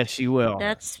 Yes. Yes, she will.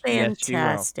 That's Yes, she will.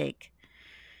 fantastic.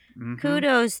 Mhm.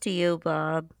 Kudos to you,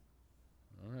 Bob.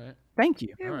 All right. Thank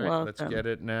you. You're All right. welcome. Let's get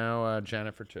it now.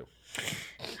 Janet for 2.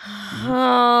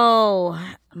 Oh,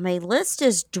 my list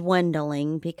is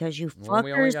dwindling because you Well,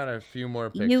 we only fuckers, got a few more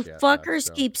picks you yet, fuckers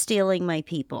so. keep stealing my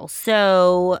people.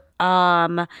 So,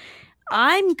 I'm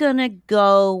gonna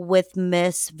go with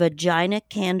Miss Vagina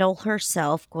Candle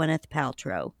herself, Gwyneth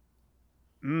Paltrow.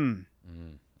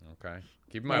 Okay.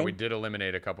 Keep in mind, Okay. we did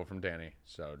eliminate a couple from Danny,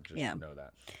 so just Yeah. know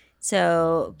that.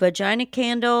 So, Vagina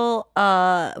Candle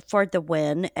for the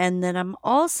win. And then I'm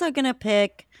also going to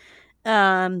pick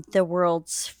the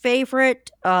world's favorite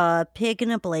pig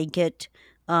in a blanket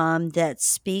that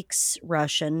speaks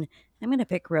Russian. I'm going to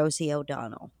pick Rosie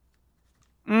O'Donnell.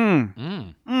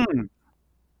 That's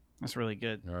really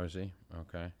good. Rosie.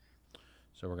 Okay.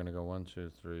 So we're going to go 1,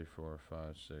 2, 3, 4,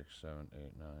 5, 6, 7,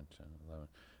 8, 9, 10, 11.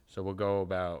 So we'll go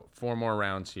about 4 more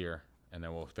rounds here, and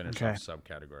then we'll finish Okay. off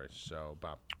subcategories. So,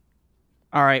 Bob.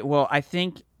 All right. Well, I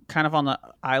think kind of on the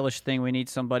Eilish thing, we need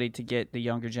somebody to get the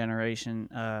younger generation,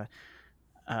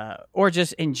 or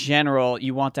just in general,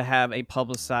 you want to have a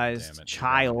publicized Damn it,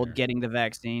 child you're down here. getting the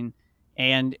vaccine.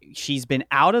 And she's been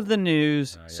out of to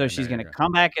news, Oh, yeah, so she's there going you to go.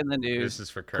 come back in the news. This is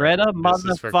for Kurt. Greta This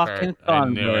is for motherfucking Kurt. I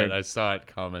knew Thunberg. it. I saw it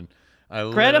coming.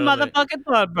 Greta motherfucking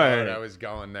Dude, I Thunberg was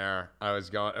going there. I was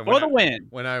going. for the win.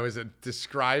 When I was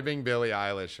describing Billie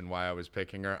Eilish and why I was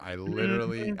picking her, I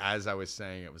literally, as I was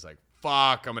saying it, was like,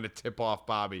 fuck, I'm going to tip off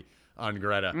Bobby on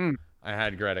Greta. I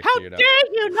had Greta How queued up.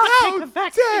 dare you not take the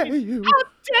vaccine? Dare you? How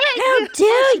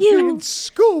dare I'm you? in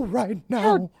school right now.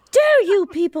 How dare you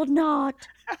people not?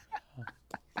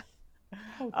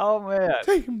 Oh man,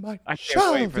 Taking my I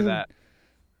can't wait for childhood. that.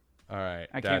 All right,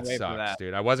 I that can't wait for sucks, that.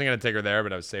 dude. I wasn't gonna take her there,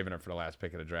 but I was saving her for the last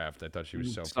pick of the draft. I thought she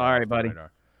was so. far Sorry, off the buddy.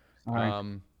 radar.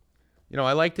 Sorry. You know,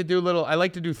 I like to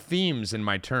do themes in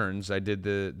my turns. I did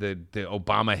the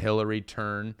Obama Hillary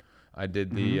turn. I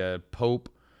did the Pope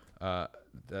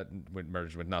that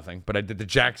merged with nothing, but I did the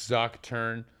Jack Zuck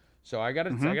turn. So I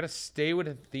gotta stay with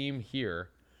a theme here,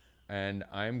 and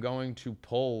I'm going to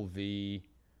pull the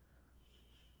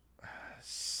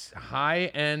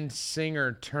high-end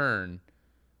singer turn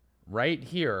right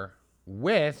here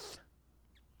with.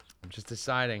 I'm just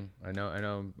deciding. I know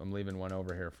I'm leaving one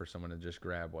over here for someone to just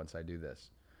grab once I do this.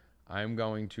 I'm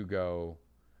going to go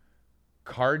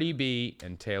Cardi B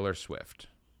and Taylor Swift.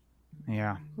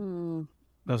 Yeah,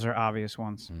 those are obvious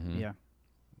ones. Mm-hmm. Yeah.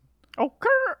 Oh,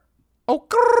 Kurt. Oh,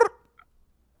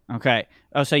 grrr. Okay.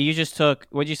 Oh, so you just took.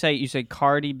 What'd you say? You said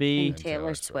Cardi B And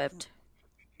Taylor Swift.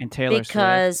 and Taylor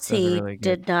Because Swift. Those are he really good.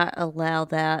 did not allow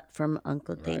that from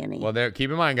Uncle Danny. Well, there. Keep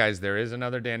in mind, guys, there is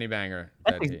another Danny Banger.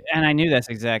 And I knew that's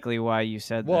exactly why you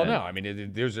said Well, that. no, I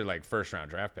mean those are like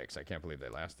first-round draft picks. I can't believe they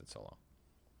lasted so long.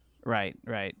 Right.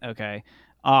 Okay.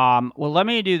 Well, let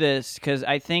me do this because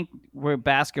I think we're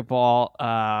basketball.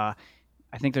 I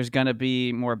think there's going to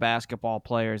be more basketball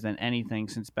players than anything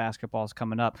since basketball's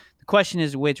coming up. The question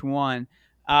is which one.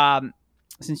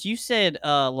 Since you said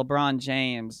LeBron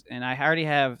James, and I already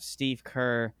have Steve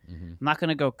Kerr, I'm not going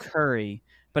to go Curry,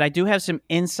 but I do have some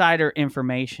insider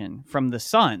information from the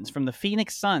Suns, from the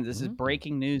Phoenix Suns. This is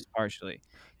breaking news partially.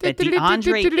 That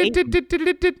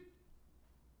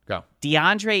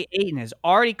DeAndre Ayton has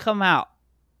already come out.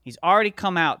 He's already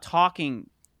come out talking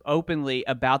openly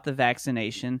about the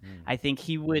vaccination. I think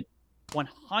he would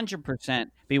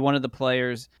 100% be one of the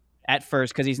players at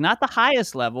first because he's not the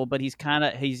highest level, but he's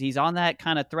on that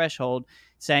kind of threshold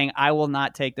saying, I will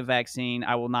not take the vaccine.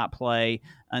 I will not play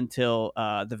until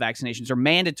the vaccinations are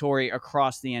mandatory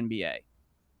across the NBA.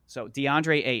 So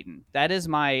DeAndre Ayton, that is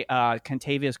my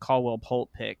Contavious Caldwell-Pope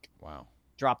pick. Wow.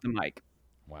 Drop the mic.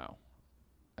 Wow.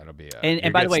 That'll be.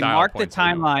 And by the way, mark the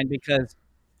timeline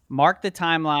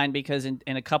because in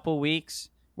a couple weeks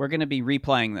we're going to be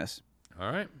replaying this.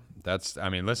 All right.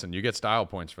 Listen, you get style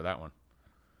points for that one.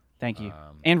 Thank you.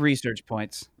 And research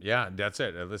points. Yeah, that's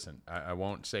it. Listen, I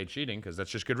won't say cheating because that's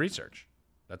just good research.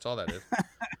 That's all that is.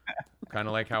 Kind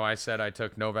of like how I said I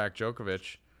took Novak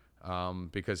Djokovic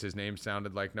because his name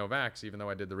sounded like Novak's, even though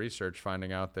I did the research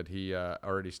finding out that he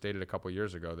already stated a couple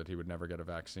years ago that he would never get a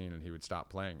vaccine and he would stop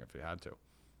playing if he had to.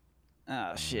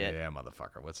 Oh, shit. Yeah,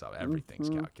 motherfucker. What's up? Everything's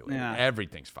calculated. Yeah.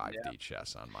 Everything's 5D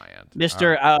chess on my end.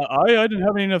 Mr. I didn't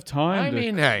have enough time. I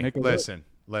mean, hey, listen.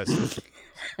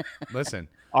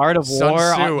 Art of Sun War.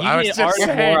 Tzu. I was just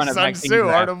saying, Sun vaccine Tzu,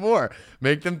 draft. Art of War.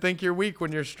 Make them think you're weak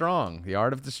when you're strong. The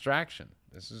Art of Distraction.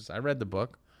 I read the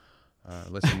book.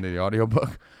 Listen to the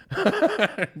audiobook.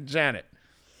 Janet.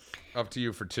 Up to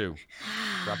you for 2.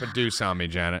 Drop a deuce on me,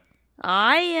 Janet.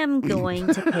 I am going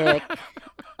to pick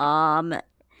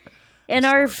in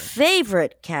our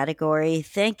favorite category.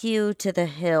 Thank you to the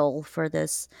Hill for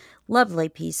this lovely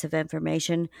piece of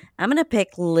information. I'm going to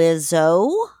pick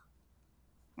Lizzo.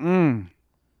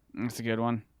 That's a good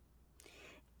one.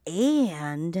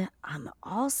 And I'm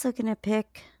also going to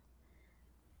pick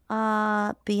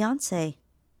Beyonce.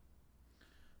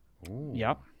 Ooh.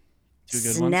 Yep. 2 good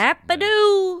ones.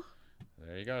 Snap-a-doo.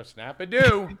 There you go.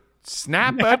 Snap-a-doo.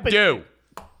 Snap-a-doo.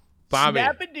 Bobby.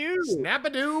 Snap-a-doo.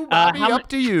 Snap-a-doo. Bobby, up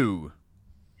to you.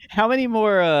 How many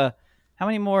more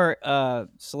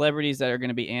celebrities that are going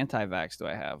to be anti-vax do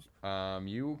I have?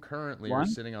 You currently One? are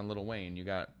sitting on Lil Wayne. You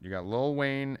got Lil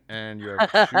Wayne, and you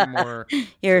have 2 more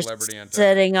You're celebrity anti-vax.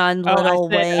 sitting on Little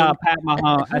Wayne. Pat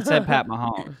Mahomes. I said Pat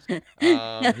Mahomes.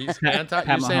 He's anti.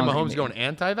 You're saying Mahomes going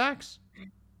anti-vax?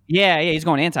 Yeah, he's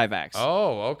going anti-vax.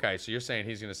 Oh, okay. So you're saying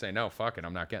he's going to say, no, fuck it,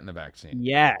 I'm not getting the vaccine.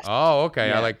 Yes. Oh, okay.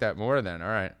 Yeah. I like that more then. All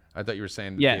right. I thought you were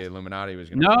saying that Yes. the Illuminati was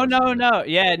going to. No.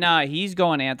 Yeah, no, he's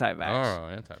going anti-vax. Oh,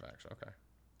 anti-vax. Okay.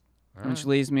 All Which right.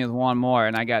 leaves me with 1 more,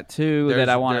 and I got 2 that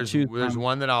I want to choose There's from.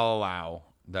 one that I'll allow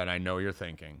that I know you're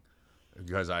thinking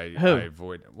because I Who?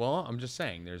 avoid. Well, I'm just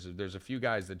saying there's a few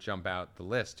guys that jump out the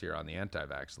list here on the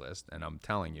anti-vax list, and I'm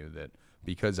telling you that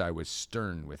because I was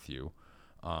stern with you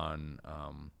on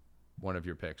one of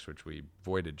your picks, which we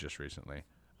voided just recently,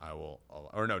 I will.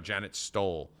 Or no, Janet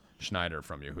stole Schneider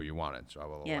from you, who you wanted, so I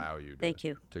will allow you. Thank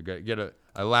you. To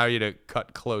allow you to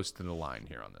cut close to the line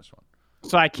here on this one.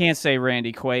 So I can't say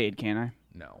Randy Quaid, can I?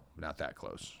 No, not that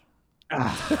close.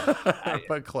 Ah.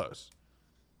 But close.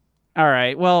 All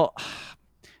right. Well,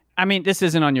 I mean, this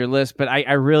isn't on your list, but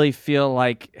I really feel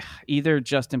like either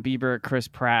Justin Bieber or Chris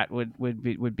Pratt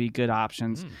would be good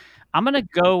options. I'm gonna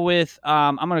go with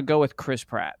Chris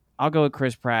Pratt. I'll go with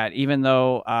Chris Pratt, even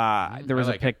though there was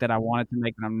I like a pick that I wanted to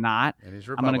make, but I'm not. And he's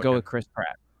I'm gonna go Republican. with Chris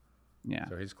Pratt. Yeah.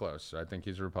 So he's close. I think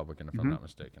he's a Republican, if I'm not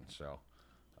mistaken. So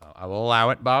I will allow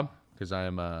it, Bob, because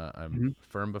I'm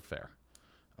firm but fair.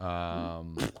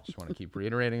 Just want to keep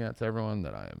reiterating that to everyone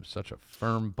that I am such a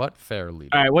firm but fair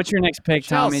leader. All right. What's your next pick,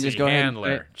 Tommy? Chelsea Just go ahead. And say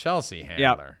Handler. it. Chelsea Handler.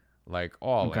 Yep. Like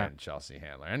all Okay. in Chelsea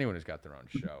Handler. Anyone who's got their own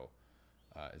show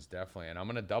is definitely. And I'm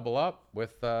going to double up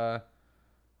with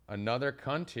another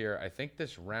cunt here. I think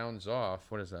this rounds off.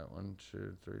 What is that? 1,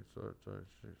 2, 3, 4, 5,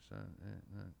 6, 7, 8,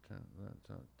 9, 10, 11,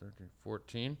 12, 13,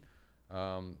 14.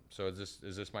 So is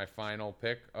this my final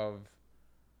pick of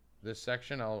this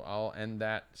section? I'll end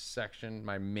that section,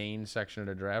 my main section of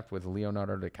the draft, with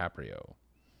Leonardo DiCaprio.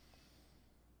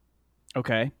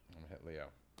 Okay. I'm gonna hit Leo.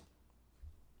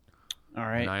 All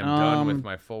right. And I'm done with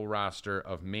my full roster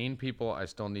of main people. I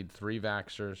still need 3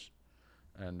 vaxxers,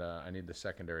 and I need the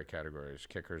secondary categories,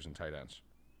 kickers and tight ends.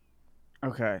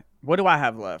 Okay. What do I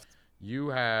have left? You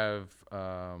have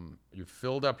you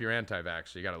filled up your anti-vax,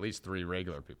 so you got at least 3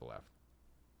 regular people left.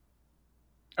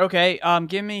 Okay.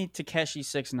 Give me Takeshi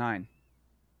 6ix9ine.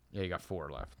 Yeah, you got 4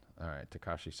 left. All right,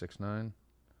 Tekashi 6ix9ine,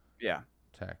 Yeah.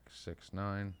 Tech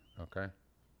 6ix9ine. Okay,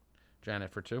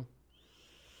 Janet for 2.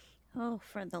 Oh,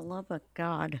 for the love of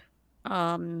God.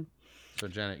 So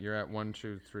Janet, you're at 1,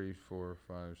 2, 3, 4,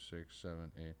 5, 6,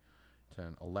 7, 8,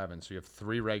 10, 11. So you have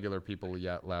 3 regular people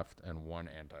yet left and 1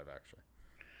 anti-vaxxer.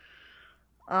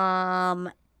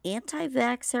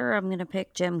 Anti-vaxxer, I'm going to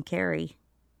pick Jim Carrey.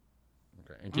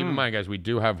 Okay, and keep in mind, guys, we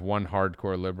do have 1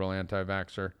 hardcore liberal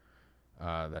anti-vaxxer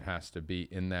that has to be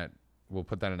in that. We'll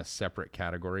put that in a separate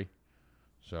category.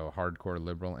 So hardcore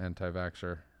liberal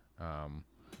anti-vaxxer.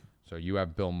 So you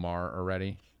have Bill Maher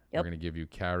already. Yep. We're going to give you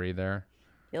Carrie there.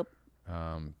 Yep.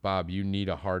 Bob, you need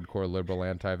a hardcore liberal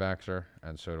anti-vaxxer,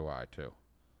 and so do I too.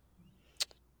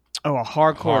 Oh, a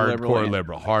hardcore Hardcore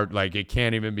liberal. liberal. Like it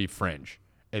can't even be fringe.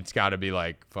 It's got to be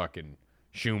like fucking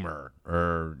Schumer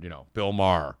or Bill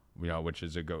Maher, which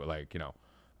is a go like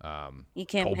You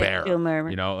can't Colbert. pick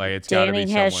Schumer. Like it's got to be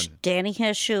someone. Danny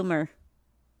has Schumer.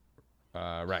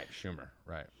 Right, Schumer.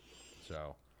 Right.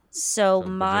 So So but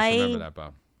just my remember that,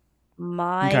 Bob.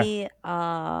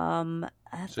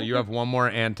 So you have 1 more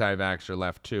anti-vaxxer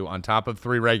left too, on top of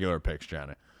 3 regular picks,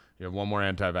 Janet. You have 1 more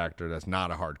anti-vaxxer that's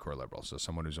not a hardcore liberal, so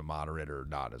someone who's a moderate or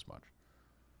not as much.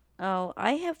 Oh,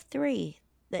 I have 3.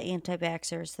 The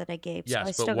anti-vaxxers that I gave. Yes, so I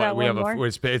but still what got we one have more.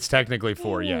 it's technically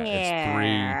 4. Yeah, it's 3.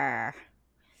 Yeah.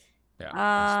 Yeah,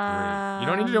 it's 3. You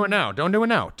don't need to do it now. Don't do it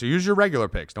now. To use your regular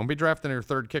picks. Don't be drafting your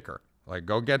 3rd kicker. Like,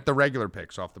 go get the regular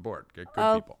picks off the board. Get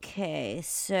good people. Okay,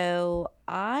 so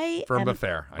I Firm am but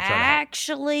fair. I try to help.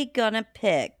 actually gonna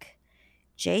pick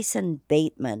Jason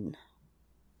Bateman.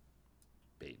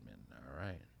 Bateman. All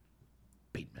right.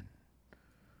 Bateman.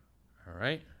 All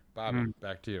right. Bobby,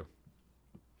 back to you.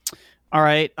 All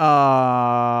right.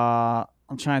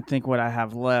 I'm trying to think what I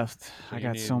have left. So I you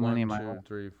got need so many in 1, my 2,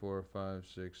 3, 4, 5,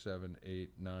 6, 7, 8,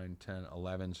 9, 10,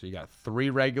 11. So you got 3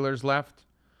 regulars left.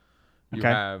 You Okay.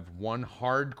 have 1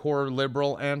 hardcore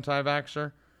liberal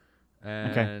anti-vaxxer.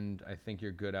 And I think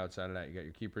you're good outside of that. You got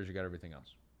your keepers. You got everything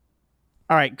else.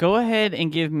 All right, go ahead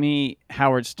and give me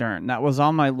Howard Stern. That was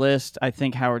on my list. I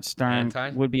think Howard Stern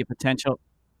would be a potential.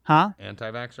 Huh?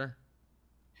 Anti-vaxxer?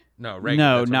 No,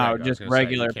 regular. No, just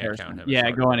regular person. Yeah,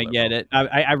 going to get it.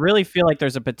 I really feel like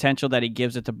there's a potential that he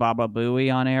gives it to Baba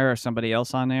Booey on air or somebody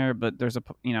else on air, but there's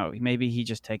maybe he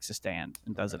just takes a stand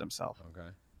and does it himself. Okay.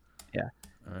 Yeah.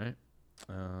 All right.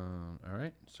 All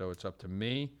right. So it's up to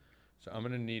me. So I'm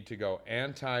going to need to go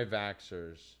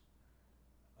anti-vaxxers.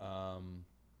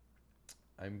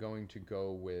 I'm going to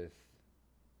go with.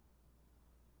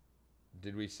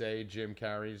 Did we say Jim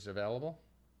Carrey's available?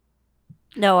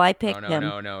 No, I picked him.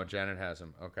 No. Janet has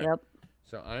him. Okay. Yep.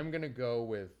 So I'm going to go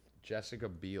with Jessica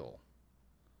Biel.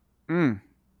 Jessica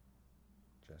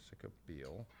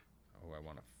Biel. Oh, I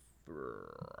want to.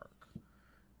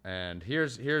 And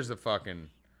here's the fucking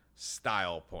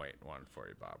style point one for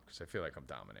you, Bob, because I feel like I'm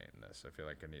dominating this. I feel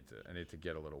like I need to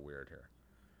get a little weird here.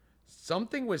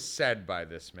 Something was said by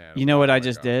this man. You know what I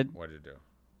just did? What did you do?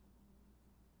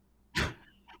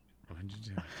 What did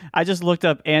you do? I just looked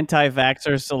up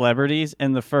anti-vaxxer celebrities,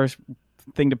 and the first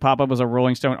thing to pop up was a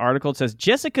Rolling Stone article. It says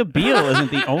Jessica Biel isn't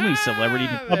the only celebrity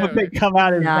to come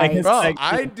out and make a Bro,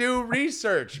 segment. I do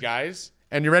research, guys.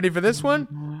 And you ready for this one?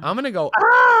 I'm going to go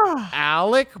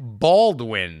Alec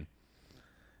Baldwin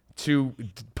to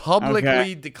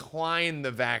publicly decline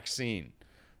the vaccine.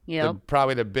 Yep.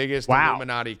 Probably the biggest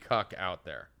Illuminati cuck out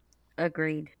there.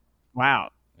 Agreed.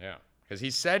 Wow. Yeah. Because he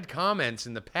said comments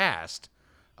in the past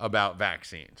about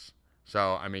vaccines.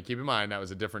 So, I mean, keep in mind,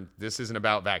 this isn't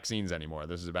about vaccines anymore.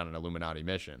 This is about an Illuminati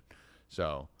mission.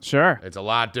 So, sure. It's a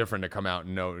lot different to come out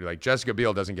and know, like, Jessica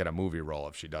Biel doesn't get a movie role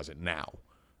if she does it now.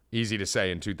 Easy to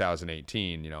say in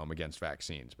 2018, I'm against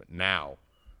vaccines. But now,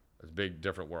 it's a big,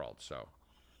 different world. So,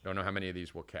 don't know how many of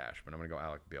these will cash, but I'm going to go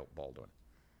Alec Baldwin.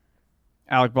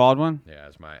 Alec Baldwin? Yeah,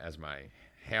 as my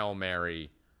Hail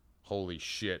Mary, holy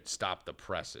shit, stop the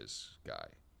presses guy.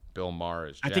 Bill Maher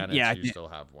is Janet, you still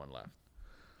have one left.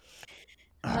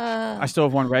 I still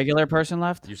have one regular person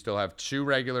left? You still have 2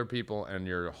 regular people and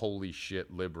your holy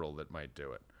shit liberal that might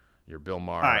do it. Your Bill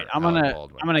Maher. All right, I'm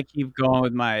gonna keep going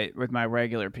with my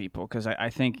regular people because I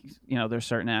think there's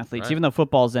certain athletes. Right. Even though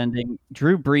football's ending,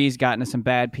 Drew Brees got into some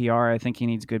bad PR. I think he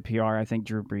needs good PR. I think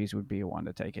Drew Brees would be a one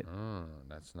to take it. Oh,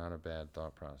 that's not a bad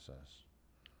thought process.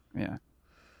 Yeah.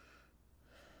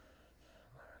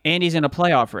 And he's in a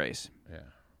playoff race. Yeah.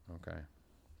 Okay.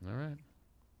 All right.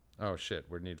 Oh shit,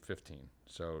 we need 15.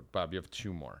 So Bob, you have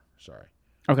 2 more. Sorry.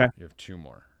 Okay. You have 2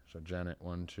 more. So Janet,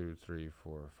 1, 2, 3,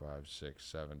 4, 5, 6,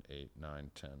 7, 8,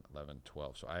 9, 10, 11,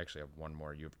 12. So I actually have 1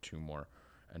 more. You have 2 more.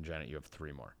 And Janet, you have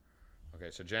 3 more.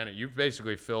 Okay, so Janet, you've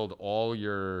basically filled all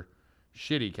your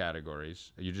shitty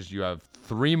categories. You have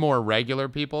 3 more regular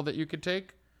people that you could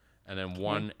take, and then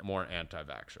 1 more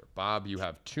anti-vaxxer. Bob, you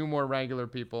have 2 more regular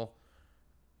people.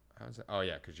 How's that? Oh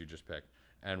yeah, because you just picked.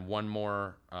 And 1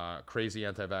 more crazy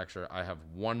anti-vaxxer. I have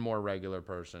 1 more regular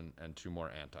person and 2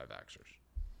 more anti-vaxxers.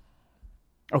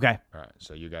 Okay. All right,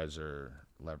 so you guys are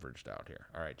leveraged out here.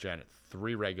 All right, Janet,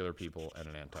 3 regular people and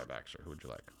an anti-vaxxer. Who would you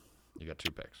like? You got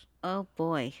 2 picks. Oh,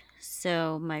 boy.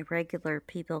 So my regular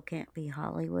people can't be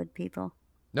Hollywood people?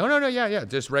 No, yeah.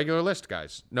 Just regular list,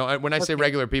 guys. No, when I say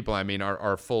regular people, I mean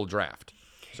our full draft.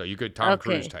 So you could Tom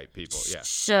Cruise type people, yeah.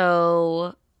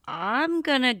 So I'm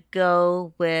going to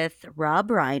go with Rob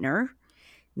Reiner,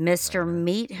 Mr.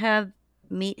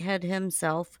 Meathead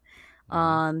himself,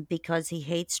 because he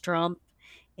hates Trump.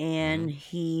 And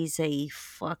he's a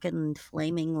fucking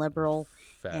flaming liberal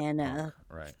and a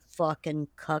fucking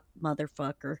cuck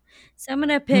motherfucker. So I'm going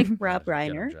to pick Rob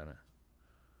Reiner.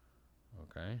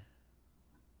 Okay.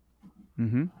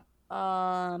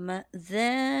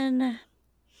 Then,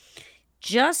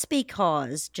 just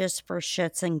for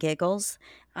shits and giggles,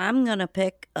 I'm going to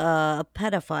pick a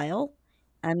pedophile.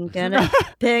 I'm going to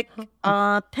pick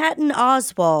Patton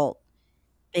Oswalt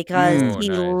because he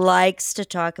likes to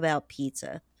talk about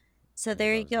pizza. So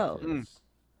there you go.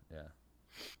 Yeah.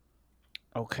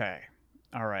 Okay.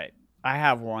 All right. I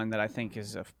have one that I think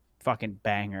is a fucking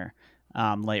banger.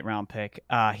 Late round pick.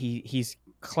 He's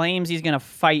claims he's gonna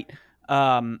fight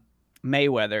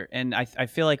Mayweather, and I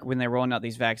feel like when they're rolling out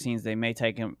these vaccines, they may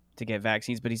take him to get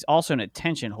vaccines, but he's also an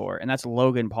attention whore, and that's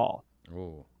Logan Paul.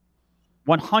 Ooh.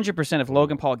 100%. If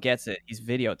Logan Paul gets it, he's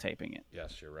videotaping it.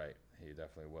 Yes, you're right. He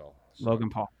definitely will. So,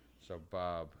 Logan Paul. So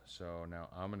Bob. So now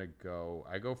I'm gonna go.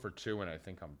 I go for 2, and I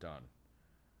think I'm done.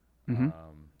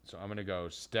 So I'm going to go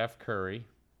Steph Curry.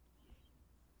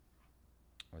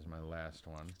 Was my last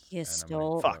one. You And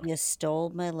I'm gonna stole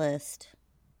my list.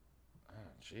 Oh,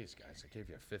 jeez, guys. I gave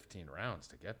you 15 rounds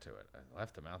to get to it. I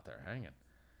left them out there hanging.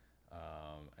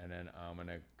 And then I'm going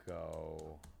to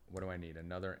go... What do I need?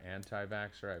 Another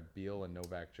anti-vaxxer. I have Beal and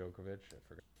Novak Djokovic. I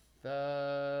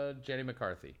forgot. Jenny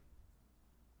McCarthy.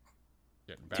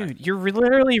 Dude, you're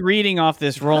literally reading off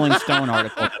this Rolling Stone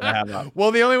article that I have up.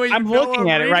 Well, the only way I'm looking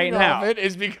at it right reading now. off it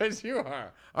is because you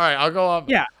are. All right, I'll go off.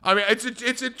 Yeah. I mean,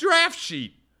 it's a draft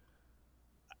sheet.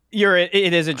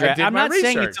 It is a draft. I did I'm my not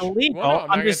saying research. it's illegal. Well,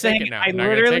 no, I'm just saying I'm not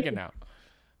gonna take it now.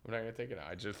 I'm not going to take it now.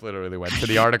 I just literally went to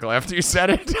the article after you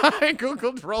said it. I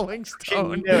Googled Rolling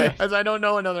Stone as I don't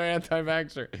know another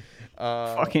anti-vaxxer.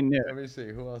 Fucking knew. Let me see.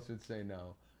 Who else would say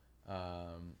no?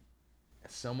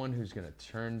 Someone who's going to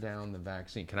turn down the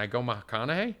vaccine. Can I go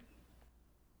McConaughey?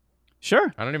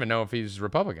 Sure. I don't even know if he's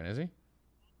Republican, is he?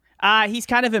 He's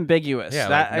kind of ambiguous. Yeah,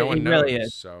 like no one knows. Really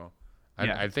is. So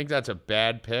Yeah. I think that's a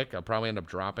bad pick. I'll probably end up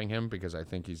dropping him because I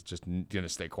think he's just going to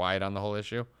stay quiet on the whole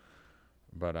issue.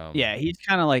 But yeah, he's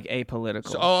kind of like apolitical.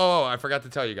 So, I forgot to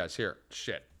tell you guys here.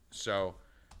 Shit. So,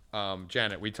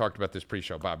 Janet, we talked about this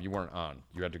pre-show. Bob, you weren't on.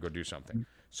 You had to go do something.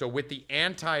 So with the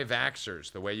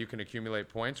anti-vaxxers, the way you can accumulate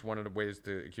points, one of the ways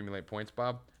to accumulate points,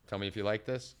 Bob, tell me if you like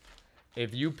this.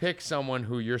 If you pick someone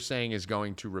who you're saying is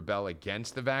going to rebel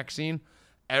against the vaccine,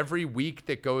 every week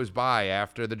that goes by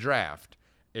after the draft,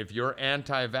 if your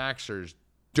anti-vaxxers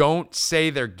don't say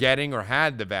they're getting or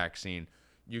had the vaccine,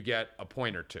 you get a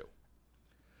point or two.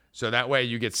 So that way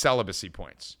you get celibacy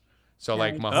points. So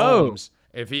like Mahomes,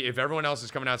 if everyone else is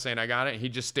coming out saying I got it, he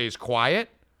just stays quiet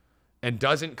and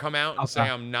doesn't come out and say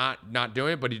I'm not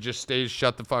doing it, but he just stays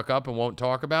shut the fuck up and won't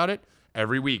talk about it.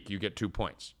 Every week you get 2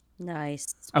 points.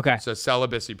 Nice. Okay. So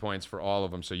celibacy points for all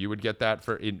of them. So you would get that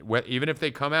for even if they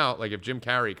come out, like if Jim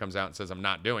Carrey comes out and says I'm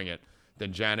not doing it,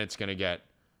 then Janet's going to get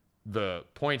the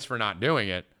points for not doing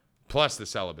it plus the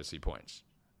celibacy points.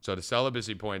 So the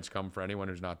celibacy points come for anyone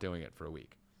who's not doing it for a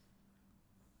week.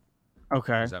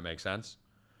 Okay. Does that make sense?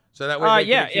 So that way they can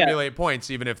yeah. accumulate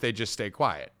points even if they just stay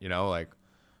quiet,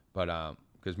 but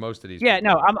because most of these Yeah,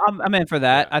 people, no, I'm in for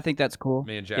that. Yeah. I think that's cool.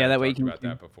 me and Janet that way you talked can about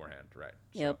that beforehand, right?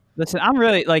 Yep. Listen, I'm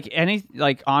really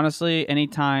honestly,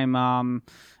 anytime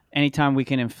we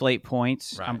can inflate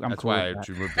points, Right. I'm That's cool why with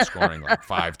I moved the scoring like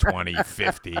 520,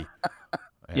 50.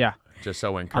 Yeah. Just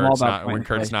so when I'm all Kurt's about point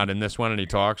Kurt's inflation. not in this one and he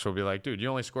talks, we'll be like, dude, you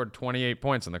only scored 28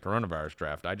 points in the coronavirus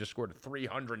draft. I just scored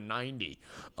 390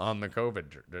 on the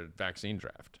the vaccine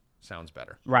draft. Sounds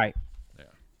better. Right. Yeah.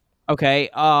 Okay.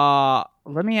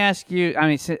 Let me ask you. I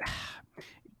mean,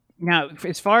 now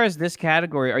as far as this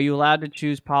category, are you allowed to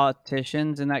choose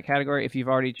politicians in that category if you've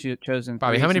already chosen?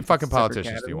 Bobby, three how many since it's a fucking separate politicians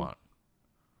do you category? want?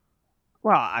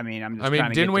 Well, I mean, I'm just. I mean,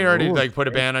 trying to didn't get we the already rules put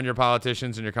a here. ban on your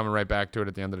politicians and you're coming right back to it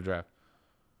at the end of the draft?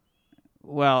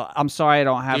 Well, I'm sorry, I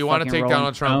don't have. Do you want to fucking take Rolling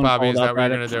Donald Trump, Stone Bobby? Is pulled that up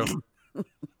what you're right going to do?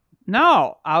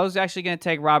 No, I was actually going to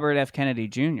take Robert F. Kennedy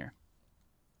Jr.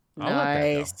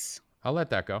 Nice. I'll let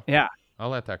that go. Yeah, I'll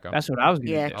let that go. that's what I was going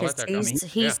to Yeah, do. I'll let because that go.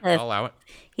 he's I'll allow it.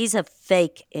 he's a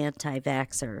fake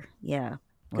anti-vaxxer. Yeah.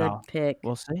 Good Well, pick.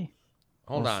 We'll see.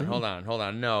 Hold We'll on, see. hold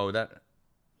on.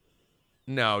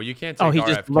 No, you can't take Oh, he RFK.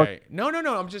 just looked- No.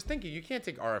 I'm just thinking you can't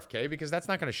take RFK because that's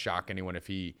not going to shock anyone if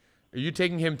he. Are you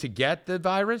taking him to get the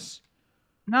virus?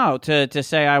 No, to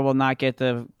say I will not get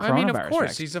the coronavirus. I mean, of course,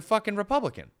 vaccine. he's a fucking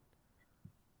Republican.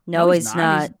 No, he's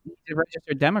not. He's a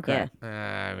registered Democrat.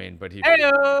 I mean, but he. Hello.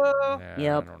 Nah,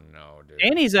 Yep. I don't know, dude.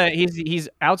 And he's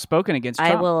outspoken against I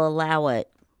Trump. will allow it.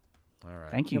 All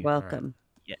right. Thank you. You're welcome.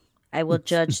 Yeah. I will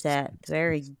judge that.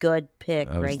 Very good pick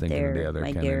right there,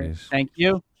 my dear. Thank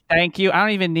you. I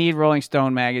don't even need Rolling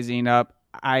Stone magazine up.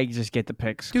 I just get the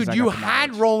picks. 'cause Dude, I you got the had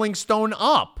knowledge. Rolling Stone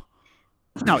up.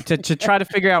 No, to try to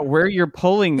figure out where you're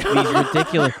pulling these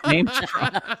ridiculous names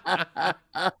from.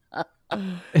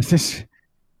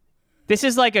 This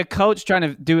is like a coach trying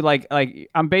to do like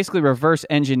I'm basically reverse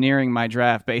engineering my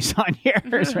draft based on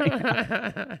yours right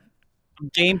now. I'm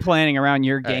game planning around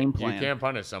your Hey, game plan. You can't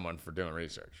punish someone for doing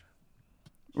research.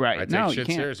 Right. I take no, you shit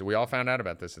can't. seriously. We all found out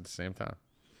about this at the same time.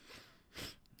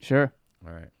 Sure.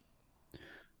 All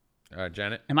right,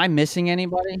 Janet. Am I missing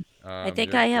anybody? I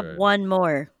think you're I have good. one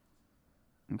more,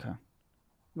 Okay.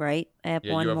 right? I have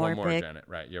Yeah, one you have more one more, pick. Janet.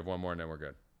 Right, you have one more, and then we're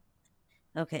good.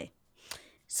 Okay. I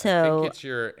So think it's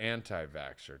your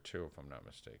anti-vaxxer too, if I'm not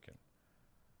mistaken.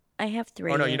 I have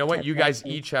three. Oh no, you know what? You guys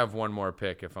anti-vaxxers. each have one more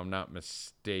pick, if I'm not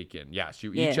mistaken. Yes,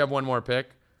 you Yeah. each have one more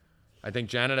pick. I think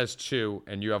Janet has two,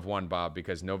 and you have one, Bob,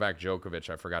 because Novak Djokovic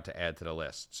I forgot to add to the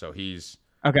list, so he's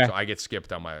Okay. so I get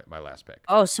skipped on my last pick.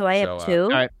 Oh, so I have So, two. All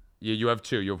right. You have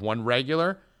two. You have one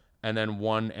regular, and then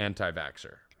one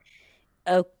anti-vaxxer.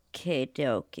 Okay,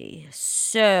 dokie.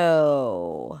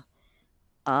 So,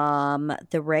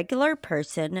 the regular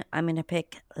person, I'm gonna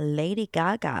pick Lady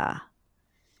Gaga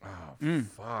Oh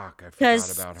fuck! I forgot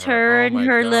because about her her. Oh and my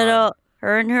her God.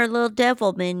 little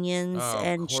devil minions, Oh, of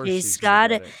and course she's gonna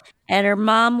got it. get it. And her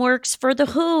mom works for the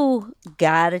Who.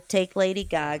 Gotta take Lady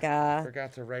I Gaga.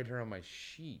 forgot to write her on my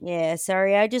sheet. Yeah,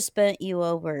 sorry, I just bent you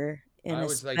over in I a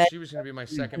was like, special, she was gonna be my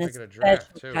second in a pick of the draft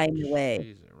special too. kind of way.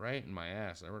 Jesus, right in my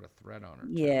ass. I wrote a thread on her.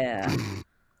 too. Yeah,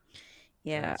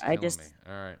 yeah, That's I killing just me.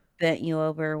 All right. bent you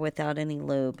over without any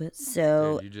lube.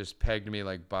 So Dude, you just pegged me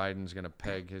like Biden's gonna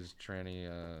peg his tranny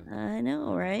I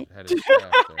know, right? head of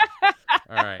staff there.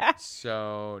 All right.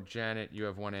 So Janet, you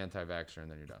have one anti-vaxxer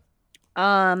and then you're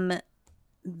done.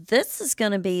 This is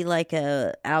gonna be like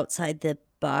a outside the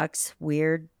box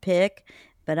weird pick,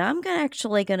 but I'm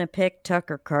actually gonna pick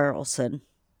Tucker Carlson.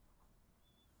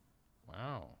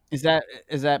 Wow. Is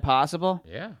that possible?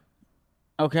 Yeah.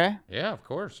 Okay. Yeah, of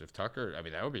course. If Tucker, I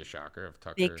mean, that would be a shocker if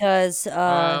Tucker. Because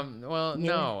Well,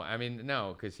 yeah. no. I mean,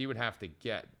 no, because he would have to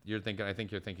get. I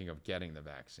think you're thinking of getting the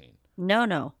vaccine. no,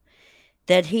 that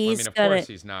Well, I he's mean, of gonna course,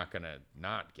 he's not gonna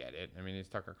not get it. I mean, he's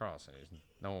Tucker Carlson.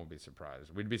 No one would be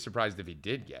surprised. We'd be surprised if he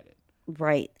did get it.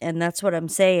 right, and that's what I'm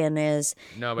saying is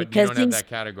No, but you because don't have he's- that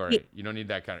category. You don't need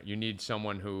that kind of. You need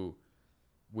someone who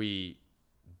we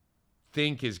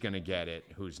think is gonna get it,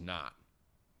 who's not.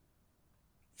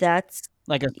 that's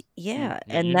Like a yeah,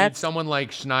 You and need that's someone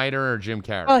like Schneider or Jim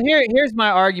Carrey. Well, here's my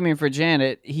argument for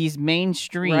Janet. He's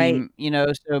mainstream,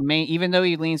 Right. So even though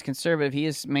he leans conservative, he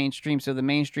is mainstream. So the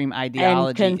mainstream and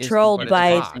ideology controlled is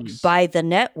Fox. by the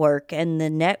network, and the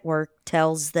network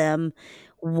tells them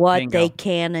what they Bingo.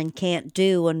 can and can't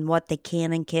do, and what they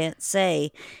can and can't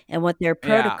say, and what their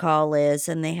protocol is,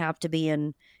 and they have to be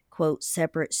in quote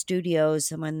separate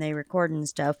studios and when they record and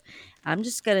stuff. I'm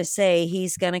just gonna say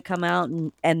he's gonna come out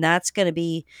and that's gonna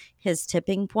be his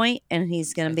tipping point, and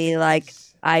he's gonna be like,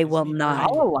 I will not.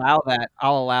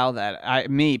 I'll allow that.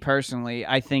 Me personally,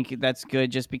 I think that's good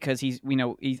just because he's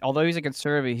although he's a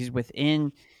conservative, he's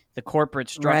within the corporate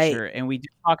structure, and we do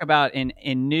talk about in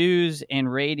news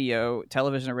and radio,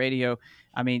 television and radio.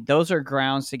 I mean, those are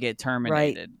grounds to get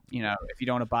terminated. If you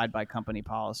don't abide by company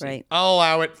policy. Right. I'll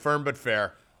allow it, firm but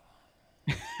fair.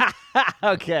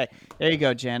 Okay, there you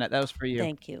go, Janet. That was for you.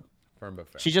 Thank you. Firm but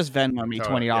fair. She just Venmo me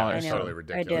 $20. Yeah, I it's know. totally I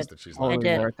ridiculous did. that she's Totally like,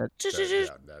 did. worth it.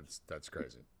 yeah, that's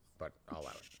crazy. But I'll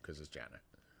allow it because it's Janet.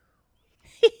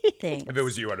 Thanks. If it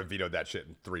was you, I'd have vetoed that shit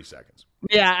in 3 seconds.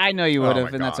 Yeah, I know you would Oh have, my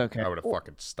and that's God. okay. I would have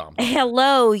fucking stomped. on it.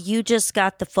 Hello, you just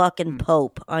got the fucking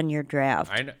Pope on your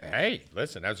draft. I know. Hey,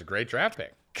 listen, that was a great draft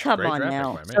pick. Come Great on draft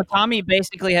now. pick by me. So Tommy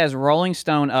basically has Rolling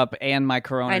Stone up and my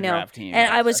Corona I know. draft team.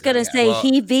 And I was going to say Well-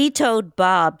 he vetoed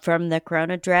Bob from the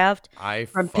Corona draft I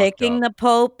from fucked picking up. the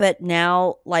Pope, but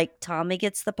now like Tommy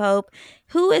gets the Pope.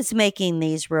 Who is making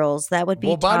these rules? That would be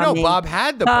Well, Tommy. Bob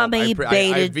had the Tommy Pope. I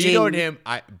Beta vetoed G. him.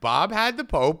 Bob had the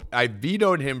Pope. I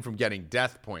vetoed him from getting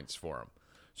death points for him.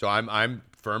 So I'm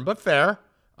firm but fair.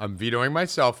 I'm vetoing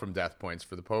myself from death points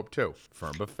for the Pope too.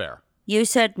 Firm but fair. You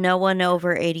said no one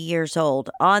over 80 years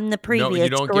old on the No, previous you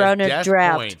don't Corona get death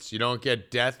draft. points. You don't get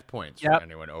death points Yep. for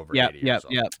anyone over Yep, 80 years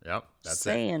old. yep. Yep. That's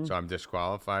Saying. it. So I'm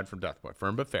disqualified from death point.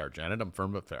 Firm but fair, Janet. I'm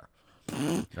firm but fair.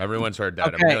 Everyone's heard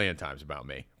that Okay. a million times about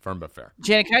me. Firm but fair.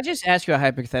 Janet, can I just ask you a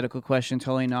hypothetical question,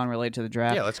 totally non-related to the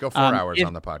draft? Yeah, let's go 4 hours if-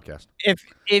 on the podcast.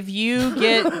 If you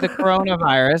get the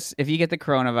coronavirus,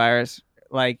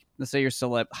 like let's say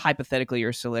hypothetically you're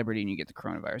a celebrity and you get the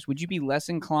coronavirus, would you be less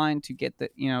inclined to get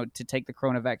to take the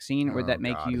corona vaccine, or would that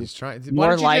make God, you he's trying. more Why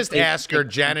don't you just likely to ask her,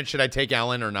 take- Janet, should I take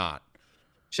Ellen or not?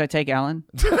 Should I take Alan?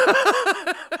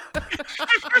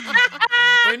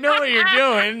 We know what you're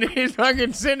doing. He's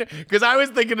fucking sitting. Because I was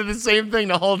thinking of the same thing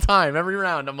the whole time. Every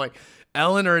round, I'm like,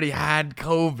 Ellen already had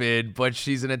COVID, but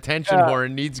she's an attention whore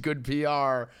and needs good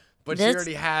PR. But she This-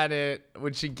 already had it.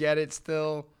 Would she get it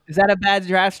still? Is that a bad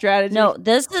draft strategy? No,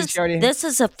 this Since you already-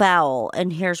 is a foul,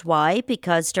 and here's why.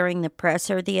 Because during the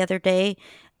presser the other day,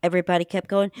 everybody kept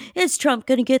going, "Is Trump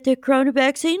going to get the corona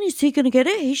vaccine? Is he going to get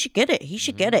it? He should get it. He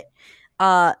should get it."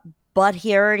 But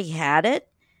he already had it.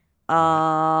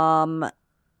 I'm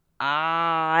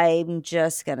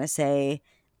just gonna say,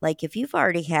 like, if you've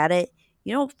already had it,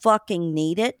 you don't fucking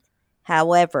need it.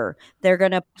 However, they're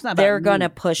gonna It's not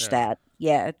about push Yeah. that.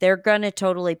 Yeah, they're gonna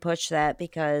totally push that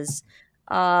because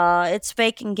it's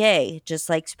fake and gay, just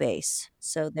like space.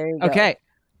 So there you go. Okay.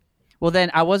 Well,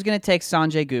 then I was going to take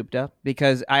Sanjay Gupta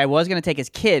because I was going to take his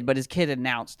kid, but his kid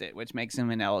announced it, which makes him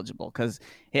ineligible because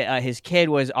his kid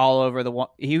was all over the one.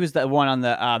 He was the one on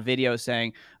the video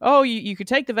saying, "Oh, you could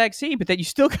take the vaccine, but then you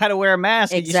still got to wear a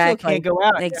mask. Exactly. And you still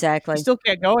can't go out. Exactly. You still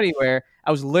can't go anywhere."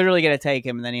 I was literally going to take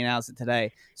him, and then he announced it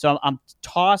today. So I'm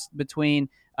tossed between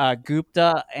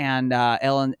Gupta and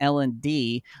Ellen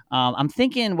D. I'm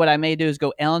thinking what I may do is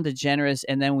go Ellen DeGeneres,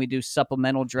 and then we do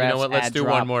supplemental drafts. You know what? Let's do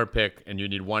drop. one more pick, and you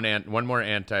need one more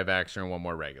anti-vaxxer and one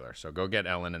more regular. So go get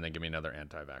Ellen, and then give me another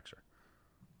anti-vaxxer.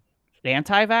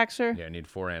 Anti-vaxxer? Yeah, I need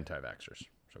 4 anti-vaxxers.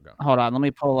 So go. Hold on, let me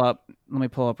pull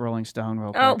up Rolling Stone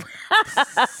real quick.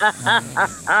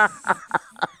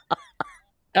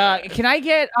 Can I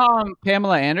get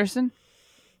Pamela Anderson?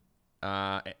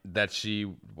 That she.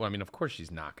 Well, I mean, of course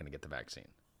she's not going to get the vaccine.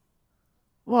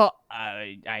 Well,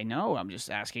 I know. I'm just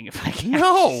asking if I can.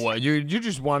 No, you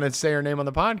just want to say her name on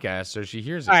the podcast so she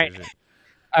hears it.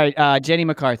 All right. Jenny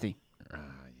McCarthy.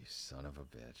 You son of a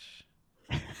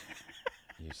bitch.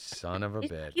 You son of a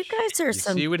bitch. You guys are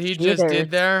some see what he cheaters. just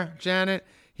did there, Janet?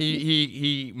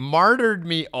 He martyred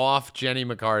me off Jenny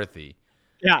McCarthy.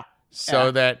 Yeah.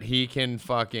 So that he can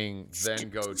fucking then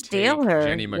go steal take her.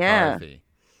 Jenny McCarthy.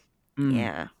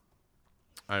 Yeah.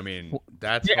 I mean,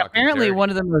 that's Yeah, fucking apparently dirty. one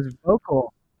of the most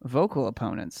vocal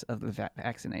opponents of the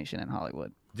vaccination in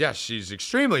Hollywood. Yes, she's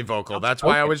extremely vocal. That's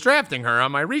why I was drafting her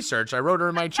on my research. I wrote her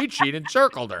in my cheat sheet and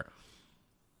circled her.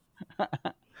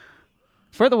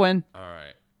 For the win. All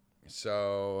right.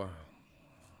 So,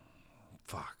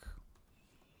 fuck.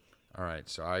 All right.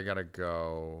 So I gotta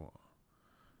go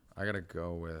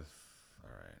with. All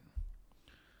right.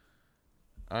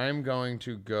 I'm going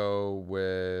to go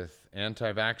with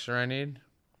anti-vaxxer. I need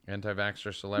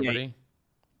anti-vaxxer celebrity.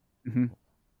 Yeah. Mm-hmm.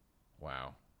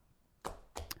 Wow.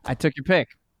 I took your pick.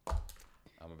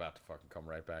 I'm about to fucking come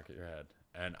right back at your head,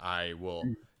 and I will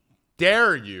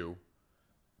dare you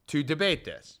to debate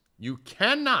this. You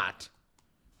cannot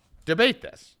debate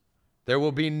this. There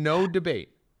will be no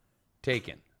debate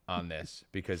taken on this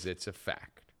because it's a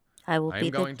fact. I will I'm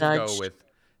be going the to judge. go with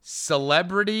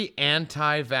celebrity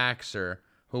anti-vaxxer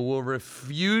who will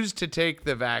refuse to take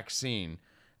the vaccine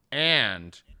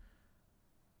and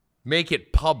make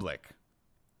it public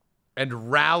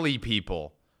and rally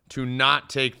people to not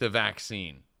take the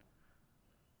vaccine.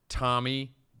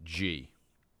 Tommy G.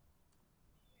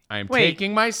 I am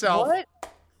taking myself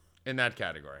in that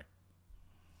category.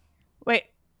 Wait,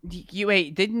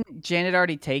 didn't Janet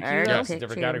already take you? Alright. Yes, pick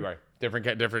different two. category.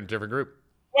 Different group.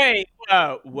 Wait,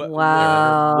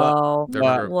 Wow.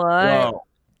 Different group. What?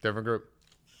 Different group.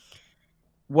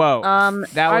 Whoa.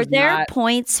 That Are was there not-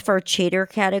 points for cheater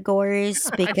categories?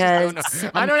 Because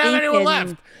I don't have anyone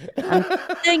left.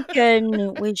 I'm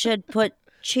thinking we should put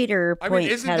cheater I point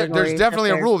mean, categories. there's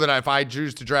definitely up a there. rule that if I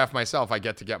choose to draft myself, I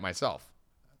get to get myself.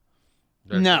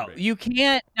 There No, should be. you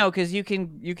can't. No, because you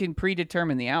can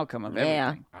predetermine the outcome of Yeah,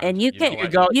 everything. and you You know can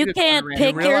what? Go- you you can't just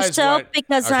pick realize yourself what-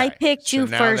 because I okay, picked so you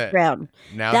now first that- round.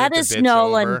 Now That the is bit's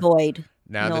null over, and void.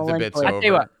 Now Null that the and bit's void. I'll tell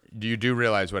you over, what. you do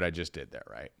realize what I just did there,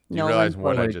 right? Do you Null realize and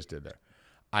what I void. just did there?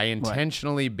 I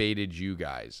intentionally baited you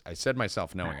guys. I said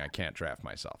myself knowing I can't draft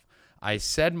myself. I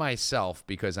said myself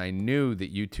because I knew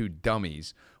that you two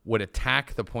dummies would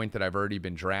attack the point that I've already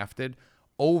been drafted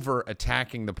over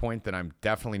attacking the point that I'm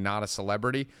definitely not a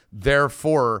celebrity,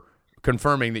 therefore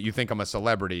confirming that you think I'm a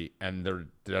celebrity and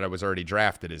that I was already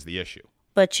drafted is the issue.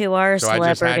 But you are a So I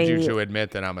just had celebrity. you to admit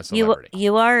that I'm a celebrity.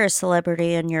 You are a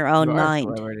celebrity in your own You are a mind.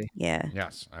 celebrity. Yeah.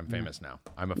 Yes, I'm famous now.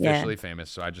 I'm officially famous,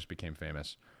 so I just became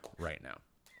famous right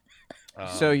now.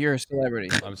 So you're a celebrity.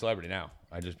 I'm a celebrity now.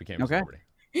 I just became a Okay. celebrity.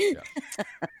 Yeah,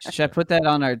 Should I put that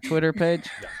on our Twitter page?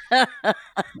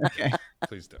 Okay.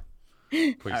 please do.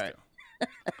 Please right. do.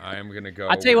 I am gonna go.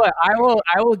 I'll tell you what.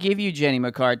 I will give you Jenny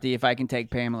McCarthy if I can take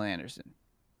Pamela Anderson.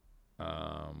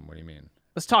 What do you mean?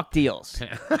 Let's talk deals.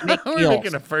 Make We're deals.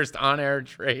 making a first on-air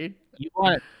trade. You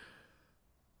want it?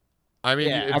 I mean,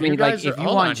 Yeah, if I mean, you guys like, if are, you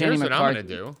hold want on, Jenny here's what I'm gonna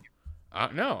McCarthy-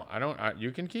 do. No, I don't.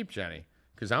 You can keep Jenny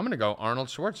because I'm gonna go Arnold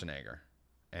Schwarzenegger,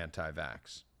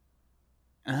 anti-vax,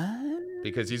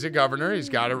 because he's a governor. He's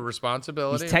got a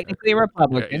responsibility. He's technically a Yeah,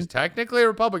 Republican. he's technically a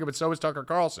Republican, but so is Tucker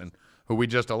Carlson, who we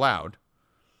just allowed.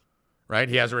 Right?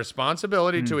 He has a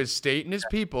responsibility to his state and his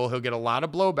people. He'll get a lot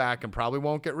of blowback and probably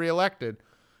won't get reelected.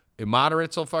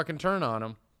 Moderates will fucking turn on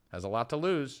him. Has a lot to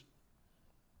lose.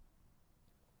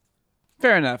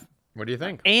 Fair enough. What do you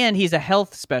think? And he's a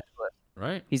health specialist.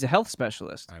 Right? He's a health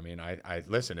specialist. I mean, I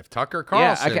listen. If Tucker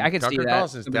Yeah, Carlson, I could see Tucker that.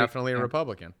 Carlson's Somebody- definitely a yeah.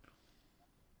 Republican.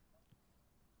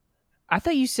 I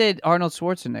thought you said Arnold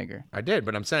Schwarzenegger. I did,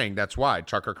 but I'm saying that's why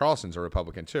Tucker Carlson's a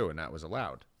Republican too, and that was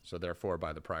allowed. So therefore,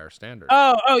 by the prior standard.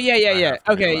 Oh, yeah. I have to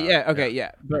be Okay, allowed.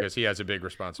 yeah. But, Because he has a big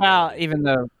responsibility. well, even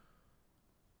though.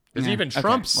 Because Yeah, even okay,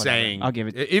 Trump's whatever. saying, I'll give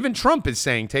it. even Trump is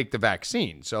saying, take the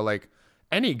vaccine. So like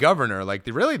any governor, like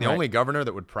the Right. only governor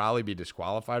that would probably be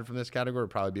disqualified from this category would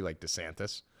probably be like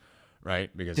DeSantis, right?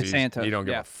 Because he DeSantis, don't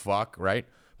give yeah. a fuck, right?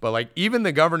 But like even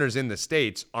the governors in the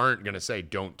states aren't going to say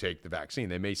don't take the vaccine.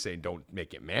 They may say don't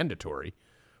make it mandatory,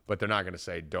 but they're not going to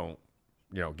say don't,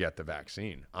 get the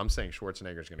vaccine. I'm saying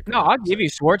Schwarzenegger's going to come No, out I'll and give say- you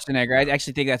Schwarzenegger. I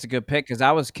actually think that's a good pick because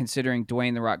I was considering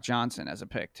Dwayne the Rock Johnson as a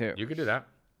pick too. You could do that.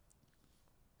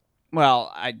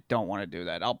 Well, I don't want to do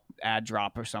that. I'll add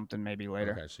drop or something maybe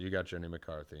later. Okay, so you got Jenny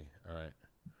McCarthy. All right.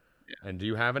 And do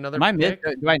you have another Am I pick?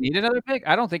 do I need another pick?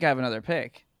 I don't think I have another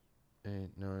pick. 8,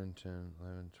 9, 10,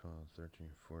 11, 12, 13,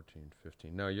 14,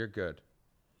 15. No, you're good.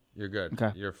 You're good.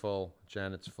 Okay. You're full.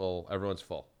 Janet's full. Everyone's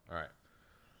full. All right.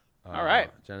 All right.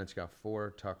 Janet's got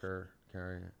 4. Tucker,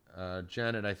 Carrie.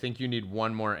 Janet, I think you need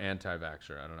one more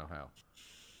anti-vaxxer. I don't know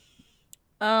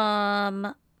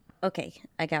how. Okay,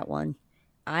 I got one.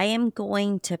 I am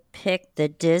going to pick the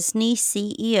Disney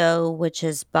CEO, which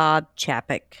is Bob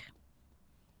Chapek.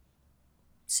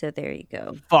 So there you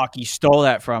go. Fuck, you stole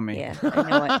that from me. Yeah, I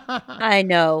know it. I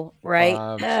know, right?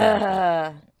 Bob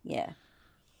Chapek. Yeah.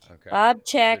 Okay. Bob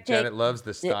Chapek, Janet loves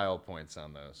the style points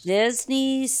on those.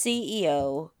 Disney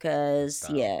CEO, because,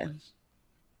 Style yeah. points.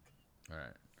 All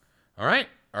right. All right.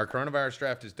 Our coronavirus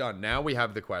draft is done. Now we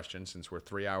have the question, since we're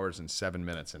 3 hours and 7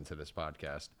 minutes into this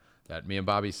podcast, that me and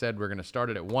Bobby said we're going to start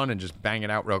it at 1 and just bang it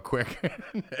out real quick.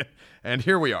 And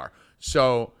here we are.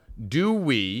 So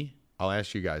I'll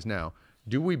ask you guys now,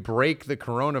 do we break the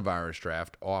coronavirus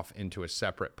draft off into a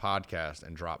separate podcast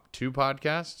and drop 2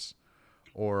 podcasts?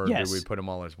 Or Yes. do we put them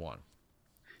all as one?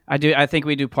 I do. I think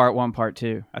we do part 1, part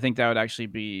 2. I think that would actually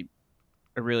be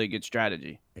a really good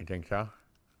strategy. You think so?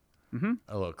 Mhm.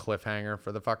 A little cliffhanger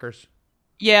for the fuckers?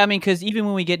 Yeah, I mean, because even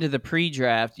when we get to the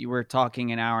pre-draft, you were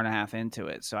talking an hour and a half into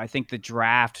it. So I think the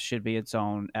draft should be its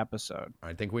own episode.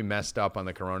 I think we messed up on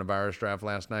the coronavirus draft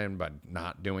last night by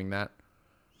not doing that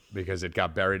because it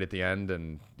got buried at the end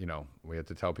and, we had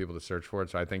to tell people to search for it.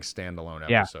 So I think standalone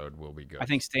Yeah. episode will be good. I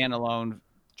think standalone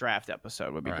draft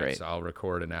episode would be All right, great. so I'll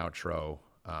record an outro.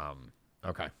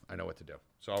 Okay, I know what to do.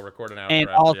 So I'll record an outro. And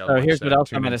after the other also, one here's said, what else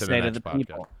tune I'm going to into say to next the podcast.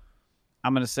 people.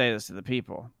 I'm going to say this to the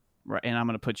people, right? And I'm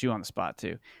going to put you on the spot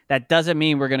too. That doesn't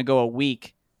mean we're going to go a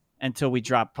week until we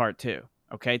drop part 2.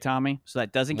 Okay, Tommy? So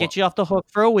that doesn't get you off the hook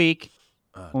for a week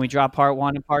when we drop part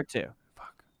 1 and part 2.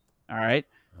 Fuck. All right?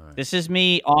 All right. This is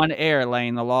me on air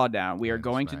laying the law down. We are Yeah,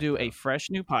 going to do a smackdown. fresh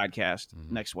new podcast Mhm.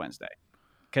 next Wednesday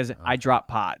because I drop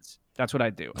pods. That's what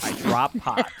I do. I drop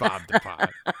pods. Bob the pod.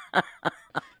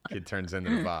 Kid turns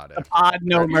into the pod. Pod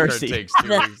no Sure mercy. takes 2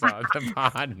 weeks off. The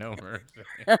pod, no mercy.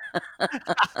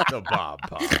 The Bob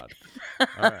pod.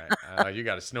 All right. You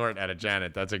got to snort at a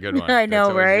Janet. That's a good one. I know, That's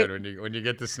always right? good. When you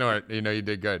get to snort, you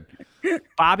did good.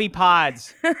 Bobby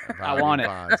Pods. Bobby want it.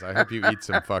 Pods. I hope you eat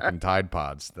some fucking Tide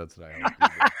Pods. That's what I hope you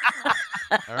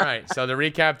do. All right. So the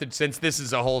recap, since this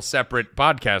is a whole separate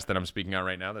podcast that I'm speaking on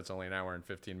right now, that's only an hour and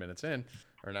 15 minutes in,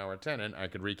 or an hour and 10 in, I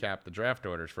could recap the draft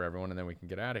orders for everyone, and then we can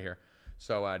get out of here.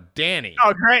 So Danny.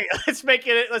 Oh, great.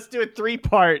 Let's do a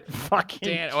 3-part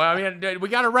fucking. Well, I mean, we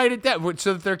got to write it down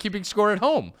so that they're keeping score at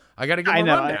home. I got to give them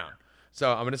a rundown.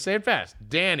 So I'm going to say it fast.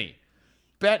 Danny,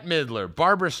 Bette Midler,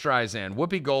 Barbara Streisand,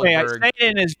 Whoopi Wait, Goldberg. say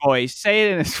it in his voice. Say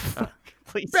it in his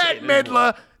please. say Bette it in his voice.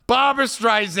 Midler, Barbara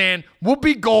Streisand,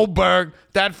 Whoopi Goldberg,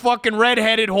 that fucking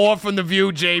redheaded whore from The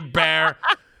View, Jay Bear,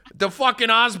 the fucking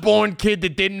Osborne kid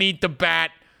that didn't eat the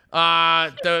bat,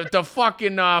 the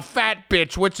fucking fat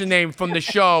bitch, what's her name from the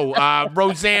show,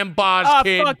 Roseanne Barr's Oh,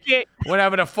 kid, fuck it.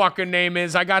 whatever the fucking name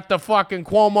is. I got the fucking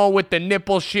Cuomo with the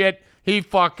nipple shit. He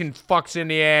fucking fucks in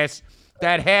the ass.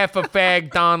 That half a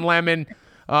fag Don Lemon.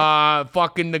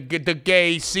 Fucking the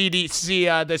gay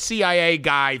CDC, the CIA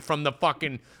guy from the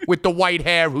fucking with the white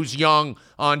hair who's young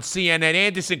on CNN,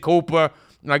 Anderson Cooper.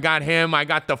 I got him. I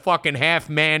got the fucking half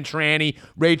man tranny,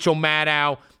 Rachel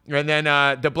Maddow, and then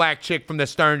the black chick from the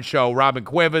Stern Show, Robin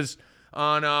Quivers.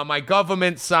 On my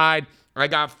government side, I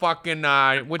got fucking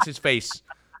what's his face?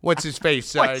 What's his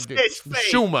face?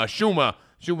 Schumer,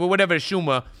 whatever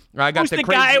Schumer. I got Who's the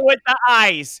crazy guy with the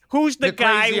eyes? Who's the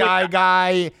guy crazy with eye the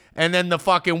guy, and then the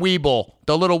fucking Weeble,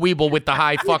 the little Weeble with the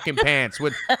high fucking pants,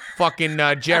 with fucking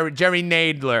Jerry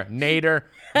Nader,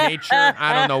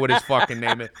 I don't know what his fucking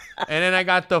name is. And then I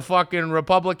got the fucking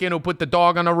Republican who put the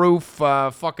dog on the roof,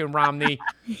 fucking Romney,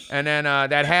 and then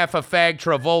that half a fag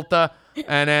Travolta.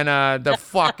 And then the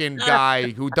fucking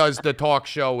guy who does the talk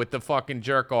show with the fucking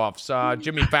jerk-offs,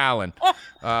 Jimmy Fallon.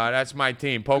 That's my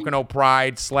team. Pocono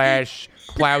Pride /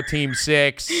 Plow Team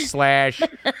 6 /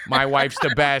 My Wife's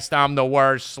the Best, I'm the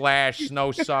Worst /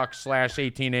 Snow Sucks /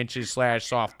 18 inches /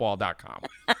 softball.com.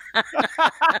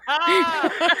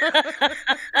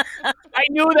 I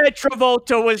knew that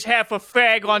Travolta was half a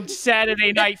fag on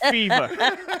Saturday Night Fever.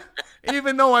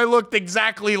 Even though I looked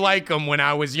exactly like him when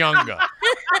I was younger.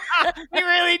 He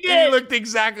really He did. looked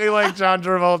exactly like John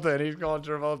Travolta, and he's calling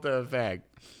Travolta a fag.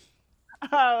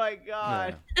 Oh my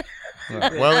God.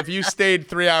 Well, if you stayed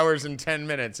 3 hours and 10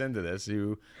 minutes into this,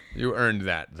 you earned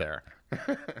that there.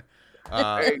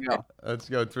 There you go. Let's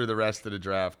go through the rest of the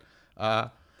draft.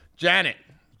 Janet,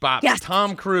 Bob, Yes.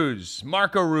 Tom Cruise,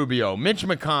 Marco Rubio, Mitch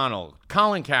McConnell,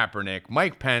 Colin Kaepernick,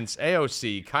 Mike Pence,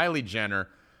 AOC, Kylie Jenner,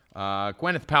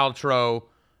 Gwyneth Paltrow,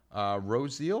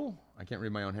 Rosiel. I can't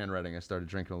read my own handwriting. I started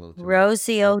drinking a little too much.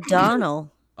 Rosie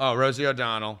O'Donnell. Oh, Rosie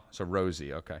O'Donnell. So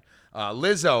Rosie, okay.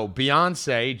 Lizzo,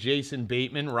 Beyonce, Jason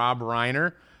Bateman, Rob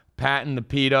Reiner, Patton the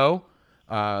Pedo,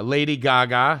 Lady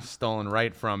Gaga, stolen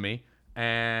right from me,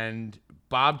 and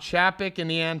Bob Chapek in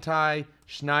the Anti,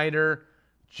 Schneider,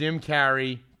 Jim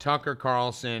Carrey, Tucker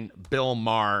Carlson, Bill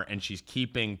Maher, and she's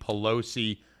keeping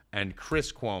Pelosi and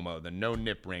Chris Cuomo, the no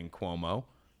nip ring Cuomo.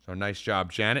 So nice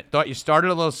job, Janet. Thought you started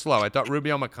a little slow. I thought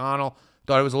Rubio McConnell,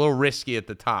 thought it was a little risky at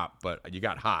the top, but you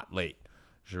got hot late.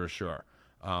 Sure.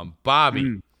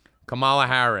 Bobby, Kamala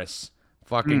Harris,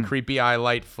 fucking Creepy Eye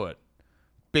Lightfoot,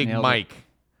 Big Nailed it. Mike,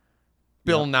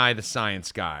 Bill Nye the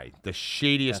Science Guy, the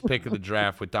shadiest pick of the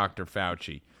draft with Dr.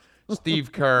 Fauci,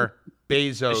 Steve Kerr,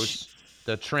 Bezos,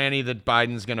 the tranny that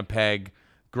Biden's going to peg,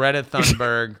 Greta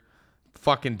Thunberg,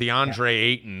 fucking DeAndre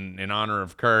Ayton in honor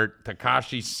of Kurt,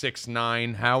 Tekashi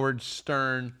 6ix9ine, Howard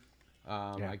Stern.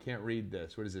 I can't read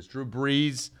this. What is this? Drew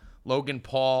Brees, Logan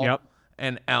Paul,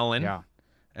 and Ellen. Yeah.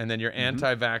 And then your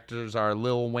anti-vaxxers are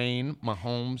Lil Wayne,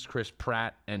 Mahomes, Chris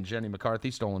Pratt, and Jenny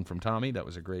McCarthy, stolen from Tommy. That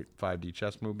was a great 5D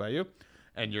chess move by you.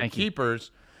 And your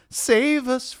keepers, save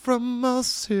us from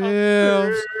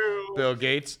ourselves, Bill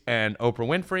Gates and Oprah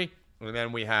Winfrey. And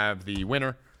then we have the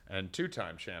winner and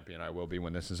two-time champion, I will be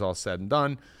when this is all said and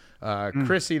done,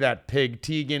 Chrissy, that pig,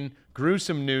 Teigen,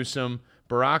 Gruesome Newsom,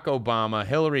 Barack Obama,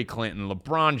 Hillary Clinton,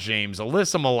 LeBron James,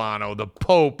 Alyssa Milano, the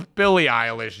Pope, Billie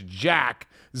Eilish, Jack,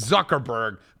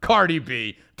 Zuckerberg, Cardi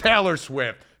B, Taylor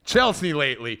Swift, Chelsea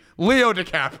Lately, Leo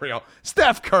DiCaprio,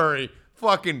 Steph Curry.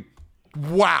 Fucking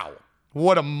wow.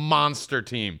 What a monster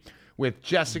team. With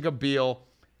Jessica Biel,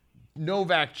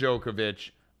 Novak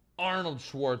Djokovic, Arnold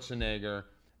Schwarzenegger,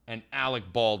 and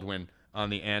Alec Baldwin on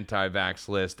the anti-vax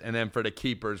list. And then for the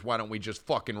keepers, why don't we just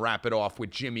fucking wrap it off with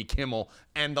Jimmy Kimmel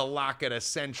and the lock of the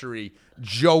century,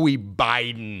 Joey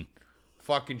Biden.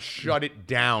 Fucking shut it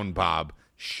down, Bob.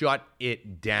 Shut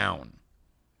it down.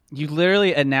 You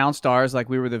literally announced ours like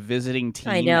we were the visiting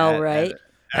team. I know, right?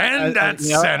 And at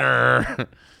center,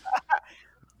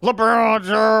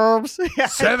 LeBron James.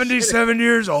 77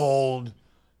 years old,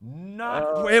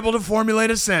 not able to formulate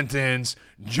a sentence,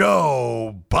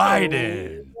 Joe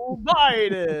Biden.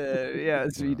 Biden.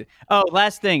 Yes, we did. Oh,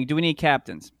 last thing. Do we need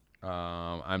captains?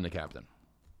 I'm the captain.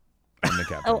 I'm the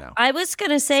captain Oh, now. I was going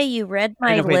to say you read I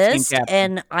my know, but it's team list, captain.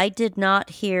 and I did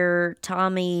not hear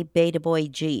Tommy Beta Boy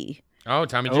G. Oh,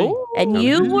 Tommy G. Oh. And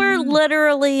you were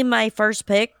literally my first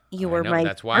pick. You I were know, my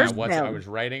that's why first I round. was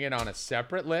writing it on a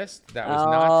separate list. That was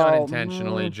not done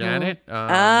intentionally, Janet.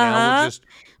 Now we'll just,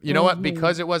 you know what?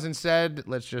 Because it wasn't said,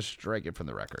 let's just strike it from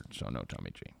the record. So no Tommy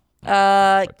G.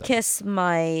 Kiss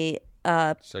my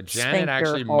So Janet sphincter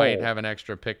actually hole. might have an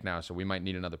extra pick now, so we might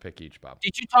need another pick each, Bob.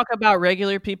 Did you talk about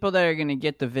regular people that are going to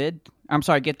get the vid? I'm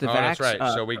sorry, get the Oh, vax? that's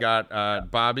right. So we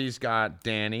got Bobby's got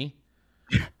Danny.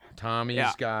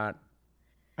 Tommy's got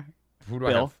who do I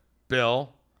Bill. have?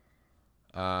 Bill.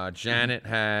 Janet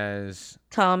has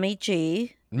Tommy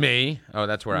G. me. Oh,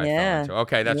 that's where I fell Yeah. into.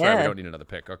 Okay, that's right. We Yeah. don't need another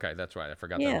pick. Okay, that's right. I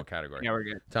forgot that Yeah. whole category. Yeah, we're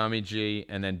good. Tommy G,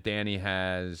 and then Danny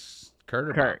has Kurt.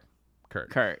 Or Kurt. Bob?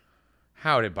 Kurt.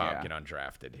 How did Bob Yeah. get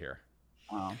undrafted here?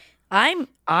 Wow. I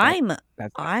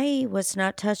was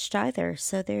not touched either.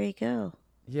 So there you go.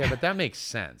 Yeah, but that makes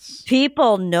sense.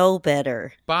 People know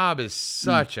better. Bob is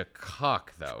such a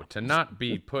cuck, though, to not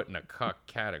be put in a cuck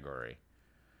category.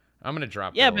 I'm gonna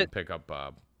drop Yeah, Bill and but- pick up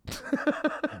Bob.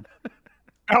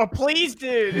 Oh, please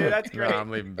do, dude. That's No, great.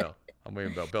 I'm leaving Bill.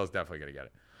 Bill's definitely gonna get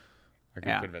it. I can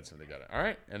Yeah. convince him to get it. All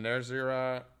right, and there's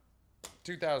your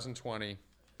 2020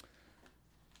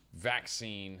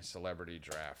 vaccine celebrity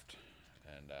draft.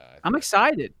 And I'm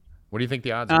excited. What do you think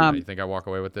the odds are? You think I walk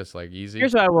away with this like easy?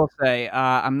 Here's what I will say.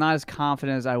 I'm not as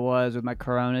confident as I was with my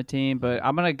Corona team, but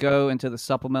I'm going to go into the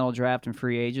supplemental draft and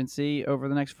free agency over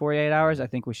the next 48 hours. I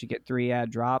think we should get 3 ad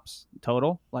drops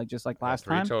total, just like last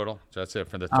 3 time. total. So that's it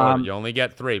for the total. You only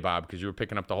get 3, Bob, because you were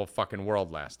picking up the whole fucking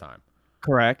world last time.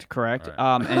 Correct. Right.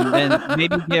 And then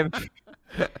maybe give...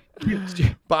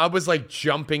 Bob was like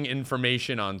jumping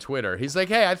information on Twitter. He's like,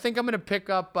 hey, I think I'm going to pick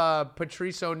up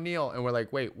Patrice O'Neal. And we're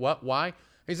like, wait, what? Why?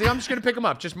 He's like, I'm just going to pick him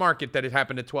up. Just mark it that it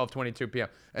happened at 12:22 p.m.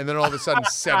 And then all of a sudden,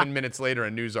 7 minutes later,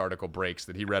 a news article breaks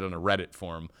that he read on a Reddit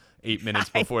forum 8 minutes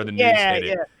before the news hit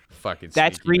it. Fucking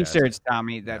That's sneaky research, bastard.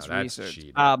 Tommy. That's research.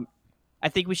 cheating. I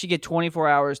think we should get 24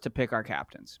 hours to pick our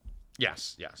captains.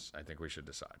 Yes. I think we should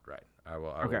decide. Right. I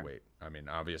will wait. I mean,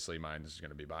 obviously, mine is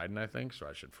going to be Biden, I think, so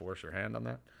I should force your hand on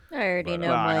that. I already know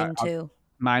Well, mine too.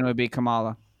 Mine would be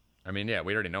Kamala. I mean, yeah,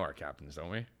 we already know our captains, don't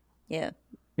we? Yeah.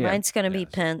 Yeah. Mine's going to be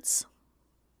Pence.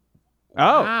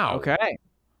 Oh, Wow. okay.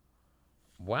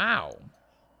 Wow.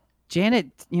 Janet,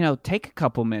 take a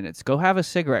couple minutes. Go have a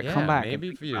cigarette. Yeah, Come back. maybe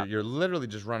if you're literally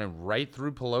just running right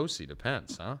through Pelosi to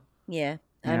Pence, huh? Yeah.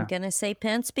 Yeah. I'm going to say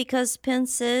Pence because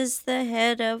Pence is the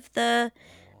head of the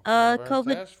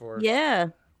COVID. Task force. Yeah.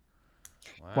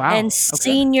 Wow. And okay.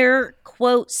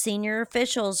 senior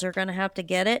officials are going to have to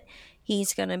get it.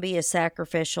 He's going to be a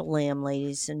sacrificial lamb,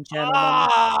 ladies and gentlemen.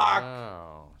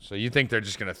 Wow. So you think they're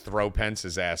just going to throw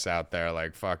Pence's ass out there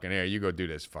like, fucking, here, you go do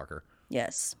this, fucker.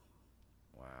 Yes.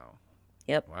 Wow.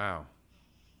 Yep. Wow.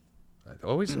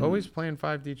 Always playing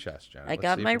 5D chess, Janet. I Let's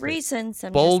got see my if it pays- reasons.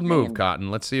 I'm Bold just move, saying.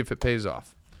 Cotton. Let's see if it pays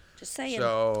off. Just saying.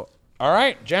 So, all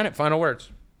right, Janet, final words.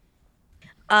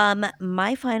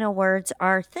 My final words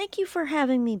are thank you for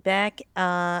having me back.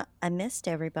 I missed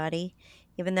everybody.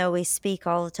 Even though we speak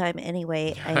all the time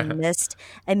anyway, I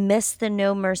missed the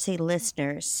No Mercy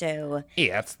listeners. So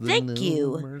It's the Thank No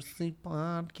you. Mercy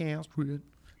podcast with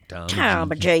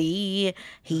Tom G,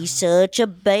 he's such a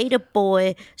beta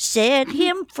boy. Set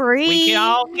him free. We can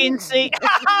all can see.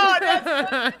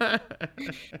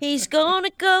 He's gonna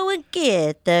go and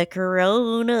get the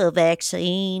corona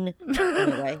vaccine.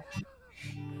 Anyway.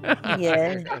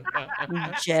 Yeah.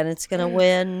 Janet's gonna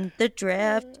win the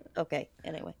draft. Okay,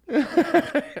 anyway.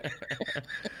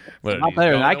 Well, Not he's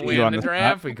better than I going can to do win on the this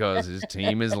draft because his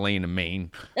team is lean and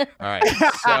mean. All right,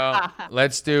 so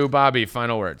let's do Bobby.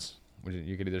 Final words.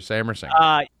 You could either say them or sing.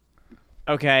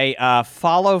 Okay.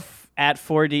 Follow at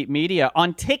 4Deep Media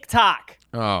on TikTok.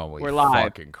 Oh, we're live.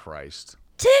 Fucking Christ.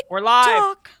 We're live.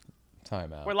 Talk.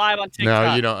 Time out. We're live on TikTok.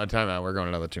 No, you don't. Time out. We're going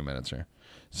another 2 minutes here.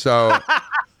 So,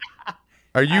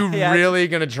 are you Yeah. really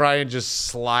going to try and just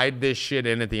slide this shit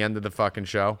in at the end of the fucking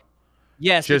show?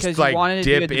 Yes, Just because you wanted like to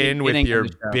do it dip at the in with beginning of your the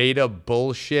show. beta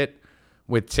bullshit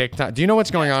with TikTok. Do you know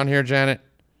what's going on here, Janet?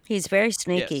 He's very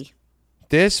sneaky.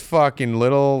 This fucking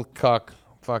little cuck,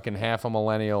 fucking half a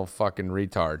millennial fucking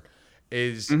retard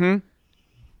is Mm-hmm.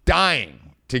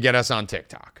 dying to get us on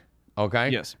TikTok. Okay?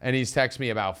 Yes. And he's texted me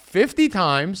about 50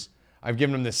 times. I've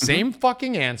given him the Mm-hmm. same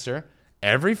fucking answer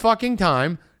every fucking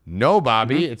time. No,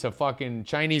 Bobby, Mm-hmm. it's a fucking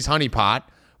Chinese honeypot.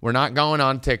 We're not going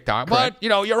on TikTok. But,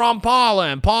 you're on Paula,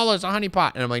 and Paula's a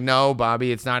honeypot. And I'm like, no,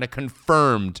 Bobby, it's not a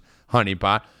confirmed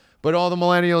honeypot. But all the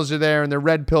millennials are there, and they're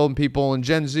red pilling people, and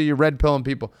Gen Z are red pilling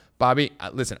people. Bobby,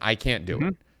 listen, I can't do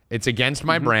it. It's against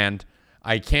my brand.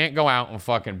 I can't go out and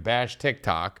fucking bash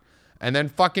TikTok and then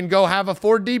fucking go have a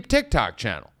 4Deep TikTok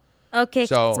channel. Okay,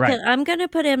 So- so I'm gonna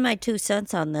put in my 2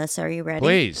 cents on this. Are you ready?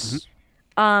 Please.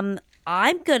 I'm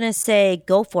gonna say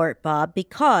go for it, Bob,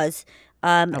 because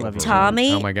love you.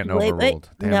 Tommy. How am I getting wait, overruled?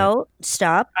 Damn no,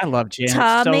 stop. I love Janet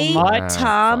Tommy, so much. Merry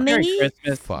Tommy,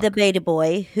 Christmas. Fuck. the beta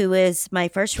boy, who is my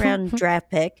first round draft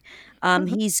pick.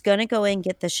 He's gonna go in and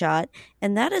get the shot,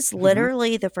 and that is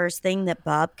literally the first thing that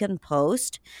Bob can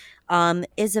post.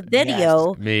 Is a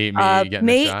video Me of getting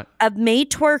me a shot. of me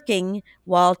twerking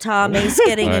while Tommy's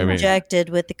getting I mean, injected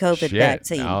with the COVID Shit.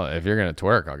 vaccine. If you're going to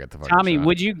twerk, I'll get the fucking Tommy, shot.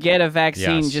 would you get a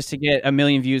vaccine Yes. just to get 1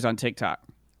 million views on TikTok?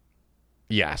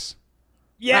 Yes.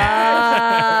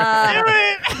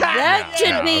 That should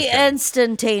Yeah, be okay.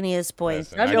 instantaneous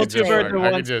points. Listen, I'm I just could just, saying. fucking,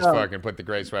 I could just fucking put the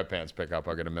gray sweatpants pick up.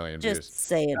 I'll get 1 million views. Just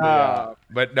saying.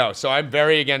 But no, so I'm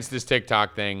very against this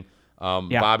TikTok thing.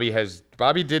 Yeah.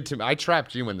 Bobby did to me. I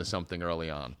trapped you into something early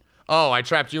on. Oh, I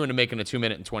trapped you into making a 2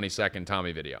 minute and 20-second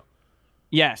Tommy video.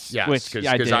 Yes. Yes, which because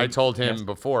I I did. told him Yes.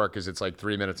 before, because it's like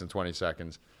 3 minutes and 20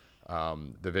 seconds,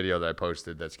 the video that I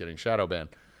posted that's getting shadow banned.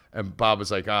 And Bob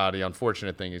was like, the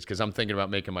unfortunate thing is because I'm thinking about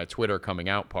making my Twitter coming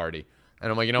out party. And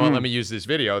I'm like, you know what? Let me use this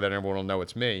video, then everyone will know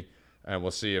it's me, and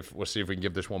we'll see if we can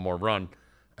give this one more run.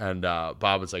 And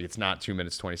Bob was like, it's not 2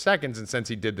 minutes 20 seconds. And since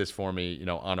he did this for me,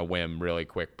 on a whim, really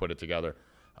quick, put it together.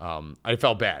 I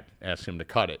felt bad asking him to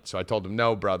cut it. So I told him,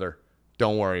 no, brother,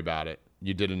 don't worry about it.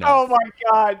 You did enough. Oh, my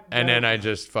God. And then I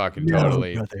just fucking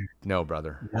no,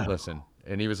 brother, listen.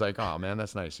 And he was like, oh, man,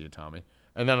 that's nice of you, Tommy.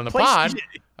 And then on the pod,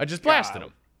 I just blasted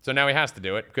him. So now he has to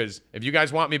do it, because if you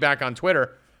guys want me back on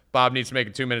Twitter, Bob needs to make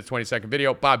a 2 minutes, 20-second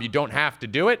video. Bob, you don't have to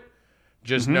do it.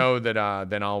 Just know that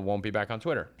then I won't be back on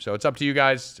Twitter. So it's up to you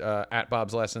guys, at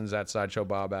Bob's Lessons, at Sideshow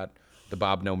Bob, at the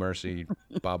Bob No Mercy,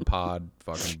 Bob Pod,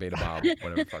 fucking Beta Bob,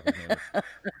 whatever the fuck his name is.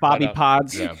 Bobby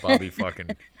Pods. Yeah, Bobby, gotta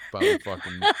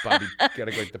go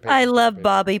get the paper. I love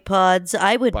Bobby Pods.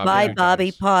 I would buy Pods.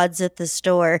 Bobby Pods at the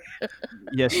store.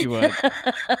 Yes, you would.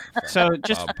 So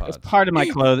just Bob as Pods. part of my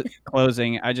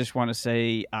closing, I just want to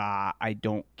say I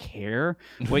don't care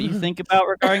what you think about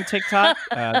regarding TikTok.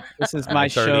 This is my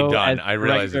It's already show. done. as I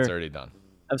realize it's director already done.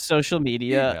 of social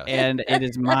media, Yes. and it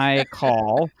is my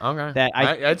call. Okay. That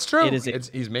It's true. it is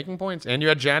He's making points. And you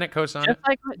had Janet co-sign it.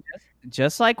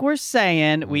 Just like we're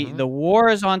saying, the war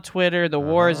is on Twitter, the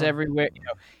war is everywhere. You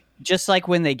know, just like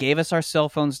when they gave us our cell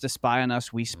phones to spy on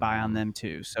us, we spy on them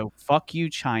too. So fuck you,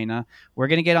 China. We're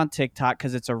gonna get on TikTok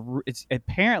because it's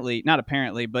apparently not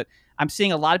apparently, but I'm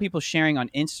seeing a lot of people sharing on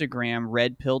Instagram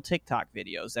red pill TikTok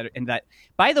videos that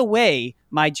by the way,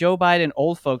 my Joe Biden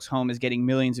old folks home is getting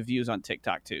millions of views on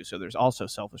TikTok too. So there's also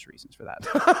selfish reasons for that.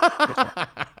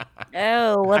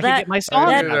 Oh, well, I could that get my song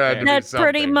that- out there. that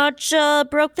pretty something. much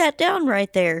broke that down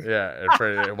right there.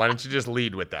 Yeah. Why don't you just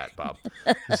lead with that, Bob?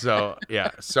 So,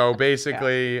 yeah. So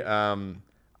basically,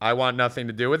 I want nothing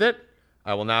to do with it.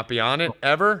 I will not be on it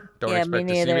ever. Don't Yeah, expect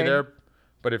me to see me neither. there.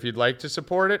 But if you'd like to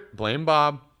support it, blame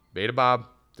Bob. Beta Bob.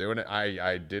 Doing it.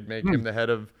 I did make him the head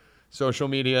of social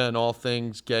media and all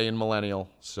things gay and millennial.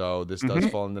 So this does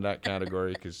fall into that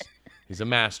category because he's a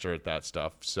master at that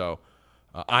stuff. So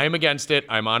I am against it.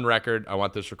 I'm on record. I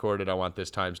want this recorded. I want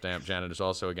this timestamped. Janet is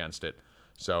also against it.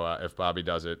 So if Bobby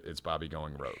does it, it's Bobby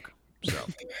going rogue. So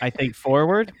I think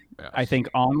forward. yes. I think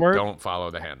onward. Don't follow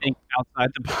the handle. Think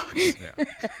outside the box. Yeah.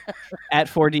 At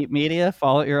 4Deep Media,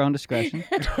 follow at your own discretion.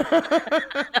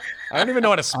 I don't even know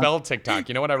how to spell TikTok.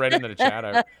 You know what I write into the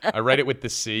chat? I write it with the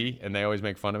C, and they always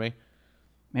make fun of me.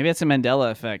 Maybe it's a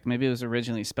Mandela effect. Maybe it was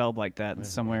originally spelled like that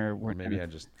somewhere. Where Maybe I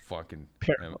just fucking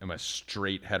Parallel. am a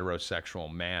straight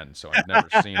heterosexual man, so I've never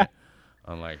seen it,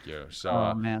 unlike you. So,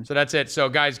 Oh, man. So that's it. So,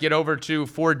 guys, get over to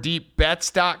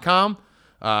 4deepbets.com.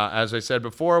 As I said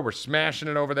before, we're smashing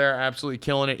it over there, absolutely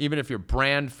killing it. Even if you're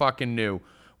brand fucking new,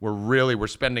 we're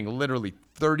spending literally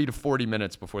 30 to 40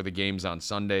 minutes before the games on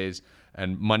Sundays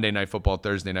and Monday Night Football,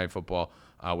 Thursday Night Football.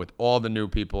 With all the new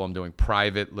people, I'm doing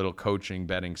private little coaching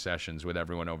betting sessions with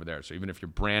everyone over there. So even if you're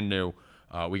brand new,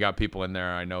 we got people in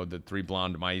there. I know the 3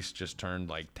 Blonde Mice just turned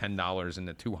like $10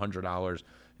 into $200,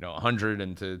 $100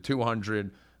 into $200.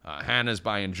 Hannah's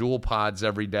buying Jewel Pods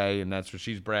every day, and that's what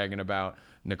she's bragging about.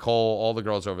 Nicole, all the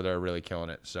girls over there are really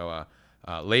killing it. So,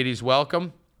 ladies,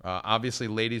 welcome. Obviously,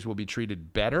 ladies will be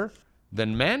treated better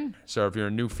than men. So if you're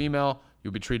a new female,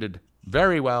 you'll be treated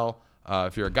very well.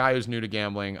 If you're a guy who's new to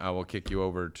gambling, I will kick you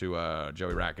over to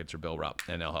Joey Rackets or Bill Rupp,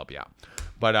 and they'll help you out.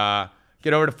 But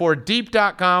get over to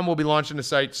 4deep.com. We'll be launching the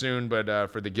site soon.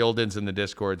 But for the Gildeds and the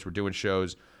Discords, we're doing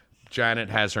shows. Janet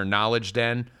has her Knowledge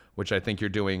Den, which I think you're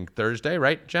doing Thursday,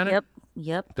 right, Janet?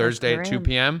 Yep. Thursday at that's 2 where I am.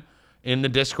 p.m. in the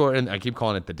Discord. And I keep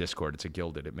calling it the Discord. It's a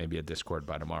Gilded. It may be a Discord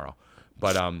by tomorrow.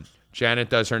 But Janet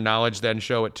does her Knowledge Den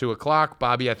show at 2 o'clock.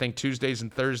 Bobby, I think Tuesdays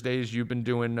and Thursdays you've been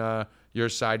doing your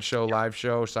Sideshow live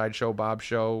show, Sideshow Bob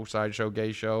show, Sideshow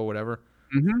Gay show, whatever.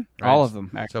 Mm-hmm. All of them,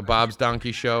 actually. So Bob's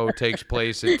Donkey Show takes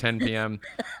place at 10 p.m.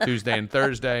 Tuesday and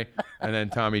Thursday. And then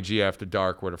Tommy G After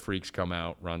Dark, where the freaks come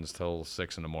out, runs till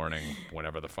 6 in the morning,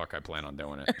 whenever the fuck I plan on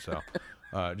doing it. So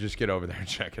just get over there and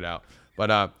check it out.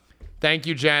 But thank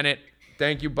you, Janet.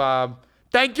 Thank you, Bob.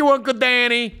 Thank you, Uncle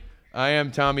Danny. I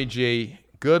am Tommy G.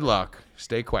 Good luck.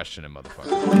 Stay questioning,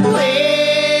 motherfucker.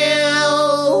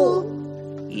 Well,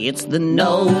 it's the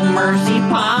No Mercy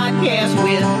Podcast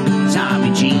with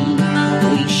Tommy G.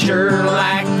 We sure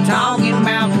like talking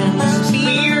about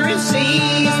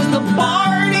conspiracies. The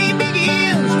party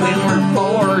begins when we're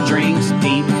 4 drinks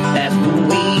deep. That's when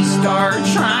we start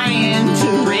trying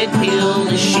to red pill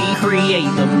the sheet. Create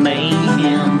the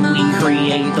mayhem. We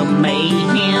create the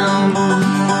mayhem.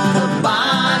 The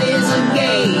bot is a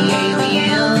gay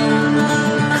alien.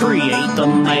 Create the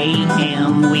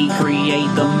mayhem. We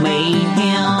create the mayhem.